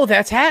you go.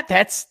 That's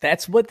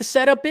what the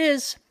setup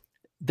is.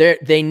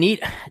 They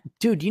need,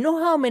 dude. You know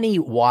how many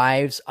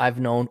wives I've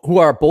known who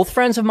are both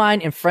friends of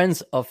mine and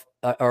friends of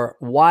or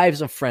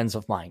wives of friends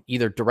of mine,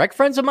 either direct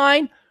friends of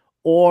mine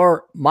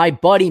or my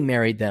buddy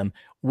married them,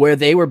 where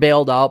they were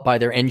bailed out by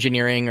their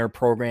engineering or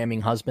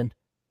programming husband.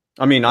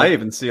 I mean, I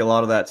even see a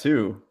lot of that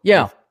too.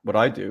 Yeah, what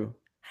I do.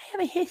 I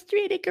have a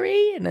history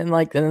degree, and then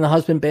the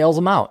husband bails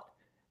them out.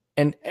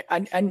 And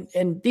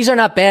these are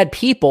not bad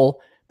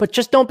people, but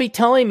just don't be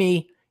telling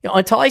me,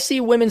 until I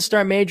see women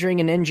start majoring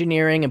in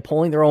engineering and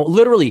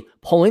literally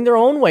pulling their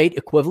own weight,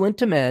 equivalent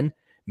to men,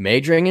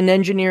 majoring in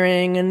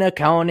engineering and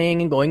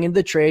accounting and going into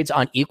the trades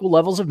on equal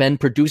levels of men,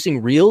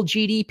 producing real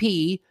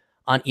GDP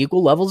on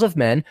equal levels of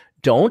men.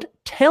 Don't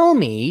tell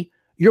me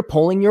you're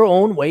pulling your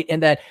own weight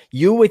and that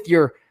you with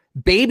your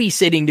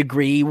babysitting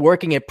degree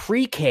working at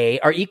pre-K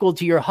are equal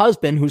to your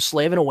husband who's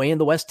slaving away in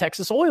the West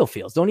Texas oil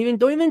fields. Don't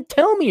even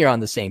tell me you're on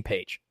the same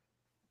page.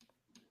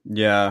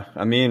 Yeah,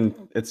 I mean,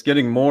 it's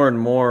getting more and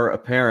more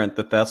apparent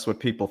that that's what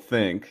people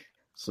think.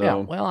 So yeah,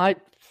 well,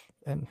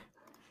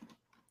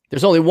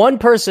 there's only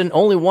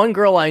one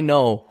girl I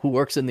know who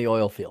works in the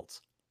oil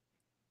fields.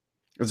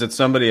 Is it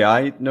somebody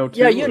I know too?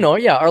 Yeah, you know.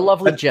 Yeah, our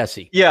lovely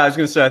Jessie. Yeah, I was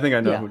going to say, I think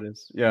I know who it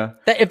is. Yeah.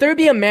 If there would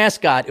be a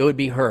mascot, it would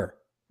be her.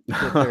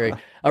 A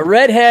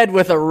redhead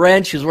with a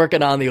wrench who's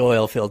working on the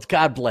oil fields.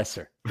 God bless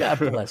her. God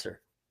bless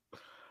her.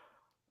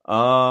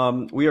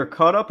 We are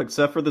caught up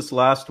except for this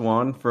last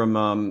one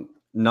from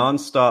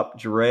Nonstop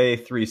Dre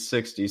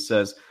 360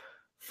 says,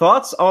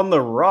 thoughts on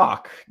The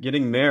Rock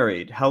getting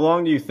married? How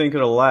long do you think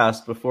it'll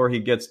last before he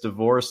gets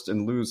divorced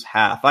and lose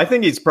half? I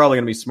think he's probably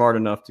going to be smart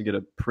enough to get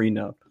a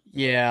prenup.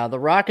 Yeah, The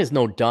Rock is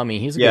no dummy.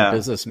 He's a good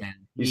businessman.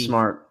 He's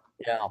smart.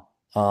 Yeah.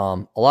 A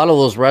lot of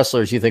those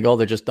wrestlers, you think,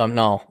 they're just dumb.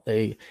 No,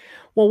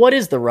 well, what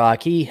is The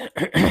Rock? Is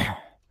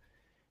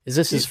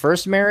this his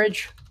first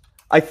marriage?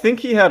 I think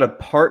he had a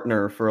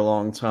partner for a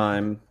long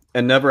time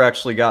and never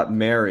actually got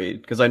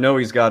married, because I know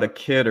he's got a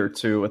kid or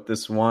two with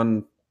this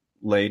one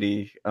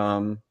lady.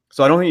 So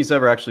I don't think he's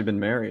ever actually been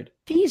married.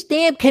 These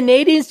damn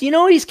Canadians, you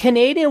know he's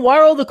Canadian? Why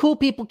are all the cool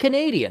people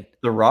Canadian?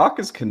 The Rock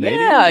is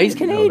Canadian? Yeah, he's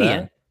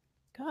Canadian.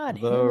 God,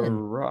 The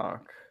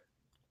Rock.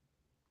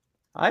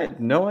 I had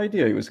no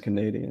idea he was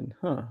Canadian.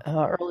 Huh.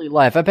 Early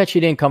life. I bet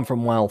you didn't come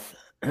from wealth.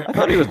 I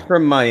thought he was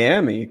from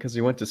Miami because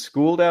he went to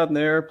school down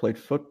there, played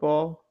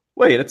football.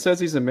 Wait, it says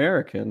he's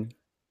American.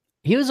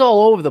 He was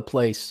all over the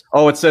place.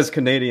 Oh, it says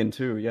Canadian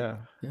too. Yeah.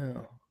 Yeah.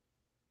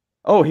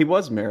 Oh, he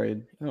was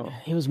married. Oh.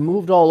 He was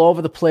moved all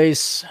over the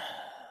place.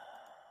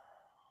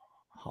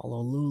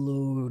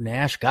 Honolulu,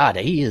 Nash. God,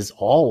 he is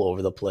all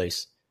over the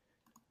place.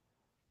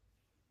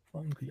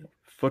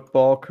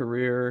 Football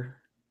career.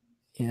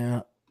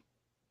 Yeah.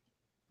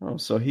 Oh,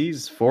 so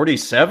he's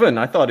 47.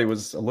 I thought he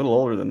was a little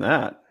older than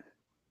that.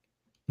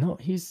 No,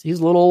 he's a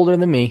little older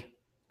than me.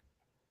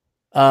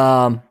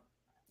 Yeah,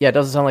 it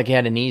doesn't sound like he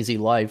had an easy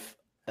life.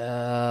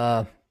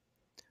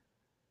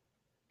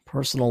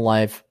 Personal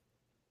life.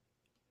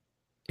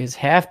 Is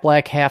half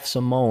black, half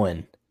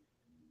Samoan.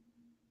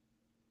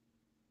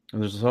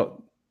 And there's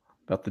about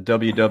the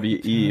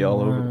WWE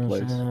all over the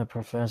place.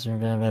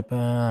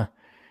 Professor.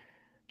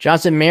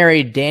 Johnson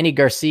married Danny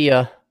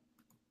Garcia.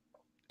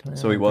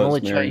 So he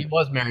was married. He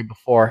was married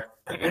before.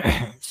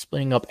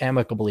 Splitting up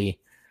amicably.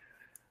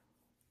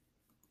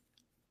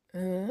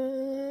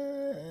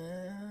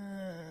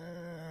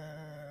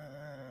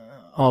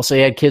 So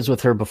he had kids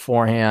with her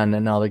beforehand,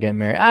 and now they're getting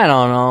married. I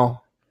don't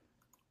know.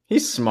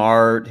 He's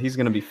smart. He's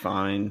going to be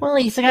fine. Well,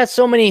 he's got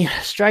so many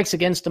strikes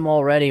against him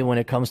already when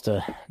it comes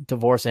to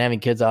divorce and having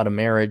kids out of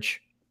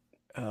marriage.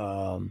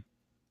 I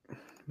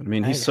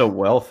mean, he's so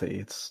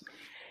wealthy.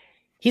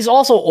 He's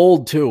also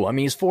old, too. I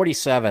mean, he's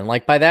 47.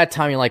 Like, by that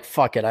time, you're like,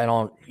 fuck it. I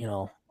don't,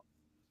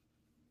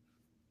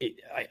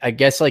 I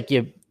guess, like,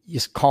 you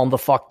just calm the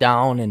fuck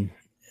down, and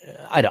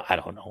I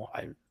don't know.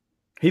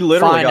 He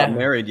literally got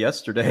married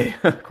yesterday,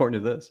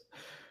 according to this.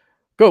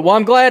 Good. Well,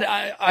 I'm glad.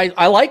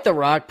 I like The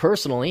Rock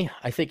personally.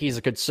 I think he's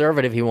a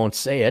conservative. He won't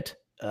say it.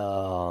 I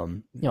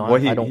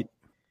don't.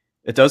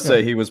 It does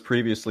say he was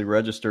previously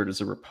registered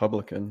as a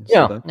Republican.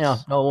 So yeah.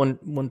 No one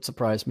wouldn't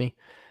surprise me.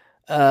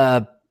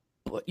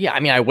 But yeah, I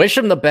mean, I wish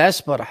him the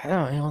best, but I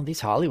don't, these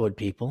Hollywood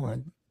people.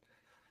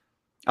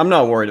 I'm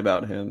not worried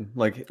about him.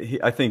 Like,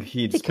 I think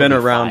he's been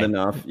around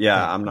enough.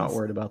 Yeah, I'm not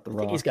worried about The Rock.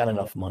 I think he's got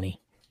enough money.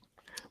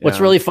 What's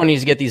really funny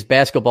is you get these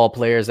basketball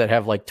players that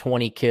have like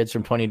 20 kids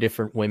from 20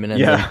 different women,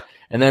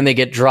 and then they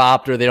get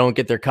dropped or they don't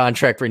get their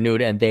contract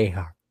renewed, and they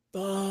are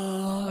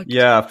fucked.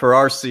 Yeah, for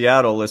our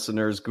Seattle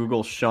listeners,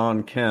 Google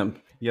Sean Kemp.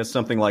 He has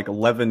something like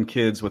 11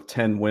 kids with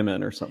 10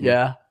 women or something.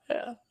 Yeah.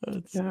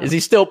 Is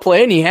he still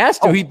playing? He has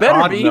to. He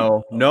better be.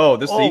 No.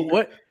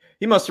 What?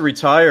 He must have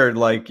retired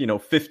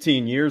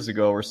 15 years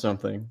ago or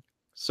something.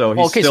 So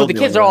he's so the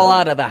kids are all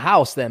out of the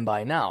house then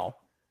by now.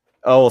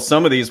 Oh, well,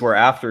 some of these were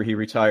after he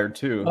retired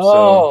too. So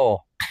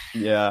Oh,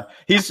 yeah,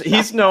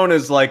 he's known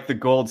as like the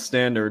gold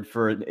standard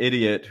for an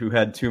idiot who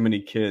had too many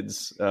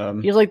kids.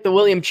 he's like the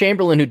William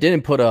Chamberlain who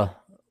didn't put a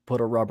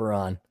rubber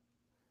on.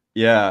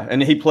 Yeah,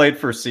 and he played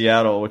for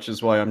Seattle, which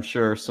is why I'm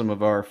sure some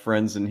of our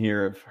friends in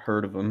here have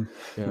heard of him.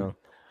 Yeah.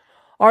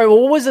 All right.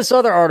 Well, what was this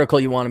other article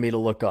you wanted me to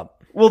look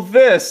up? Well,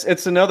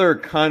 it's another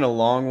kind of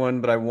long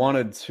one, but I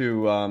wanted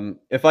to,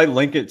 if I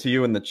link it to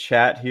you in the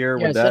chat here,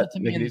 Yeah, would send that it to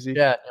make me it in easy? the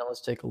chat. Now let's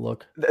take a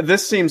look.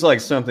 This seems like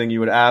something you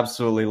would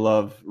absolutely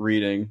love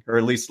reading, or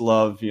at least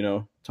love,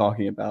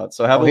 talking about.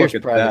 So have a look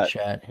at private that.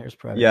 chat. Here's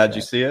private Yeah, chat. did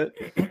you see it?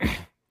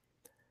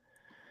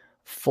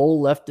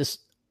 Full leftist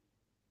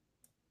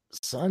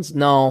sons?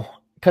 No,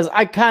 because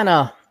I kind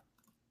of.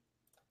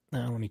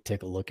 Let me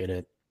take a look at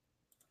it.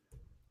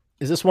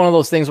 Is this one of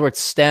those things where it's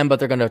STEM, but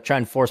they're going to try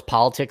and force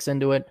politics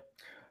into it?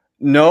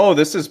 No,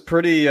 this is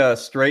pretty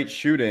straight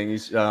shooting.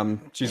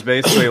 She's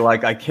basically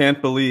like, I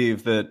can't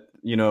believe that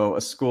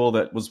a school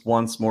that was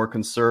once more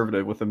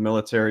conservative with a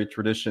military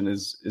tradition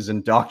is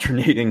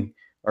indoctrinating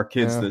our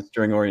kids this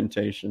during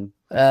orientation.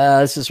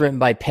 This is written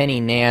by Penny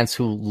Nance,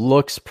 who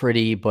looks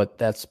pretty, but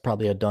that's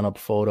probably a done-up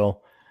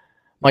photo.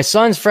 My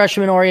son's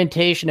freshman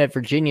orientation at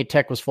Virginia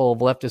Tech was full of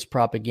leftist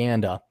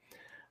propaganda.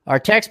 Are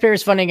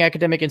taxpayers funding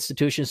academic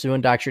institutions to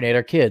indoctrinate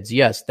our kids?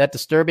 Yes, that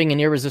disturbing and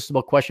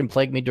irresistible question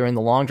plagued me during the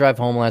long drive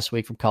home last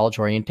week from college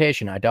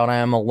orientation. I doubt I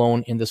am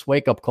alone in this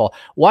wake-up call.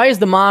 Why is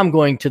the mom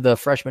going to the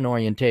freshman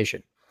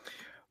orientation?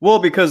 Well,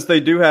 because they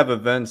do have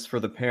events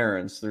for the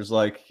parents. There's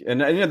like, and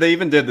they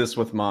even did this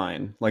with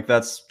mine. Like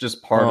that's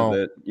just part of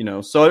it,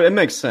 So it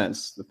makes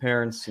sense. The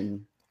parents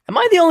and. Am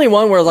I the only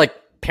one where like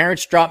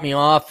parents drop me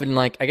off and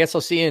like I guess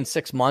I'll see you in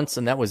 6 months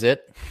and that was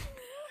it?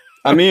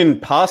 I mean,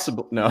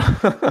 possible. No.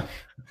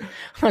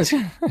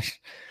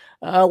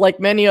 Like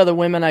many other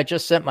women, I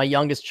just sent my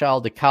youngest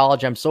child to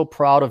college. I'm so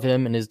proud of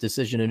him and his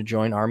decision to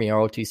join Army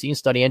ROTC and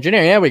study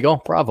engineering. There we go.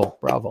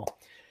 Bravo.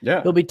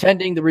 Yeah. He'll be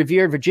attending the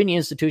revered Virginia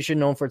institution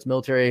known for its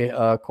military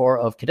Corps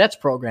of Cadets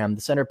program.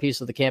 The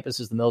centerpiece of the campus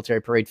is the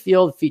military parade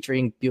field,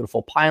 featuring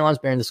beautiful pylons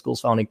bearing the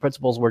school's founding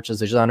principles, which is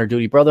the honor,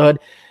 duty, brotherhood,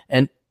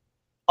 and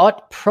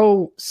ut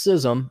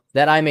procism,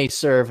 that I may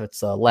serve.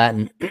 It's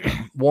Latin.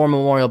 War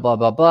memorial, blah,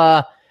 blah,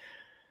 blah.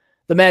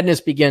 The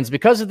madness begins.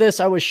 Because of this,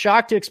 I was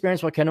shocked to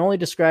experience what can only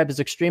describe as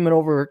extreme and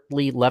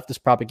overtly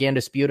leftist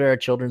propaganda spewed at our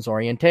children's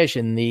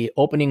orientation. The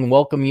opening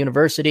welcome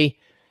university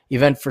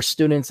event for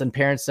students and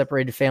parents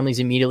separated families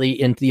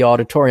immediately into the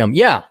auditorium.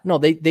 Yeah, no,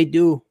 they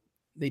do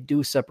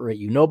separate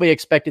you. Nobody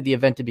expected the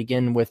event to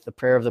begin with the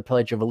prayer of the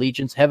Pledge of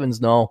Allegiance. Heavens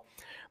no.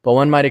 But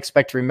one might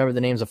expect to remember the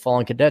names of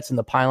fallen cadets and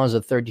the pylons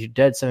of 32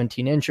 dead,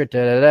 17 injured.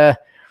 I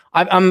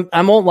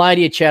won't lie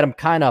to you, Chad. I'm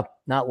kind of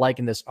not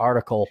liking this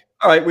article.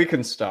 All right, we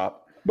can stop.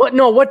 What?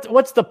 No.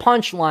 What's the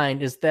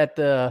punchline? Is that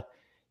the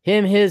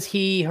him, his,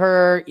 he,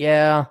 her?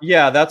 Yeah.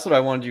 Yeah, that's what I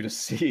wanted you to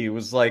see. It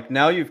was like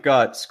now you've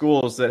got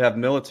schools that have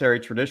military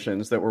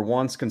traditions that were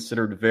once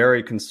considered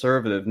very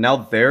conservative. Now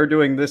they're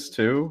doing this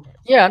too.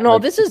 Yeah. No.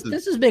 Like, this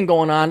has been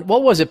going on.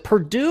 What was it?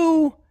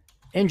 Purdue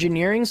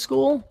Engineering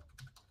School.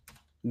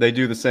 They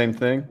do the same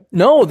thing.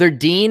 No, their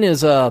dean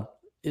is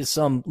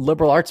some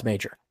liberal arts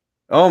major.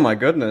 Oh my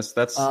goodness,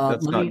 that's not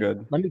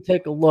good. Let me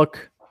take a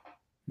look.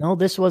 No,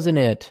 this wasn't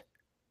it.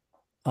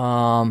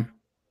 No,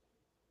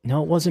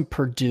 it wasn't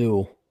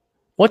Purdue.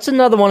 What's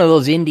another one of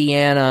those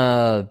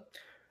Indiana,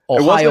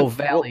 Ohio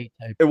Valley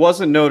type? It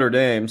wasn't Notre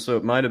Dame, so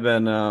it might have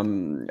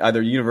been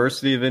either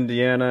University of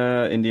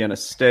Indiana, Indiana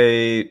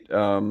State.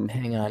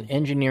 Hang on,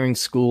 engineering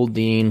school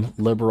dean,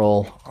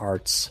 liberal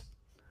arts.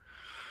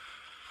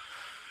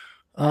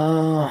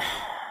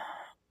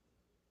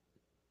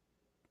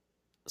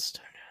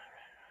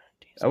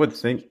 I would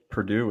think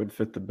Purdue would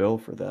fit the bill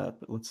for that,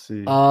 but let's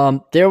see.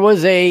 There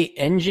was a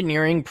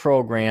engineering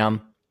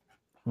program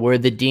where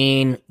the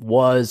dean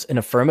was an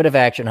affirmative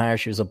action hire.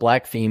 She was a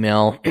black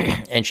female,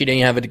 and she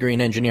didn't have a degree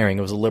in engineering.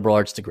 It was a liberal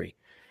arts degree.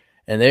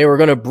 And they were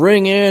going to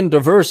bring in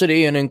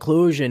diversity and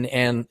inclusion,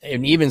 and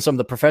even some of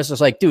the professors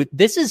like, dude,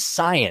 this is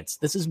science.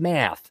 This is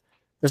math.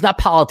 There's not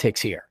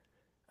politics here.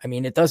 I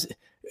mean,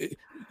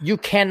 you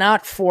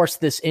cannot force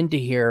this into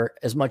here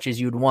as much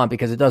as you'd want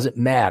because it doesn't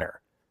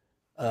matter.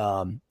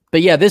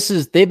 But yeah,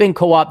 they've been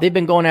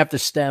going after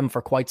STEM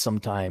for quite some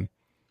time.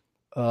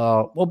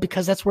 Well,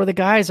 because that's where the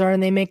guys are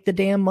and they make the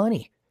damn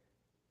money.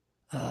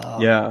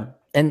 Yeah.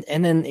 And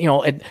then,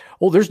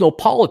 there's no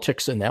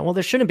politics in that. Well,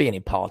 there shouldn't be any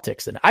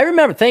politics in it. I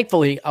remember,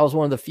 thankfully, I was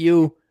one of the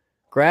few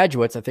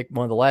graduates, I think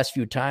one of the last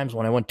few times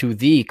when I went to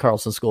the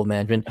Carlson School of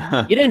Management,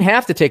 you didn't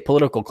have to take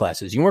political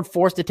classes. You weren't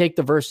forced to take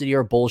diversity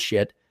or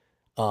bullshit.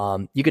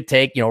 You could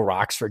take,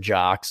 rocks for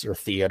jocks or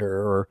theater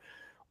or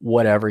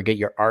whatever, get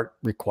your art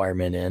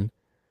requirement in.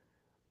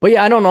 But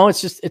yeah, I don't know.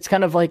 It's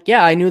kind of like,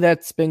 yeah, I knew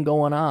that's been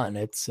going on.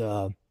 It's,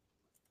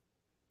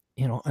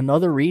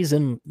 another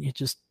reason you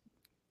just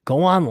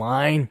go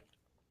online,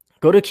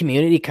 go to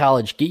community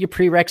college, get your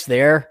prereqs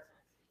there,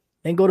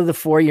 then go to the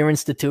 4-year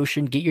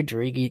institution, get your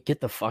degree, get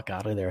the fuck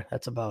out of there.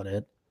 That's about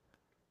it.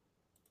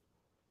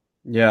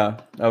 Yeah,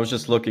 I was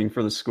just looking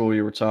for the school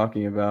you were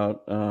talking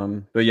about.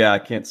 But yeah, I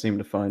can't seem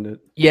to find it.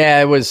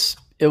 Yeah, it was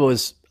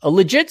a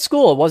legit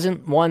school. It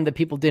wasn't one that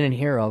people didn't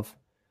hear of.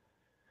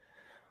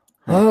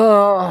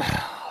 Oh,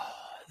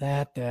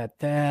 that.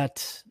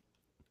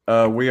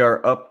 We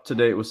are up to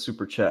date with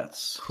super chats.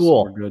 So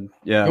Cool. we're good.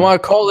 Yeah. You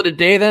want to call it a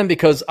day then?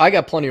 Because I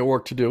got plenty of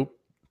work to do.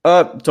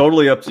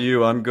 Totally up to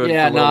you. I'm good.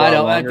 Yeah, for a no, little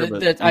I while don't.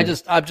 longer,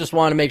 I just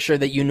want to make sure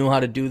that you knew how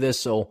to do this.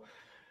 So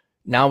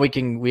now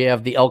we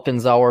have the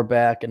Elkins hour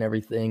back and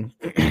everything.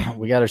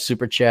 We got our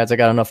super chats. I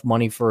got enough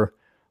money for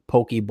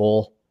Poke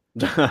Bowl.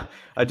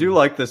 I do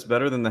like this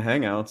better than the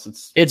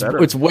Hangouts. It's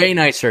better. It's way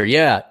nicer.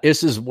 Yeah,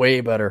 this is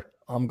way better.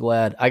 I'm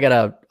glad. I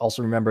gotta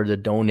also remember to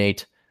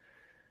donate.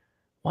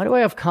 Why do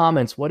I have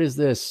comments? What is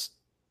this?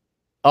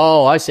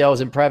 Oh, I see. I was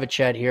in private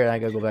chat here, and I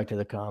gotta go back to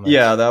the comments.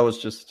 Yeah, that was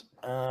just.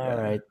 All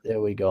right, there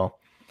we go.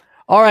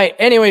 All right.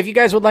 Anyway, if you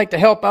guys would like to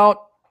help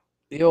out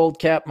the old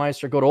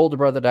Capmeister, go to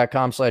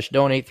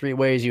olderbrother.com/donate. 3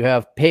 ways. You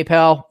have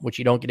PayPal, which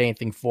you don't get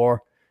anything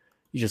for.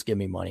 You just give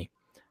me money.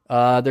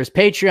 There's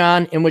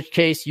Patreon, in which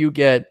case you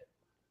get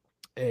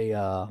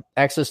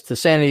access to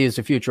Sanity is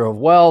the Future of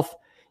Wealth.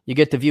 You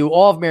get to view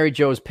all of Mary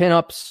Jo's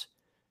pinups.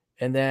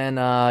 And then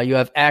you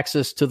have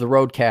access to the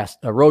road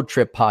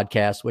trip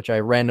podcast, which I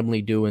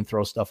randomly do and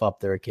throw stuff up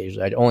there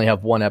occasionally. I only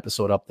have one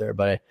episode up there,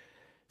 but I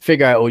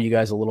figure I owe you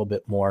guys a little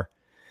bit more.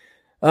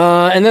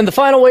 And then the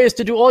final way is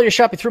to do all your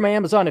shopping through my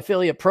Amazon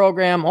affiliate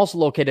program, also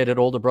located at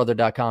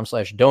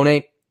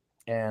olderbrother.com/donate.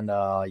 And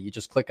you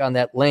just click on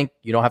that link.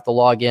 You don't have to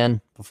log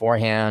in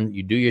beforehand.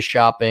 You do your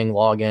shopping,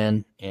 log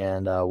in,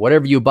 and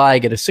whatever you buy,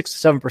 get a 6 to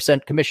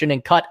 7% commission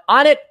and cut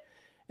on it.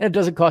 And it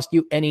doesn't cost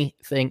you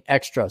anything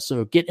extra.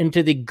 So get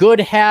into the good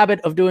habit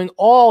of doing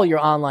all your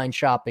online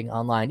shopping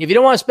online. If you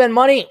don't want to spend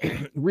money,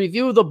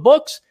 review the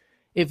books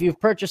if you've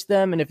purchased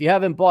them. And if you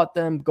haven't bought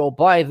them, go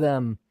buy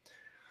them.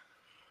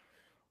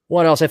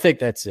 What else? I think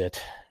that's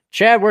it.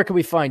 Chad, where can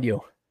we find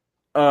you?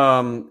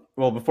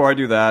 Well, before I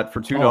do that,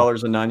 for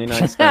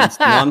 $2.99,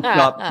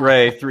 Nonstop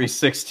Gray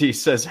 360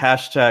 says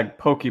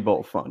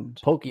 #Pokeball Fund.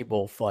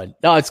 Pokeball Fund.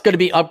 No, it's going to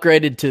be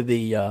upgraded to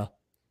the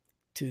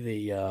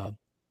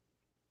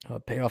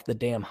pay off the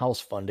damn house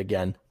fund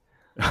again.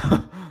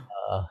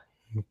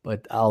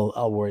 But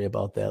I'll worry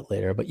about that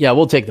later. But yeah,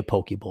 we'll take the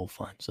Pokeball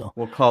Fund. So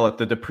we'll call it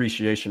the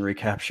Depreciation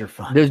Recapture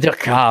Fund.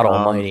 God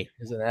Almighty,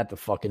 isn't that the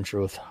fucking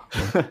truth?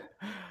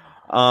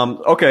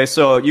 Okay,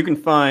 so you can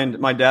find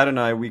my dad and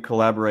I. We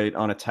collaborate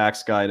on a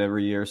tax guide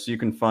every year, so you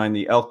can find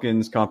the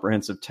Elkins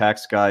Comprehensive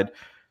Tax Guide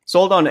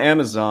sold on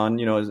Amazon.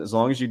 You know, as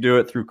long as you do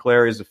it through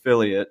Clary's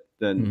affiliate,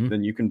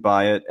 then you can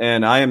buy it.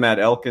 And I am at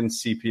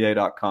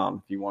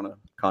elkinscpa.com if you want to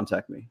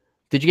contact me.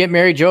 Did you get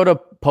Mary Jo to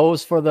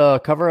pose for the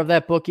cover of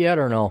that book yet,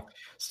 or no?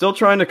 Still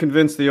trying to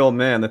convince the old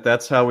man that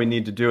that's how we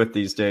need to do it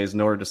these days in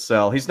order to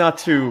sell. He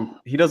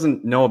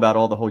doesn't know about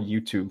all the whole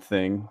YouTube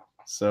thing.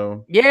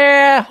 So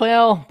yeah,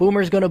 well,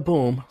 Boomer's gonna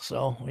boom.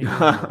 So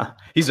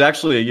he's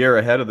actually a year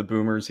ahead of the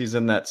Boomers. He's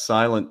in that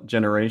silent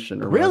generation.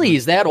 Really?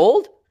 He's that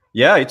old?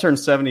 Yeah, he turned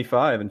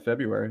 75 in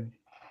February.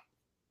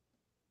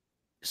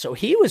 So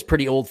he was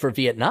pretty old for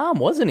Vietnam,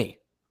 wasn't he?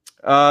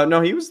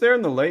 No, he was there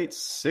in the late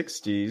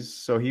 60s.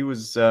 So he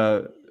was,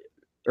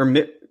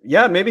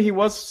 maybe he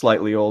was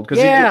slightly old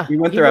because he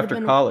went there after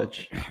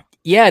college.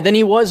 Yeah, then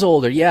he was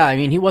older. Yeah, I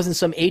mean, he wasn't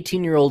some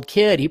 18-year-old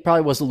kid. He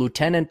probably was a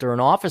lieutenant or an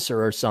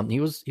officer or something.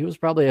 He was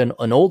probably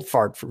an old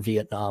fart for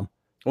Vietnam.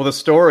 Well, the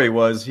story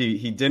was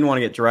he didn't want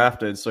to get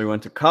drafted, so he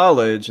went to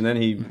college, and then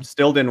he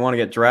still didn't want to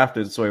get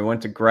drafted, so he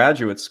went to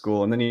graduate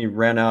school, and then he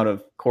ran out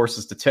of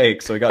courses to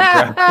take, so he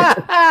got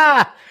drafted.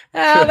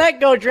 That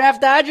go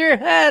draft dodger.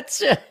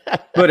 That's.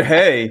 But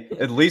hey,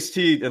 at least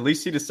he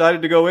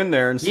decided to go in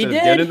there instead of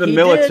get in the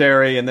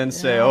military and then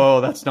say,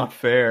 "Oh, that's not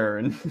fair."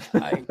 And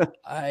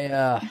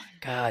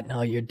God,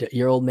 no,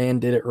 your old man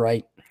did it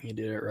right. He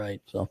did it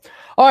right. So,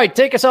 all right,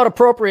 take us out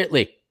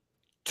appropriately.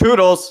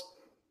 Toodles.